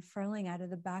wings unfurling out of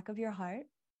the back of your heart.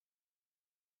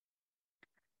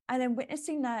 And I'm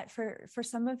witnessing that for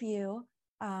some of you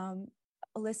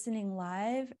listening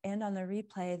live and on the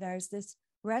replay, there's this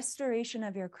restoration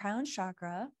of your crown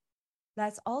chakra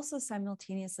that's also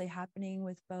simultaneously happening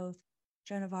with both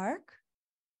Joan of Arc,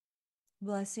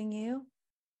 blessing you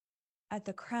at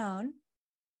the crown,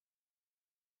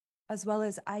 as well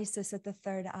as Isis at the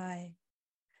third eye.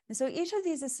 And so each of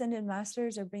these ascended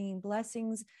masters are bringing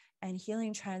blessings and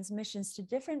healing transmissions to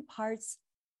different parts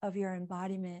of your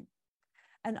embodiment.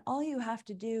 And all you have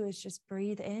to do is just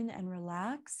breathe in and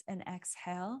relax and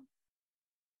exhale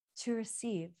to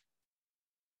receive.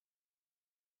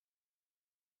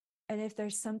 And if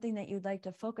there's something that you'd like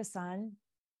to focus on,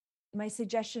 my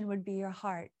suggestion would be your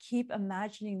heart. Keep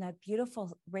imagining that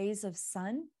beautiful rays of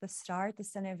sun, the star at the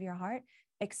center of your heart,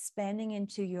 expanding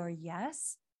into your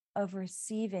yes of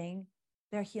receiving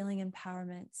their healing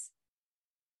empowerments.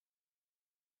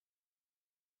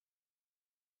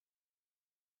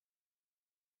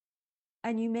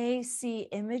 And you may see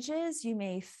images, you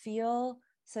may feel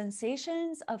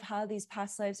sensations of how these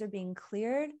past lives are being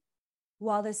cleared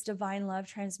while this divine love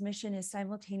transmission is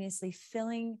simultaneously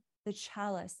filling the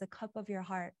chalice, the cup of your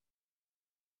heart.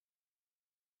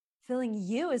 Filling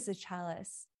you as the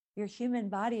chalice. Your human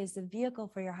body is the vehicle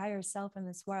for your higher self in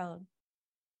this world.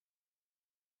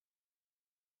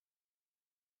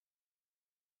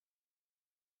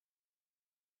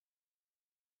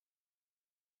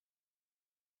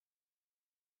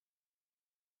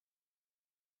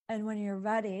 And when you're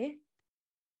ready,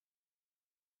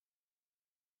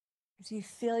 as you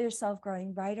feel yourself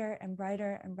growing brighter and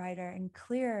brighter and brighter and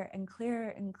clearer and clearer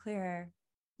and clearer,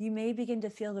 you may begin to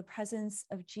feel the presence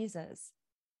of Jesus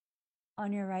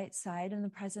on your right side and the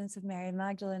presence of Mary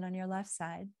Magdalene on your left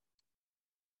side,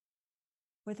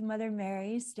 with Mother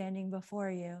Mary standing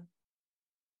before you.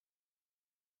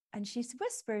 And she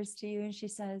whispers to you and she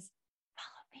says,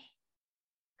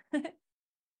 "Follow me."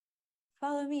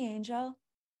 Follow me, angel.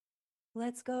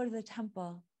 Let's go to the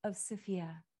temple of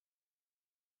Sophia.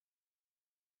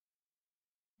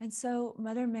 And so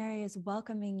Mother Mary is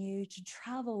welcoming you to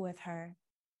travel with her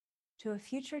to a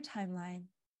future timeline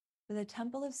where the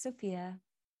Temple of Sophia,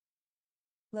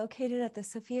 located at the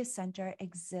Sophia Center,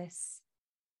 exists.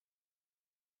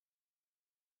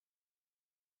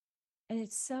 And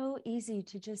it's so easy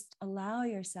to just allow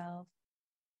yourself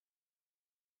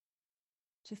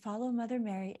to follow Mother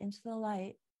Mary into the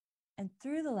light. And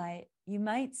through the light, you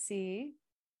might see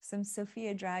some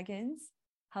Sophia dragons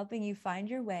helping you find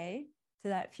your way to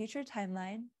that future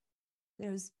timeline.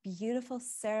 Those beautiful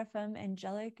seraphim,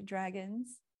 angelic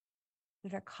dragons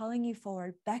that are calling you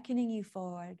forward, beckoning you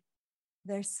forward.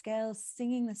 Their scales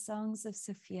singing the songs of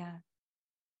Sophia,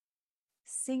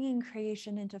 singing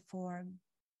creation into form.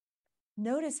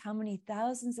 Notice how many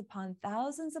thousands upon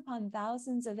thousands upon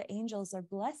thousands of angels are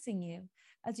blessing you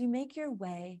as you make your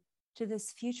way to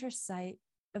this future site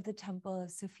of the Temple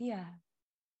of Sophia.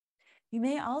 You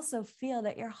may also feel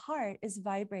that your heart is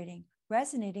vibrating,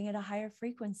 resonating at a higher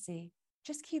frequency.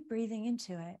 Just keep breathing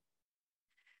into it.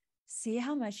 See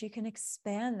how much you can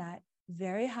expand that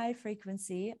very high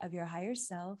frequency of your higher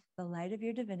self, the light of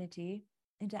your divinity,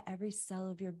 into every cell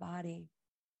of your body.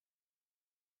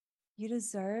 You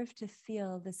deserve to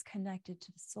feel this connected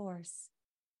to the source.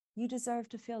 You deserve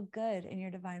to feel good in your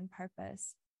divine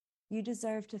purpose. You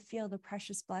deserve to feel the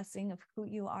precious blessing of who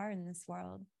you are in this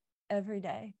world every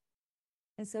day.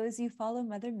 And so as you follow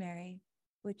Mother Mary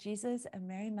with Jesus and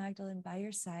Mary Magdalene by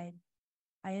your side,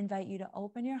 I invite you to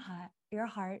open your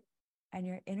heart and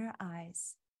your inner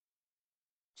eyes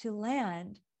to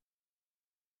land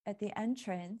at the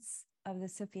entrance of the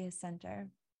Sophia Center.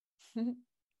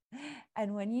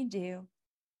 And when you do,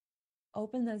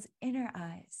 open those inner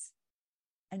eyes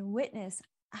and witness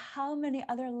how many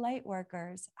other light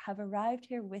workers have arrived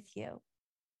here with you,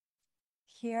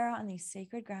 here on these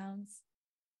sacred grounds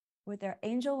with their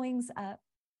angel wings up.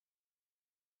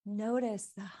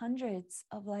 Notice the hundreds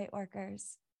of light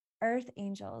workers, earth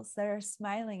angels that are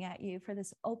smiling at you for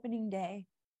this opening day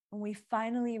when we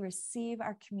finally receive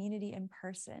our community in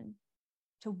person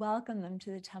to welcome them to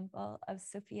the Temple of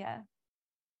Sophia.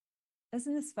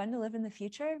 Isn't this fun to live in the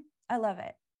future? I love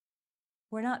it.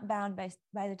 We're not bound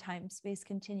by the time-space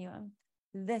continuum.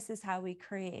 This is how we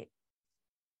create,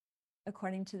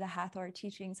 according to the Hathor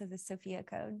teachings of the Sophia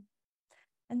Code.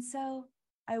 And so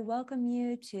I welcome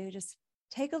you to just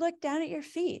take a look down at your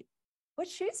feet. What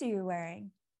shoes are you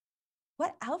wearing?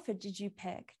 What outfit did you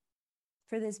pick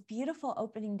for this beautiful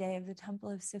opening day of the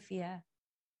Temple of Sophia?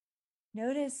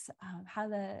 Notice how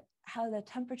the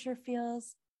temperature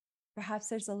feels. Perhaps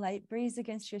there's a light breeze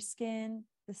against your skin,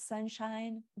 the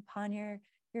sunshine upon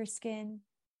your skin.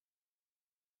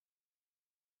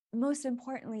 Most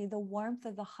importantly, the warmth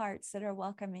of the hearts that are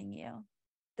welcoming you,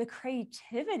 the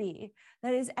creativity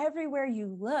that is everywhere you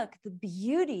look, the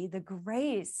beauty, the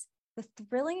grace, the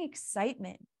thrilling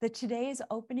excitement that today is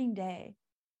opening day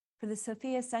for the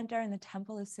Sophia Center and the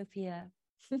Temple of Sophia.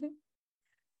 And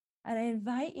I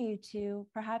invite you to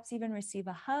perhaps even receive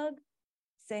a hug,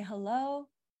 say hello.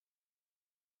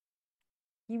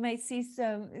 You might see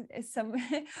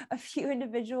a few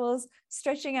individuals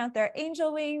stretching out their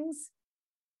angel wings.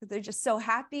 They're just so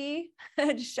happy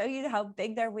to show you how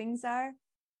big their wings are.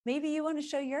 Maybe you want to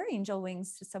show your angel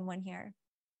wings to someone here.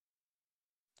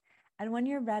 And when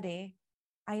you're ready,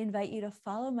 I invite you to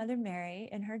follow Mother Mary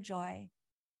in her joy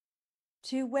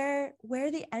to where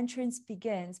the entrance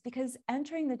begins, because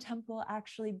entering the temple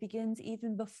actually begins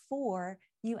even before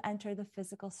you enter the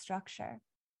physical structure.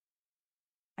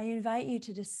 I invite you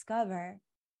to discover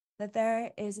that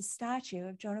there is a statue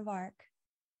of Joan of Arc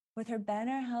with her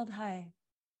banner held high.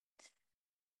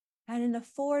 And in the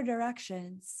four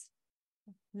directions,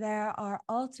 there are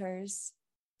altars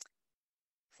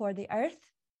for the earth,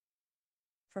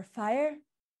 for fire,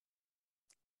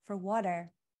 for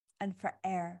water, and for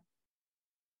air.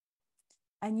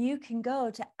 And you can go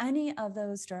to any of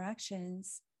those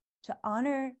directions to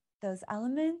honor those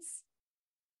elements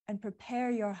and prepare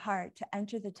your heart to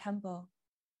enter the temple.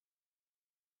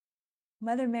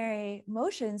 Mother Mary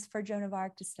motions for Joan of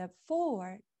Arc to step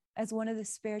forward as one of the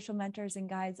spiritual mentors and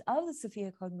guides of the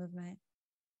Sophia Code movement.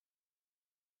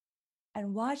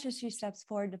 And watch as she steps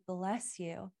forward to bless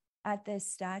you at this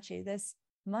statue, this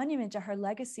monument to her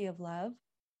legacy of love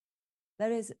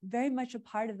that is very much a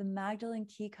part of the Magdalene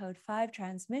Key Code 5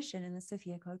 transmission in the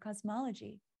Sophia Code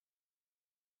cosmology.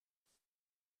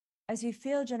 As you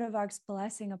feel Joan of Arc's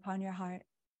blessing upon your heart,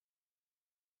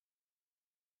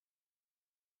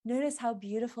 notice how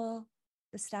beautiful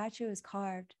the statue is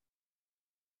carved.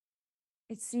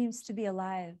 It seems to be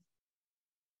alive.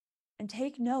 And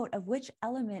take note of which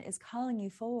element is calling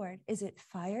you forward. Is it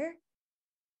fire?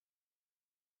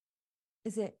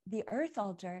 Is it the earth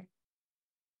altar?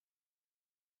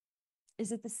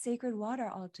 Is it the sacred water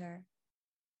altar?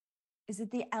 Is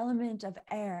it the element of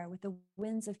air with the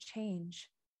winds of change?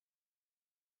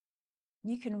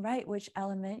 You can write which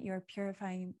element you're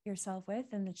purifying yourself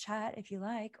with in the chat if you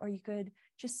like, or you could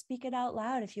just speak it out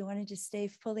loud if you wanted to stay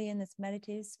fully in this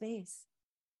meditative space.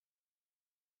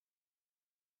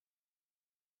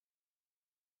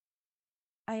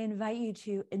 I invite you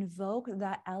to invoke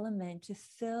that element to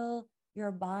fill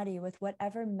your body with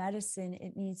whatever medicine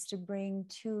it needs to bring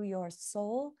to your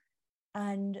soul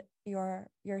and your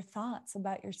thoughts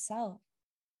about yourself.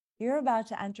 You're about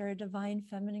to enter a divine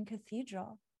feminine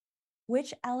cathedral.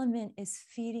 Which element is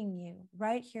feeding you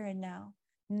right here and now,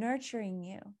 nurturing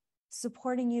you,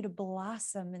 supporting you to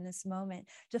blossom in this moment,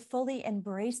 to fully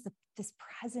embrace this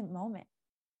present moment?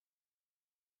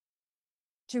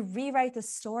 To rewrite the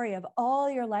story of all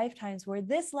your lifetimes, where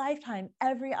this lifetime,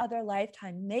 every other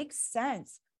lifetime makes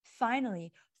sense,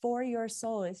 finally, for your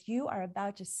soul as you are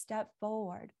about to step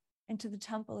forward into the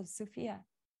Temple of Sophia.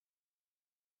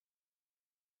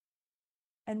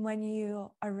 And when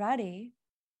you are ready,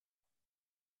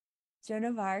 Joan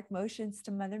of Arc motions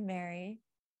to Mother Mary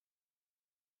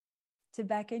to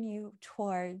beckon you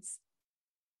towards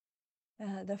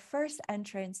the first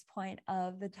entrance point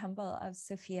of the Temple of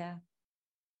Sophia.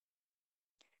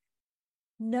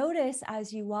 Notice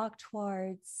as you walk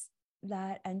towards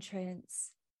that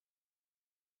entrance,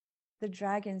 the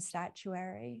dragon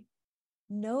statuary.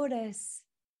 Notice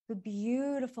the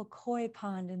beautiful koi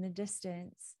pond in the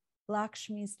distance,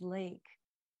 Lakshmi's lake.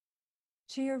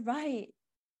 To your right,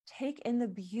 take in the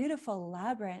beautiful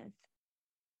labyrinth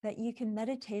that you can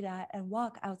meditate at and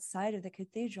walk outside of the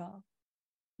cathedral.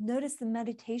 Notice the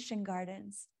meditation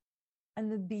gardens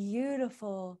and the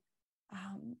beautiful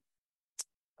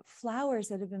flowers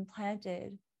that have been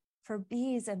planted for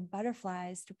bees and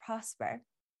butterflies to prosper.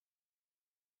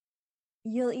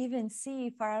 You'll even see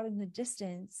far out in the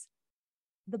distance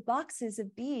the boxes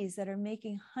of bees that are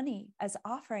making honey as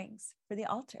offerings for the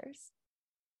altars,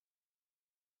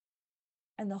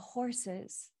 and the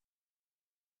horses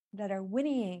that are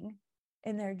whinnying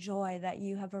in their joy that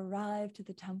you have arrived to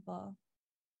the temple.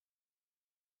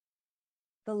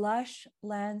 The lush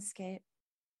landscape,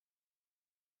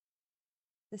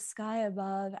 the sky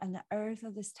above, and the earth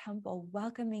of this temple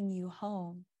welcoming you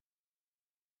home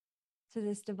to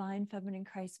this divine feminine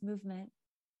Christ movement.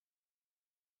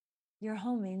 You're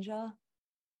home, angel.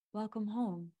 Welcome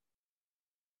home.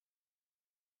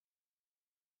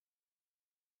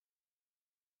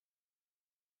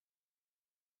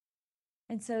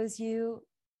 And so as you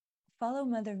follow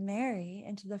Mother Mary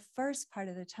into the first part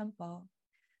of the temple,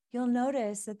 you'll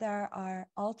notice that there are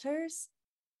altars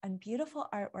and beautiful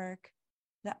artwork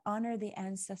that honor the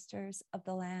ancestors of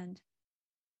the land.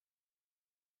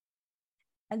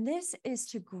 And this is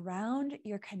to ground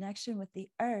your connection with the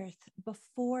earth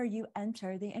before you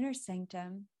enter the inner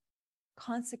sanctum,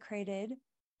 consecrated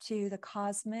to the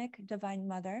cosmic divine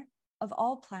mother of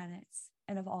all planets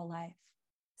and of all life,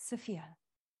 Sophia.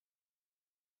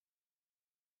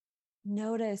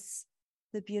 Notice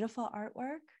the beautiful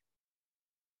artwork.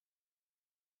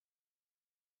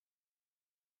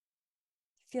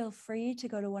 Feel free to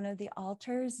go to one of the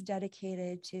altars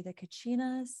dedicated to the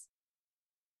Kachinas,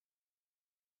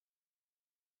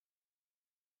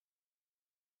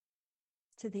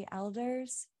 to the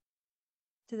elders,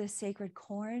 to the sacred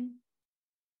corn,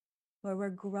 where we're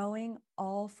growing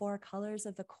all 4 colors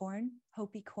of the corn,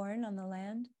 Hopi corn on the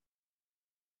land.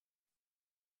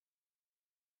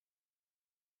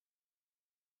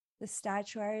 The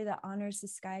statuary that honors the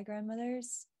sky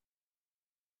grandmothers.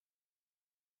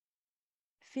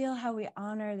 Feel how we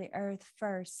honor the earth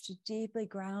first to deeply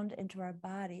ground into our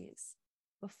bodies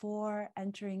before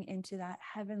entering into that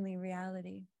heavenly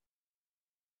reality.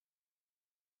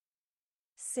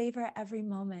 Savor every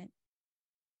moment.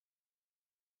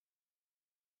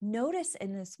 Notice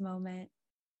in this moment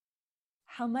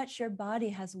how much your body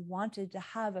has wanted to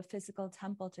have a physical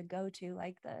temple to go to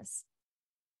like this.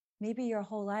 Maybe your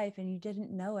whole life and you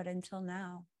didn't know it until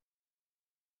now.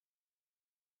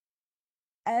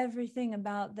 Everything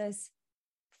about this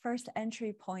first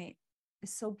entry point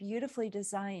is so beautifully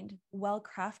designed, well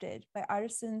crafted by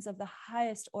artisans of the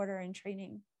highest order and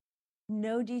training.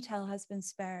 No detail has been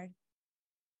spared.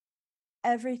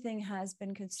 Everything has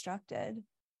been constructed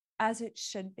as it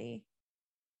should be,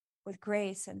 with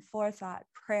grace and forethought,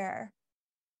 prayer,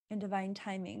 and divine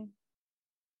timing.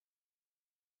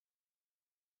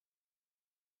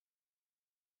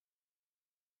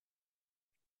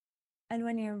 And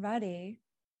when you're ready,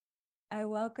 I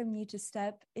welcome you to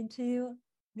step into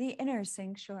the inner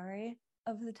sanctuary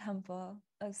of the Temple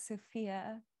of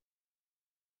Sophia.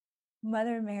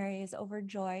 Mother Mary is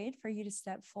overjoyed for you to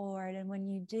step forward. And when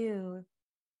you do,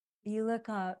 you look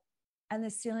up and the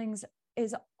ceiling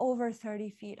is over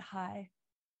 30 feet high.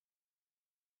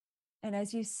 And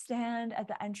as you stand at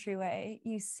the entryway,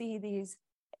 you see these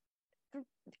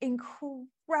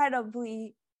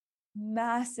incredibly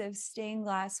massive stained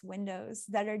glass windows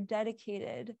that are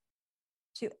dedicated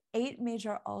to 8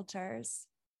 major altars.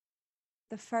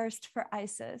 The first for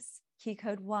Isis, key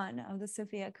code 1 of the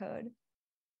Sophia Code.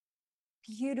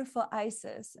 Beautiful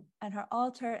Isis and her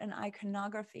altar and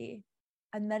iconography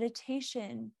and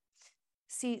meditation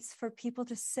seats for people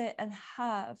to sit and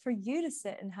have, for you to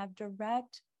sit and have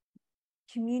direct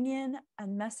communion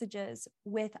and messages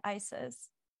with Isis.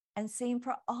 And same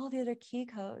for all the other key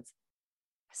codes.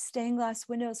 Stained glass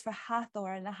windows for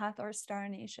Hathor and the Hathor Star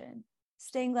Nation.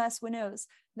 Stained glass windows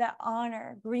that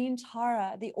honor Green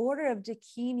Tara, the Order of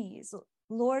Dakinis,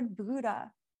 Lord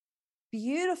Buddha.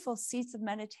 Beautiful seats of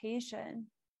meditation.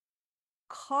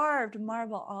 Carved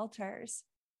marble altars.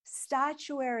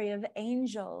 Statuary of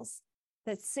angels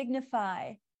that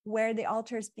signify where the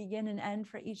altars begin and end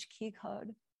for each key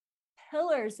code.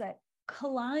 Pillars that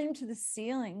climb to the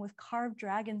ceiling with carved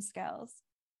dragon scales.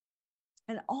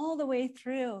 And all the way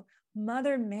through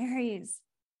Mother Mary's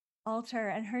altar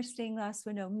and her stained glass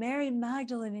window, Mary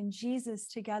Magdalene and Jesus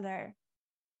together.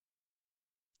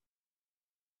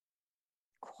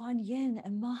 Kuan Yin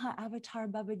and Maha Avatar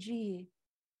Babaji.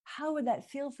 How would that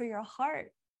feel for your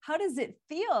heart? How does it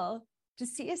feel to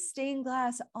see a stained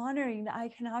glass honoring the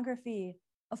iconography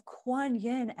of Kuan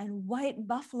Yin and White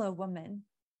Buffalo Woman?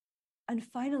 And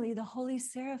finally, the Holy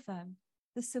Seraphim,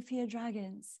 the Sophia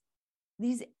Dragons.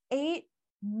 These 8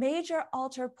 major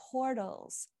altar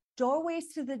portals,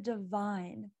 doorways to the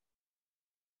divine,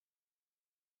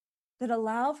 that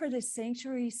allow for this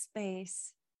sanctuary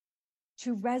space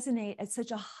to resonate at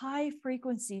such a high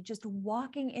frequency. Just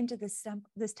walking into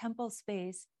this temple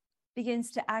space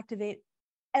begins to activate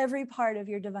every part of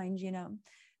your divine genome,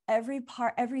 every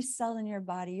part, every cell in your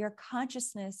body. Your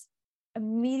consciousness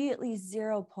immediately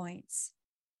 0 points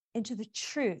into the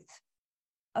truth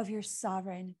of your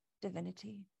sovereign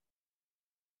divinity.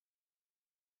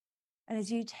 And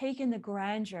as you take in the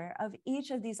grandeur of each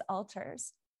of these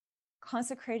altars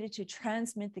consecrated to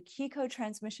transmit the key code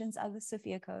transmissions of the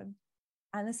Sophia Code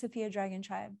and the Sophia Dragon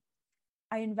Tribe,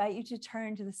 I invite you to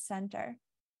turn to the center,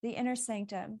 the inner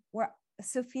sanctum, where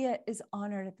Sophia is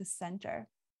honored at the center,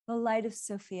 the light of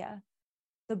Sophia,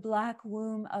 the black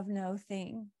womb of no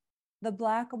thing, the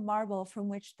black marble from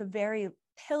which the very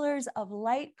pillars of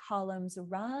light columns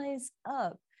rise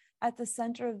up at the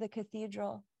center of the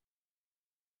cathedral.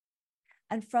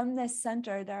 And from this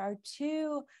center, there are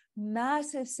 2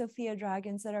 massive Sophia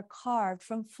dragons that are carved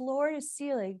from floor to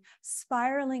ceiling,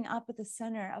 spiraling up at the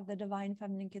center of the Divine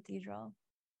Feminine Cathedral.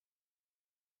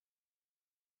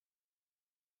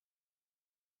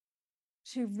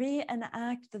 To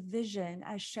reenact the vision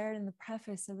as shared in the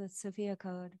preface of the Sophia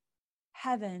Code,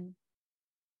 heaven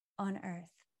on earth.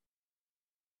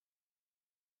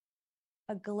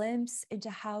 A glimpse into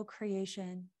how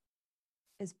creation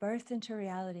is birthed into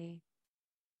reality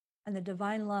and the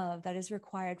divine love that is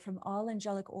required from all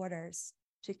angelic orders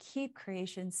to keep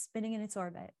creation spinning in its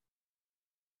orbit,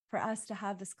 for us to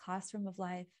have this classroom of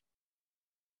life.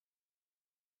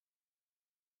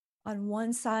 On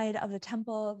one side of the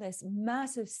temple, this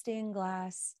massive stained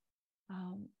glass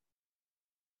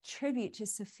tribute to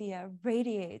Sophia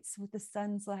radiates with the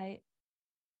sun's light.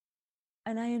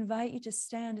 And I invite you to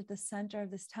stand at the center of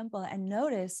this temple and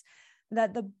notice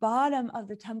that the bottom of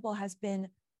the temple has been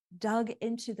dug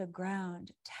into the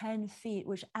ground 10 feet,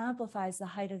 which amplifies the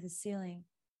height of the ceiling.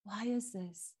 Why is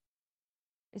this?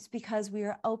 It's because we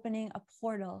are opening a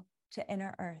portal to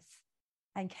inner earth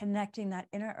and connecting that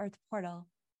inner earth portal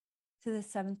to the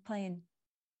 7th plane,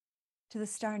 to the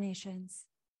star nations.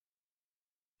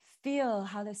 Feel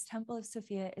how this temple of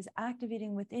Sophia is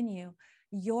activating within you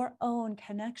your own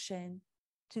connection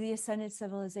to the ascended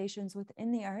civilizations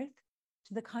within the earth,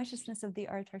 to the consciousness of the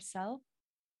earth herself,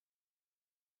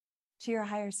 to your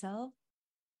higher self,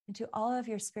 and to all of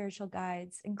your spiritual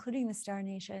guides, including the star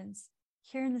nations,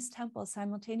 here in this temple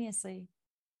simultaneously.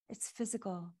 It's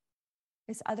physical,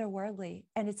 it's otherworldly,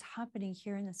 and it's happening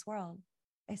here in this world.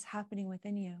 It's happening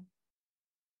within you.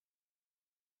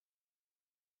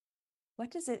 What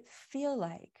does it feel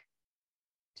like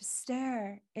to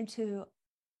stare into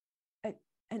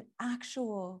an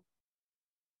actual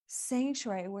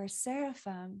sanctuary where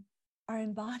seraphim are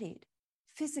embodied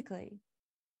physically?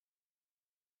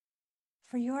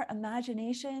 For your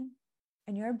imagination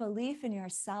and your belief in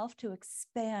yourself to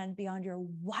expand beyond your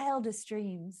wildest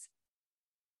dreams.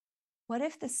 What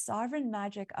if the sovereign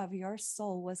magic of your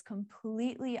soul was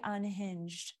completely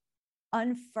unhinged,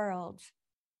 unfurled,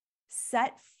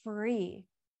 set free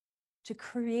to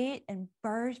create and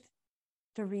birth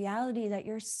the reality that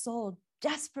your soul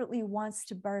desperately wants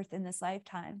to birth in this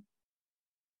lifetime?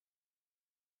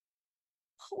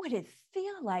 What would it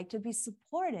feel like to be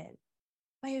supported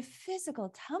by a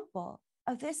physical temple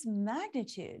of this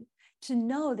magnitude, to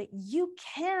know that you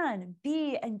can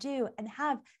be and do and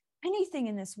have anything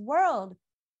in this world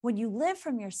when you live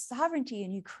from your sovereignty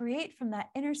and you create from that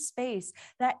inner space,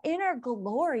 that inner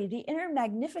glory, the inner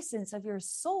magnificence of your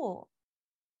soul?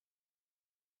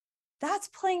 That's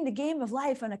playing the game of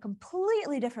life on a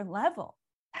completely different level.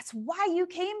 That's why you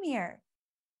came here.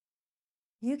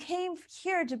 You came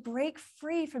here to break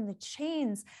free from the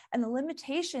chains and the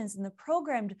limitations and the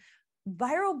programmed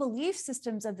viral belief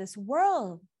systems of this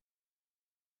world,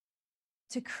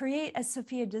 to create as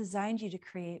Sophia designed you to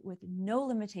create, with no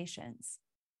limitations,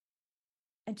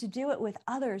 and to do it with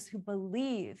others who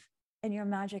believe in your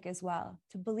magic as well,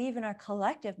 to believe in our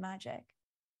collective magic,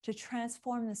 to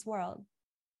transform this world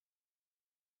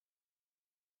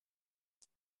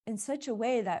in such a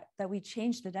way that we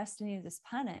change the destiny of this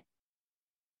planet.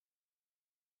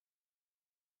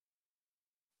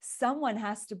 Someone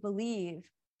has to believe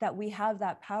that we have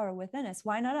that power within us.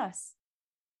 Why not us?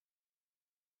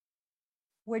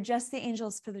 We're just the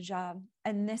angels for the job.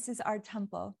 And this is our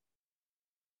temple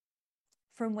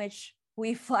from which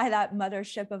we fly that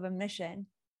mothership of a mission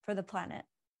for the planet.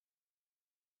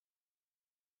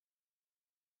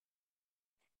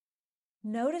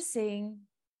 Noticing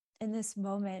in this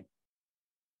moment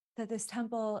that this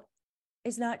temple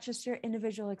is not just your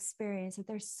individual experience, that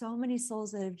there's so many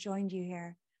souls that have joined you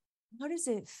here. How does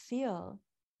it feel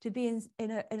to be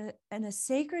in a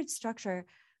sacred structure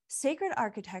sacred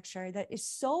architecture that is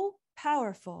so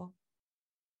powerful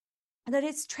that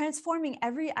it's transforming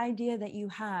every idea that you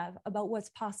have about what's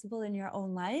possible in your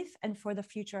own life and for the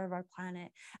future of our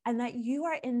planet. And that you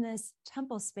are in this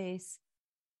temple space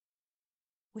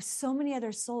with so many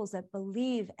other souls that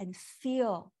believe and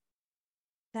feel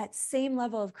that same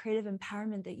level of creative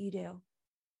empowerment that you do.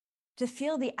 To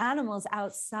feel the animals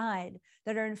outside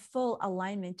that are in full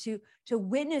alignment, to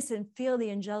witness and feel the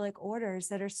angelic orders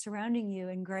that are surrounding you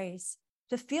in grace,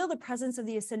 to feel the presence of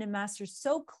the Ascended Masters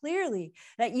so clearly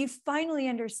that you finally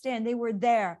understand they were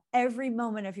there every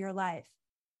moment of your life.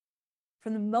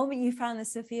 From the moment you found the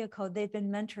Sophia Code, they've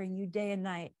been mentoring you day and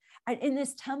night. And in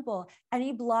this temple,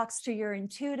 any blocks to your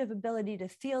intuitive ability to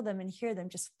feel them and hear them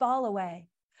just fall away,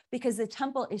 because the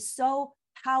temple is so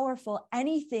powerful.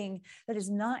 Anything that is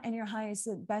not in your highest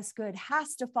and best good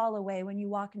has to fall away when you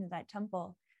walk into that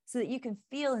temple, so that you can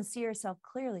feel and see yourself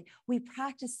clearly. We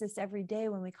practice this every day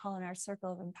when we call in our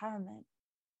circle of empowerment.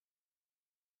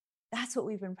 That's what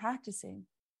we've been practicing.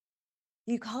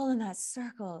 You call in that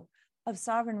circle of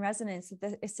sovereign resonance that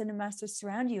the Ascended Masters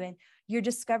surround you in. You're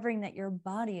discovering that your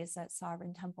body is that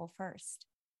sovereign temple first.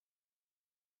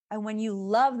 And when you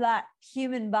love that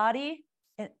human body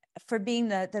for being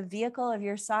the vehicle of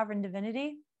your sovereign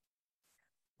divinity,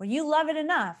 when you love it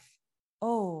enough,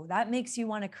 oh, that makes you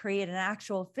want to create an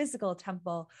actual physical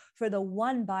temple for the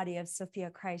one body of Sophia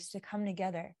Christ to come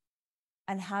together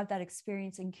and have that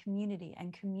experience in community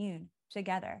and commune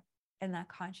together in that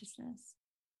consciousness.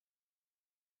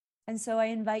 And so I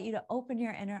invite you to open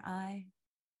your inner eye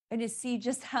and to see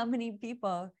just how many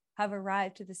people have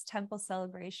arrived to this temple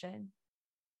celebration.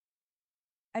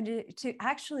 And to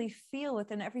actually feel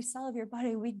within every cell of your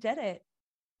body, we did it.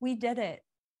 We did it.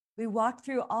 We walked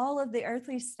through all of the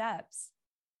earthly steps,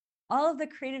 all of the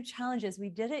creative challenges. We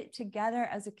did it together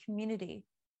as a community.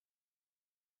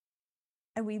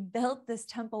 And we built this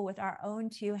temple with our own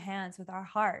two hands, with our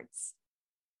hearts.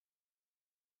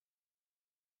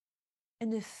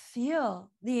 And to feel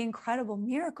the incredible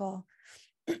miracle,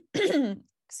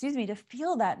 excuse me, to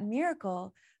feel that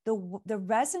miracle, the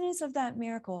resonance of that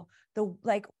miracle, the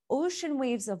like ocean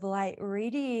waves of light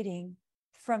radiating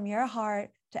from your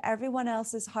heart to everyone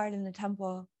else's heart in the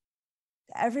temple,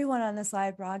 to everyone on this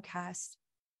live broadcast.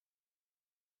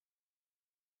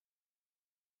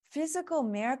 Physical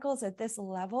miracles at this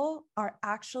level are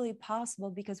actually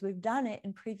possible because we've done it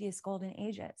in previous golden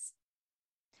ages.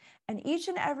 And each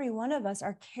and every one of us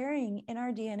are carrying in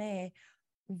our DNA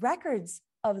records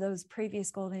of those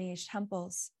previous golden age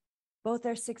temples, both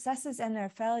their successes and their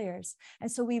failures. And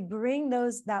so we bring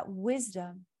that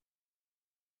wisdom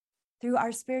through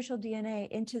our spiritual DNA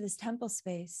into this temple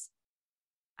space.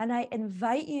 And I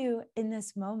invite you in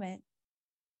this moment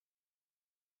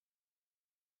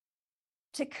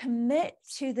to commit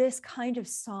to this kind of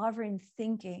sovereign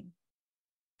thinking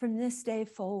from this day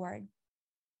forward.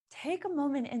 Take a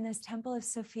moment in this Temple of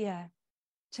Sophia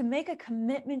to make a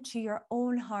commitment to your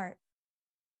own heart,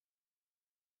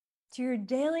 to your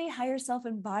daily higher self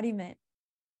embodiment,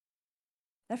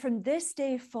 that from this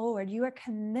day forward, you are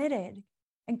committed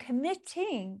and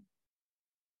committing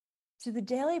to the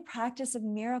daily practice of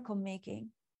miracle making,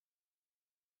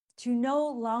 to no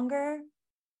longer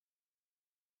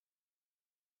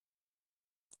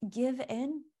give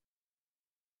in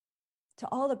to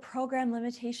all the program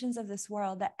limitations of this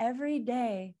world, that every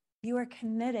day you are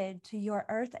committed to your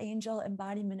earth angel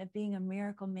embodiment of being a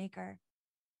miracle maker.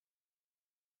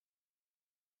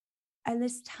 And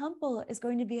this temple is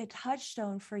going to be a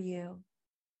touchstone for you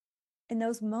in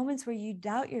those moments where you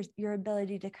doubt your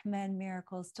ability to command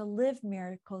miracles, to live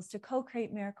miracles, to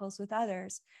co-create miracles with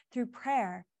others through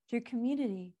prayer, through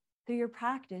community, through your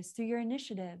practice, through your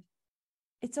initiative.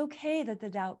 It's okay that the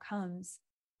doubt comes,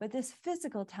 but this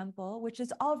physical temple, which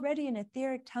is already an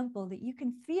etheric temple that you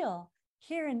can feel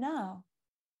here and now,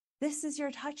 this is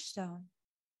your touchstone.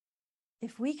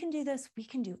 If we can do this, we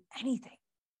can do anything.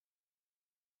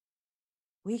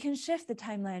 We can shift the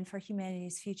timeline for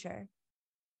humanity's future.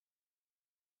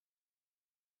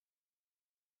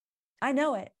 I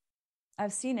know it.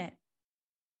 I've seen it.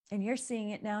 And you're seeing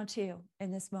it now too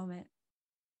in this moment.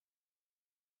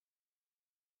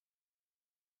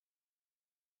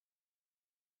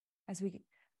 As we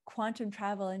quantum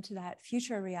travel into that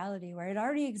future reality where it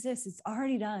already exists, it's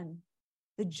already done.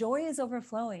 The joy is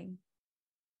overflowing.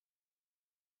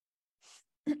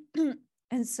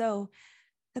 And so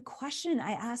the question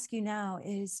I ask you now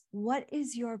is, what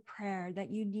is your prayer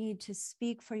that you need to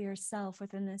speak for yourself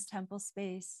within this temple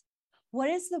space? What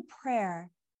is the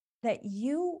prayer that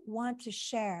you want to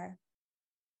share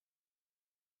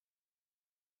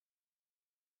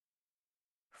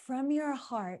from your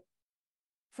heart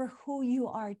for who you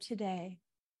are today?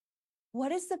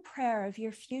 What is the prayer of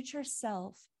your future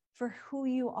self for who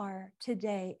you are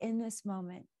today in this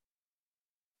moment?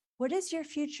 What does your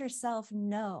future self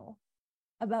know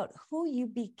about who you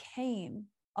became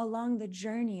along the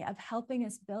journey of helping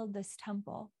us build this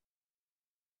temple?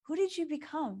 Who did you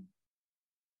become?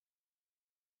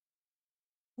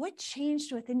 What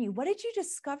changed within you? What did you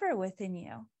discover within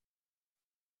you?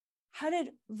 How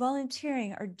did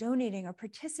volunteering or donating or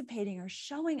participating or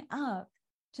showing up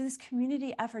to this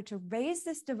community effort to raise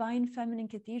this divine feminine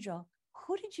cathedral,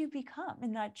 who did you become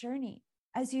in that journey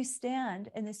as you stand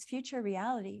in this future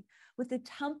reality with the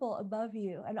temple above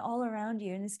you and all around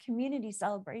you in this community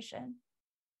celebration?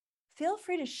 Feel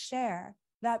free to share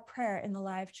that prayer in the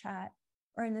live chat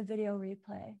or in the video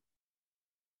replay.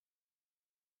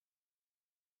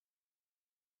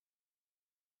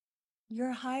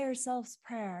 Your higher self's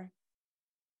prayer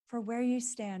for where you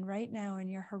stand right now in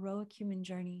your heroic human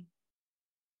journey.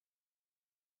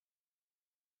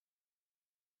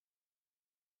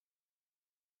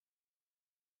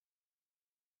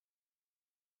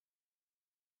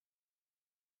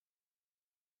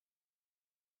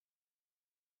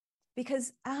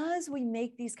 Because as we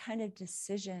make these kind of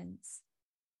decisions,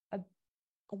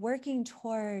 working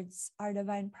towards our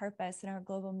divine purpose and our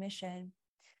global mission,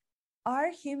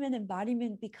 our human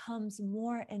embodiment becomes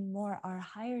more and more our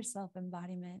higher self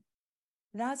embodiment.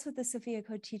 That's what the Sophia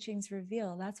Code teachings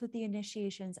reveal. That's what the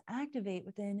initiations activate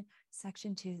within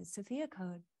Section 2 of the Sophia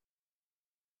Code.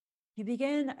 You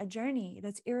begin a journey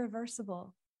that's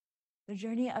irreversible, the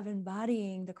journey of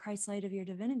embodying the Christ light of your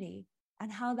divinity,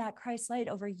 and how that Christ light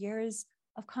over years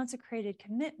of consecrated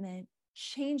commitment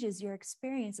changes your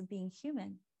experience of being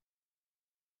human.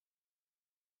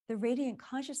 The radiant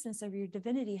consciousness of your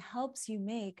divinity helps you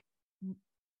make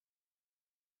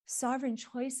sovereign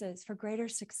choices for greater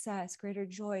success, greater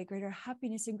joy, greater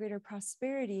happiness, and greater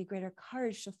prosperity, greater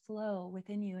courage to flow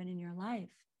within you and in your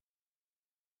life.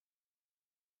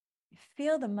 You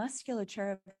feel the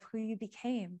musculature of who you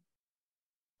became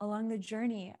along the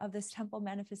journey of this temple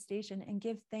manifestation and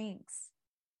give thanks,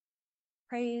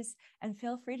 praise, and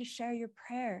feel free to share your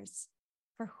prayers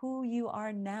for who you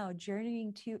are now,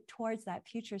 journeying towards that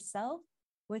future self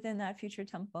within that future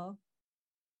temple.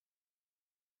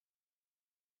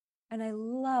 And I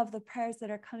love the prayers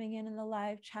that are coming in the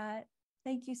live chat.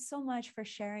 Thank you so much for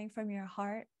sharing from your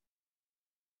heart.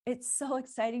 It's so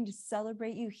exciting to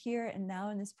celebrate you here and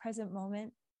now in this present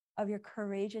moment of your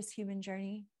courageous human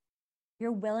journey,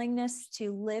 your willingness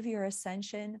to live your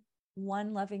ascension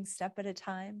one loving step at a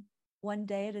time, one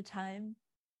day at a time,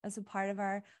 as a part of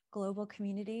our global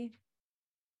community.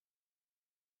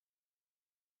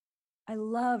 I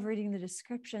love reading the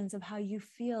descriptions of how you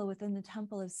feel within the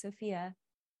Temple of Sophia.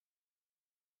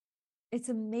 It's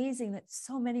amazing that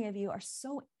so many of you are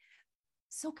so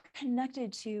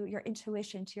connected to your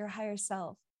intuition, to your higher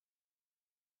self.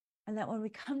 And that when we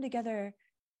come together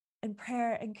in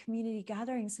prayer and community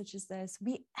gatherings such as this,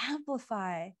 we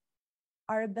amplify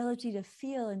our ability to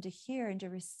feel and to hear and to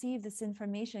receive this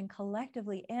information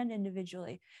collectively and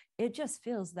individually. It just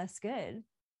feels less good.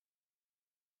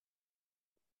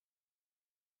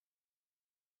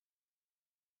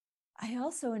 I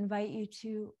also invite you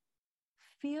to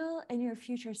feel in your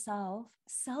future self,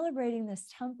 celebrating this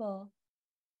temple,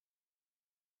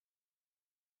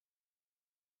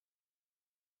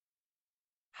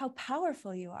 how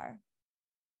powerful you are.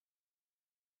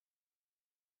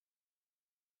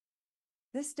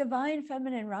 This divine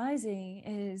feminine rising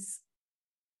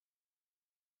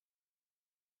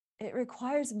it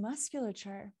requires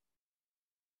musculature.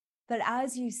 That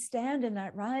as you stand in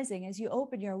that rising, as you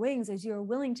open your wings, as you are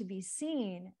willing to be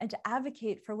seen and to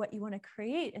advocate for what you want to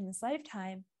create in this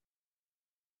lifetime,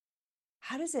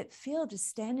 how does it feel to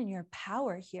stand in your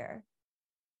power here?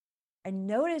 And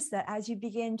notice that as you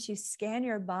begin to scan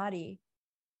your body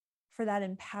for that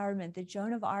empowerment, the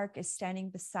Joan of Arc is standing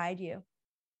beside you,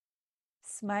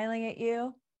 smiling at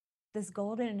you, this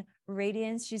golden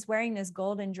radiance. She's wearing this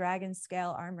golden dragon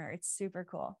scale armor. It's super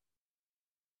cool.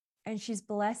 And she's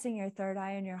blessing your third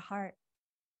eye and your heart.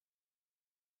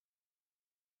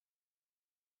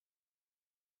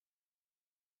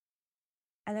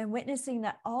 And then witnessing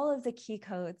that all of the key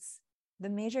codes, the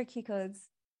major key codes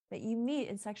that you meet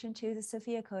in Section 2 of the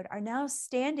Sophia Code, are now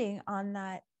standing on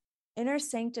that inner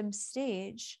sanctum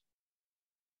stage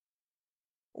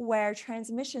where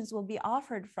transmissions will be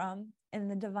offered from in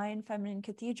the Divine Feminine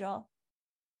Cathedral.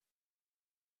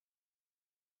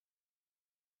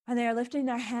 And they are lifting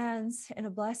their hands in a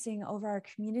blessing over our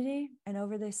community and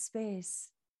over this space.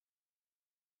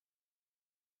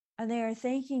 And they are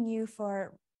thanking you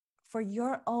for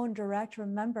your own direct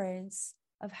remembrance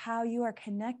of how you are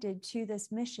connected to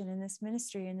this mission and this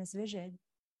ministry and this vision.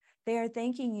 They are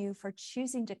thanking you for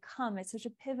choosing to come at such a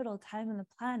pivotal time on the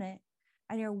planet,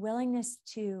 and your willingness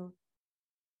to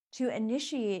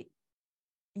initiate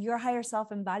your higher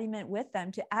self embodiment with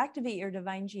them, to activate your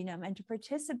divine genome, and to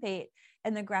participate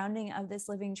in the grounding of this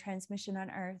living transmission on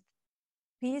earth.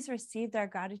 Please receive their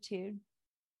gratitude.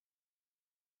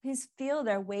 Please feel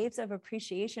their waves of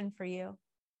appreciation for you.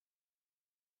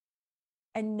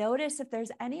 And notice if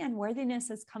there's any unworthiness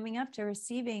that's coming up to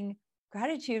receiving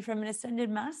gratitude from an ascended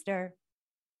master.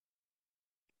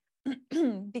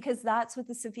 Because that's what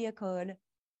the Sophia Code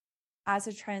as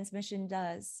a transmission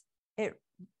does. It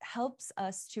helps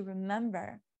us to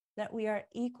remember that we are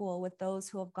equal with those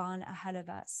who have gone ahead of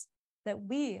us, that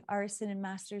we are ascended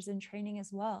masters in training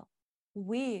as well.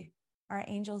 We are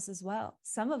angels as well.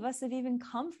 Some of us have even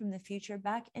come from the future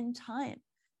back in time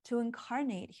to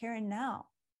incarnate here and now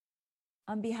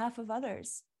on behalf of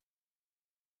others.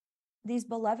 These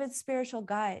beloved spiritual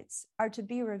guides are to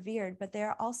be revered, but they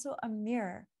are also a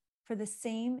mirror for the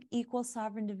same equal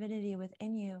sovereign divinity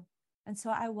within you. And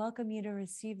so I welcome you to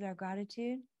receive their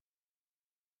gratitude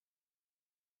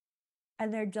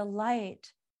and their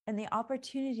delight and the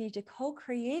opportunity to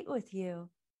co-create with you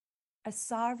a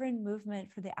sovereign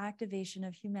movement for the activation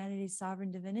of humanity's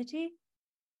sovereign divinity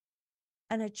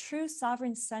and a true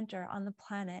sovereign center on the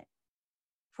planet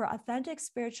for authentic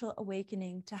spiritual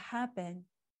awakening to happen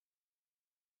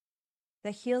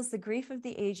that heals the grief of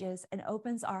the ages and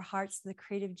opens our hearts to the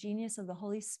creative genius of the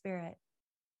Holy Spirit.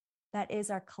 That is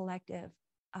our collective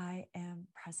I am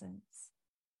presence.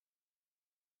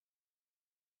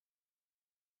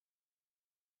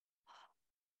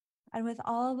 And with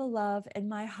all the love in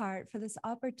my heart for this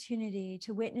opportunity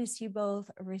to witness you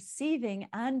both receiving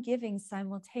and giving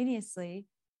simultaneously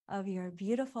of your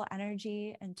beautiful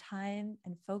energy and time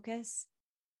and focus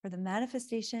for the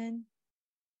manifestation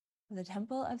of the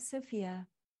Temple of Sophia,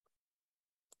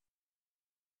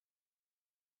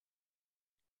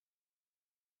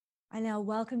 I now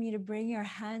welcome you to bring your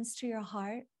hands to your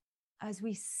heart as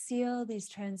we seal these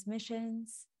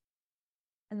transmissions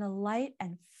in the light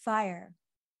and fire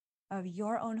of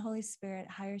your own Holy Spirit,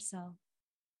 higher self.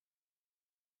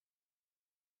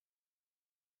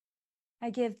 I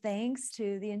give thanks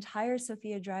to the entire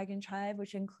Sophia Dragon Tribe,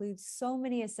 which includes so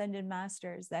many ascended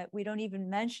masters that we don't even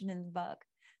mention in the book.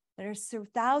 There are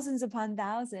thousands upon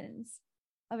thousands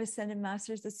of ascended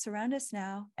masters that surround us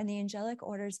now, and the angelic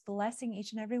orders blessing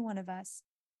each and every one of us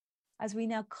as we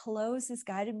now close this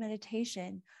guided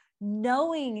meditation,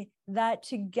 knowing that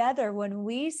together when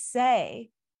we say,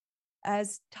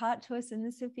 as taught to us in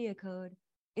the Sophia Code,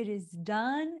 it is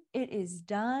done, it is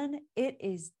done, it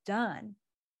is done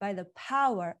by the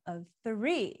power of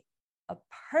three, a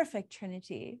perfect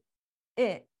Trinity.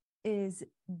 It is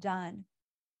done.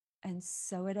 And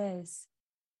so it is.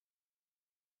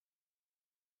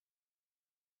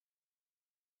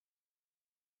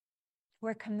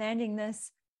 We're commanding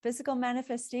this physical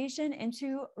manifestation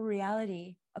into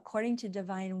reality according to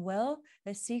divine will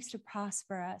that seeks to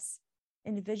prosper us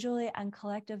individually and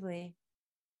collectively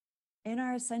in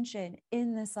our ascension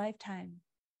in this lifetime.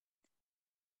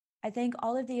 I thank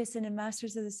all of the ascended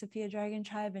masters of the Sophia Dragon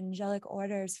Tribe and angelic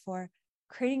orders for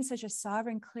creating such a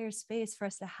sovereign, clear space for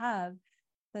us to have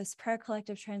this prayer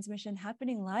collective transmission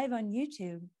happening live on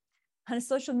YouTube, on a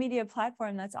social media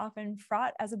platform that's often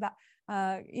fraught as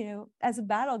a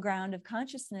battleground of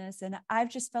consciousness. And I've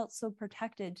just felt so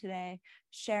protected today,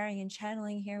 sharing and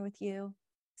channeling here with you,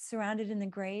 surrounded in the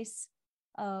grace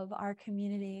of our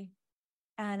community.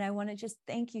 And I want to just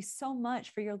thank you so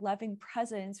much for your loving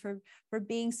presence, for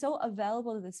being so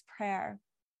available to this prayer,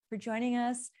 for joining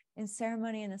us in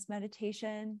ceremony in this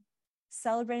meditation,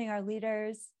 celebrating our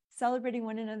leaders, celebrating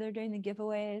one another during the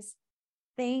giveaways.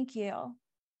 Thank you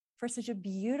for such a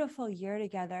beautiful year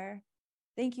together.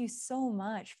 Thank you so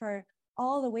much for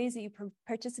all the ways that you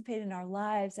participate in our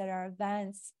lives, at our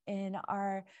events, in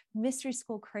our mystery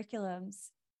school curriculums.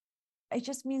 It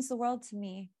just means the world to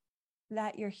me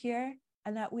that you're here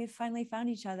and that we've finally found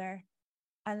each other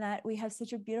and that we have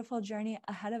such a beautiful journey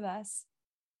ahead of us.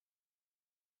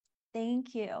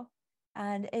 Thank you.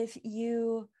 And if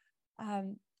you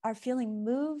are feeling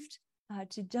moved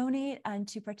to donate and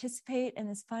to participate in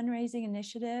this fundraising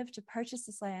initiative to purchase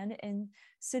this land in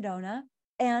Sedona.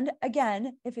 And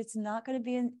again, if it's not going to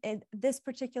be in this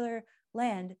particular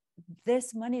land,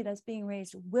 this money that's being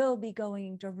raised will be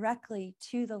going directly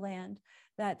to the land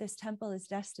that this temple is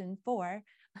destined for.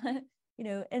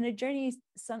 In a journey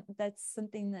that's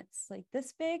something that's like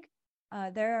this big,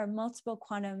 There are multiple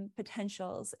quantum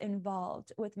potentials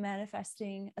involved with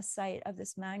manifesting a site of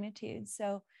this magnitude.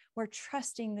 So we're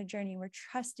trusting the journey, we're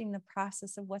trusting the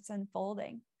process of what's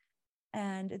unfolding.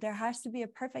 And there has to be a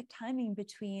perfect timing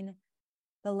between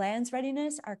the land's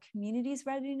readiness, our community's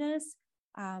readiness,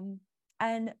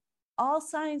 and all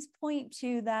signs point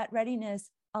to that readiness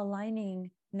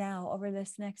aligning now over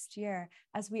this next year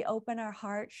as we open our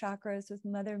heart chakras with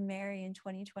Mother Mary in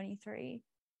 2023.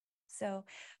 So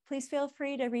please feel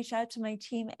free to reach out to my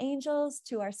team angels,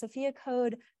 to our Sophia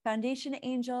Code Foundation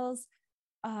angels.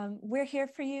 We're here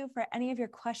for you for any of your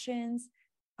questions.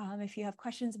 If you have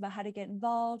questions about how to get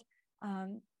involved.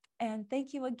 And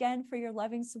thank you again for your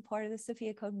loving support of the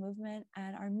Sophia Code movement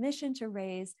and our mission to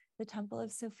raise the Temple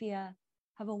of Sophia.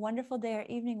 Have a wonderful day or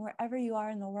evening wherever you are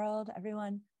in the world.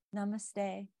 Everyone,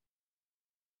 namaste.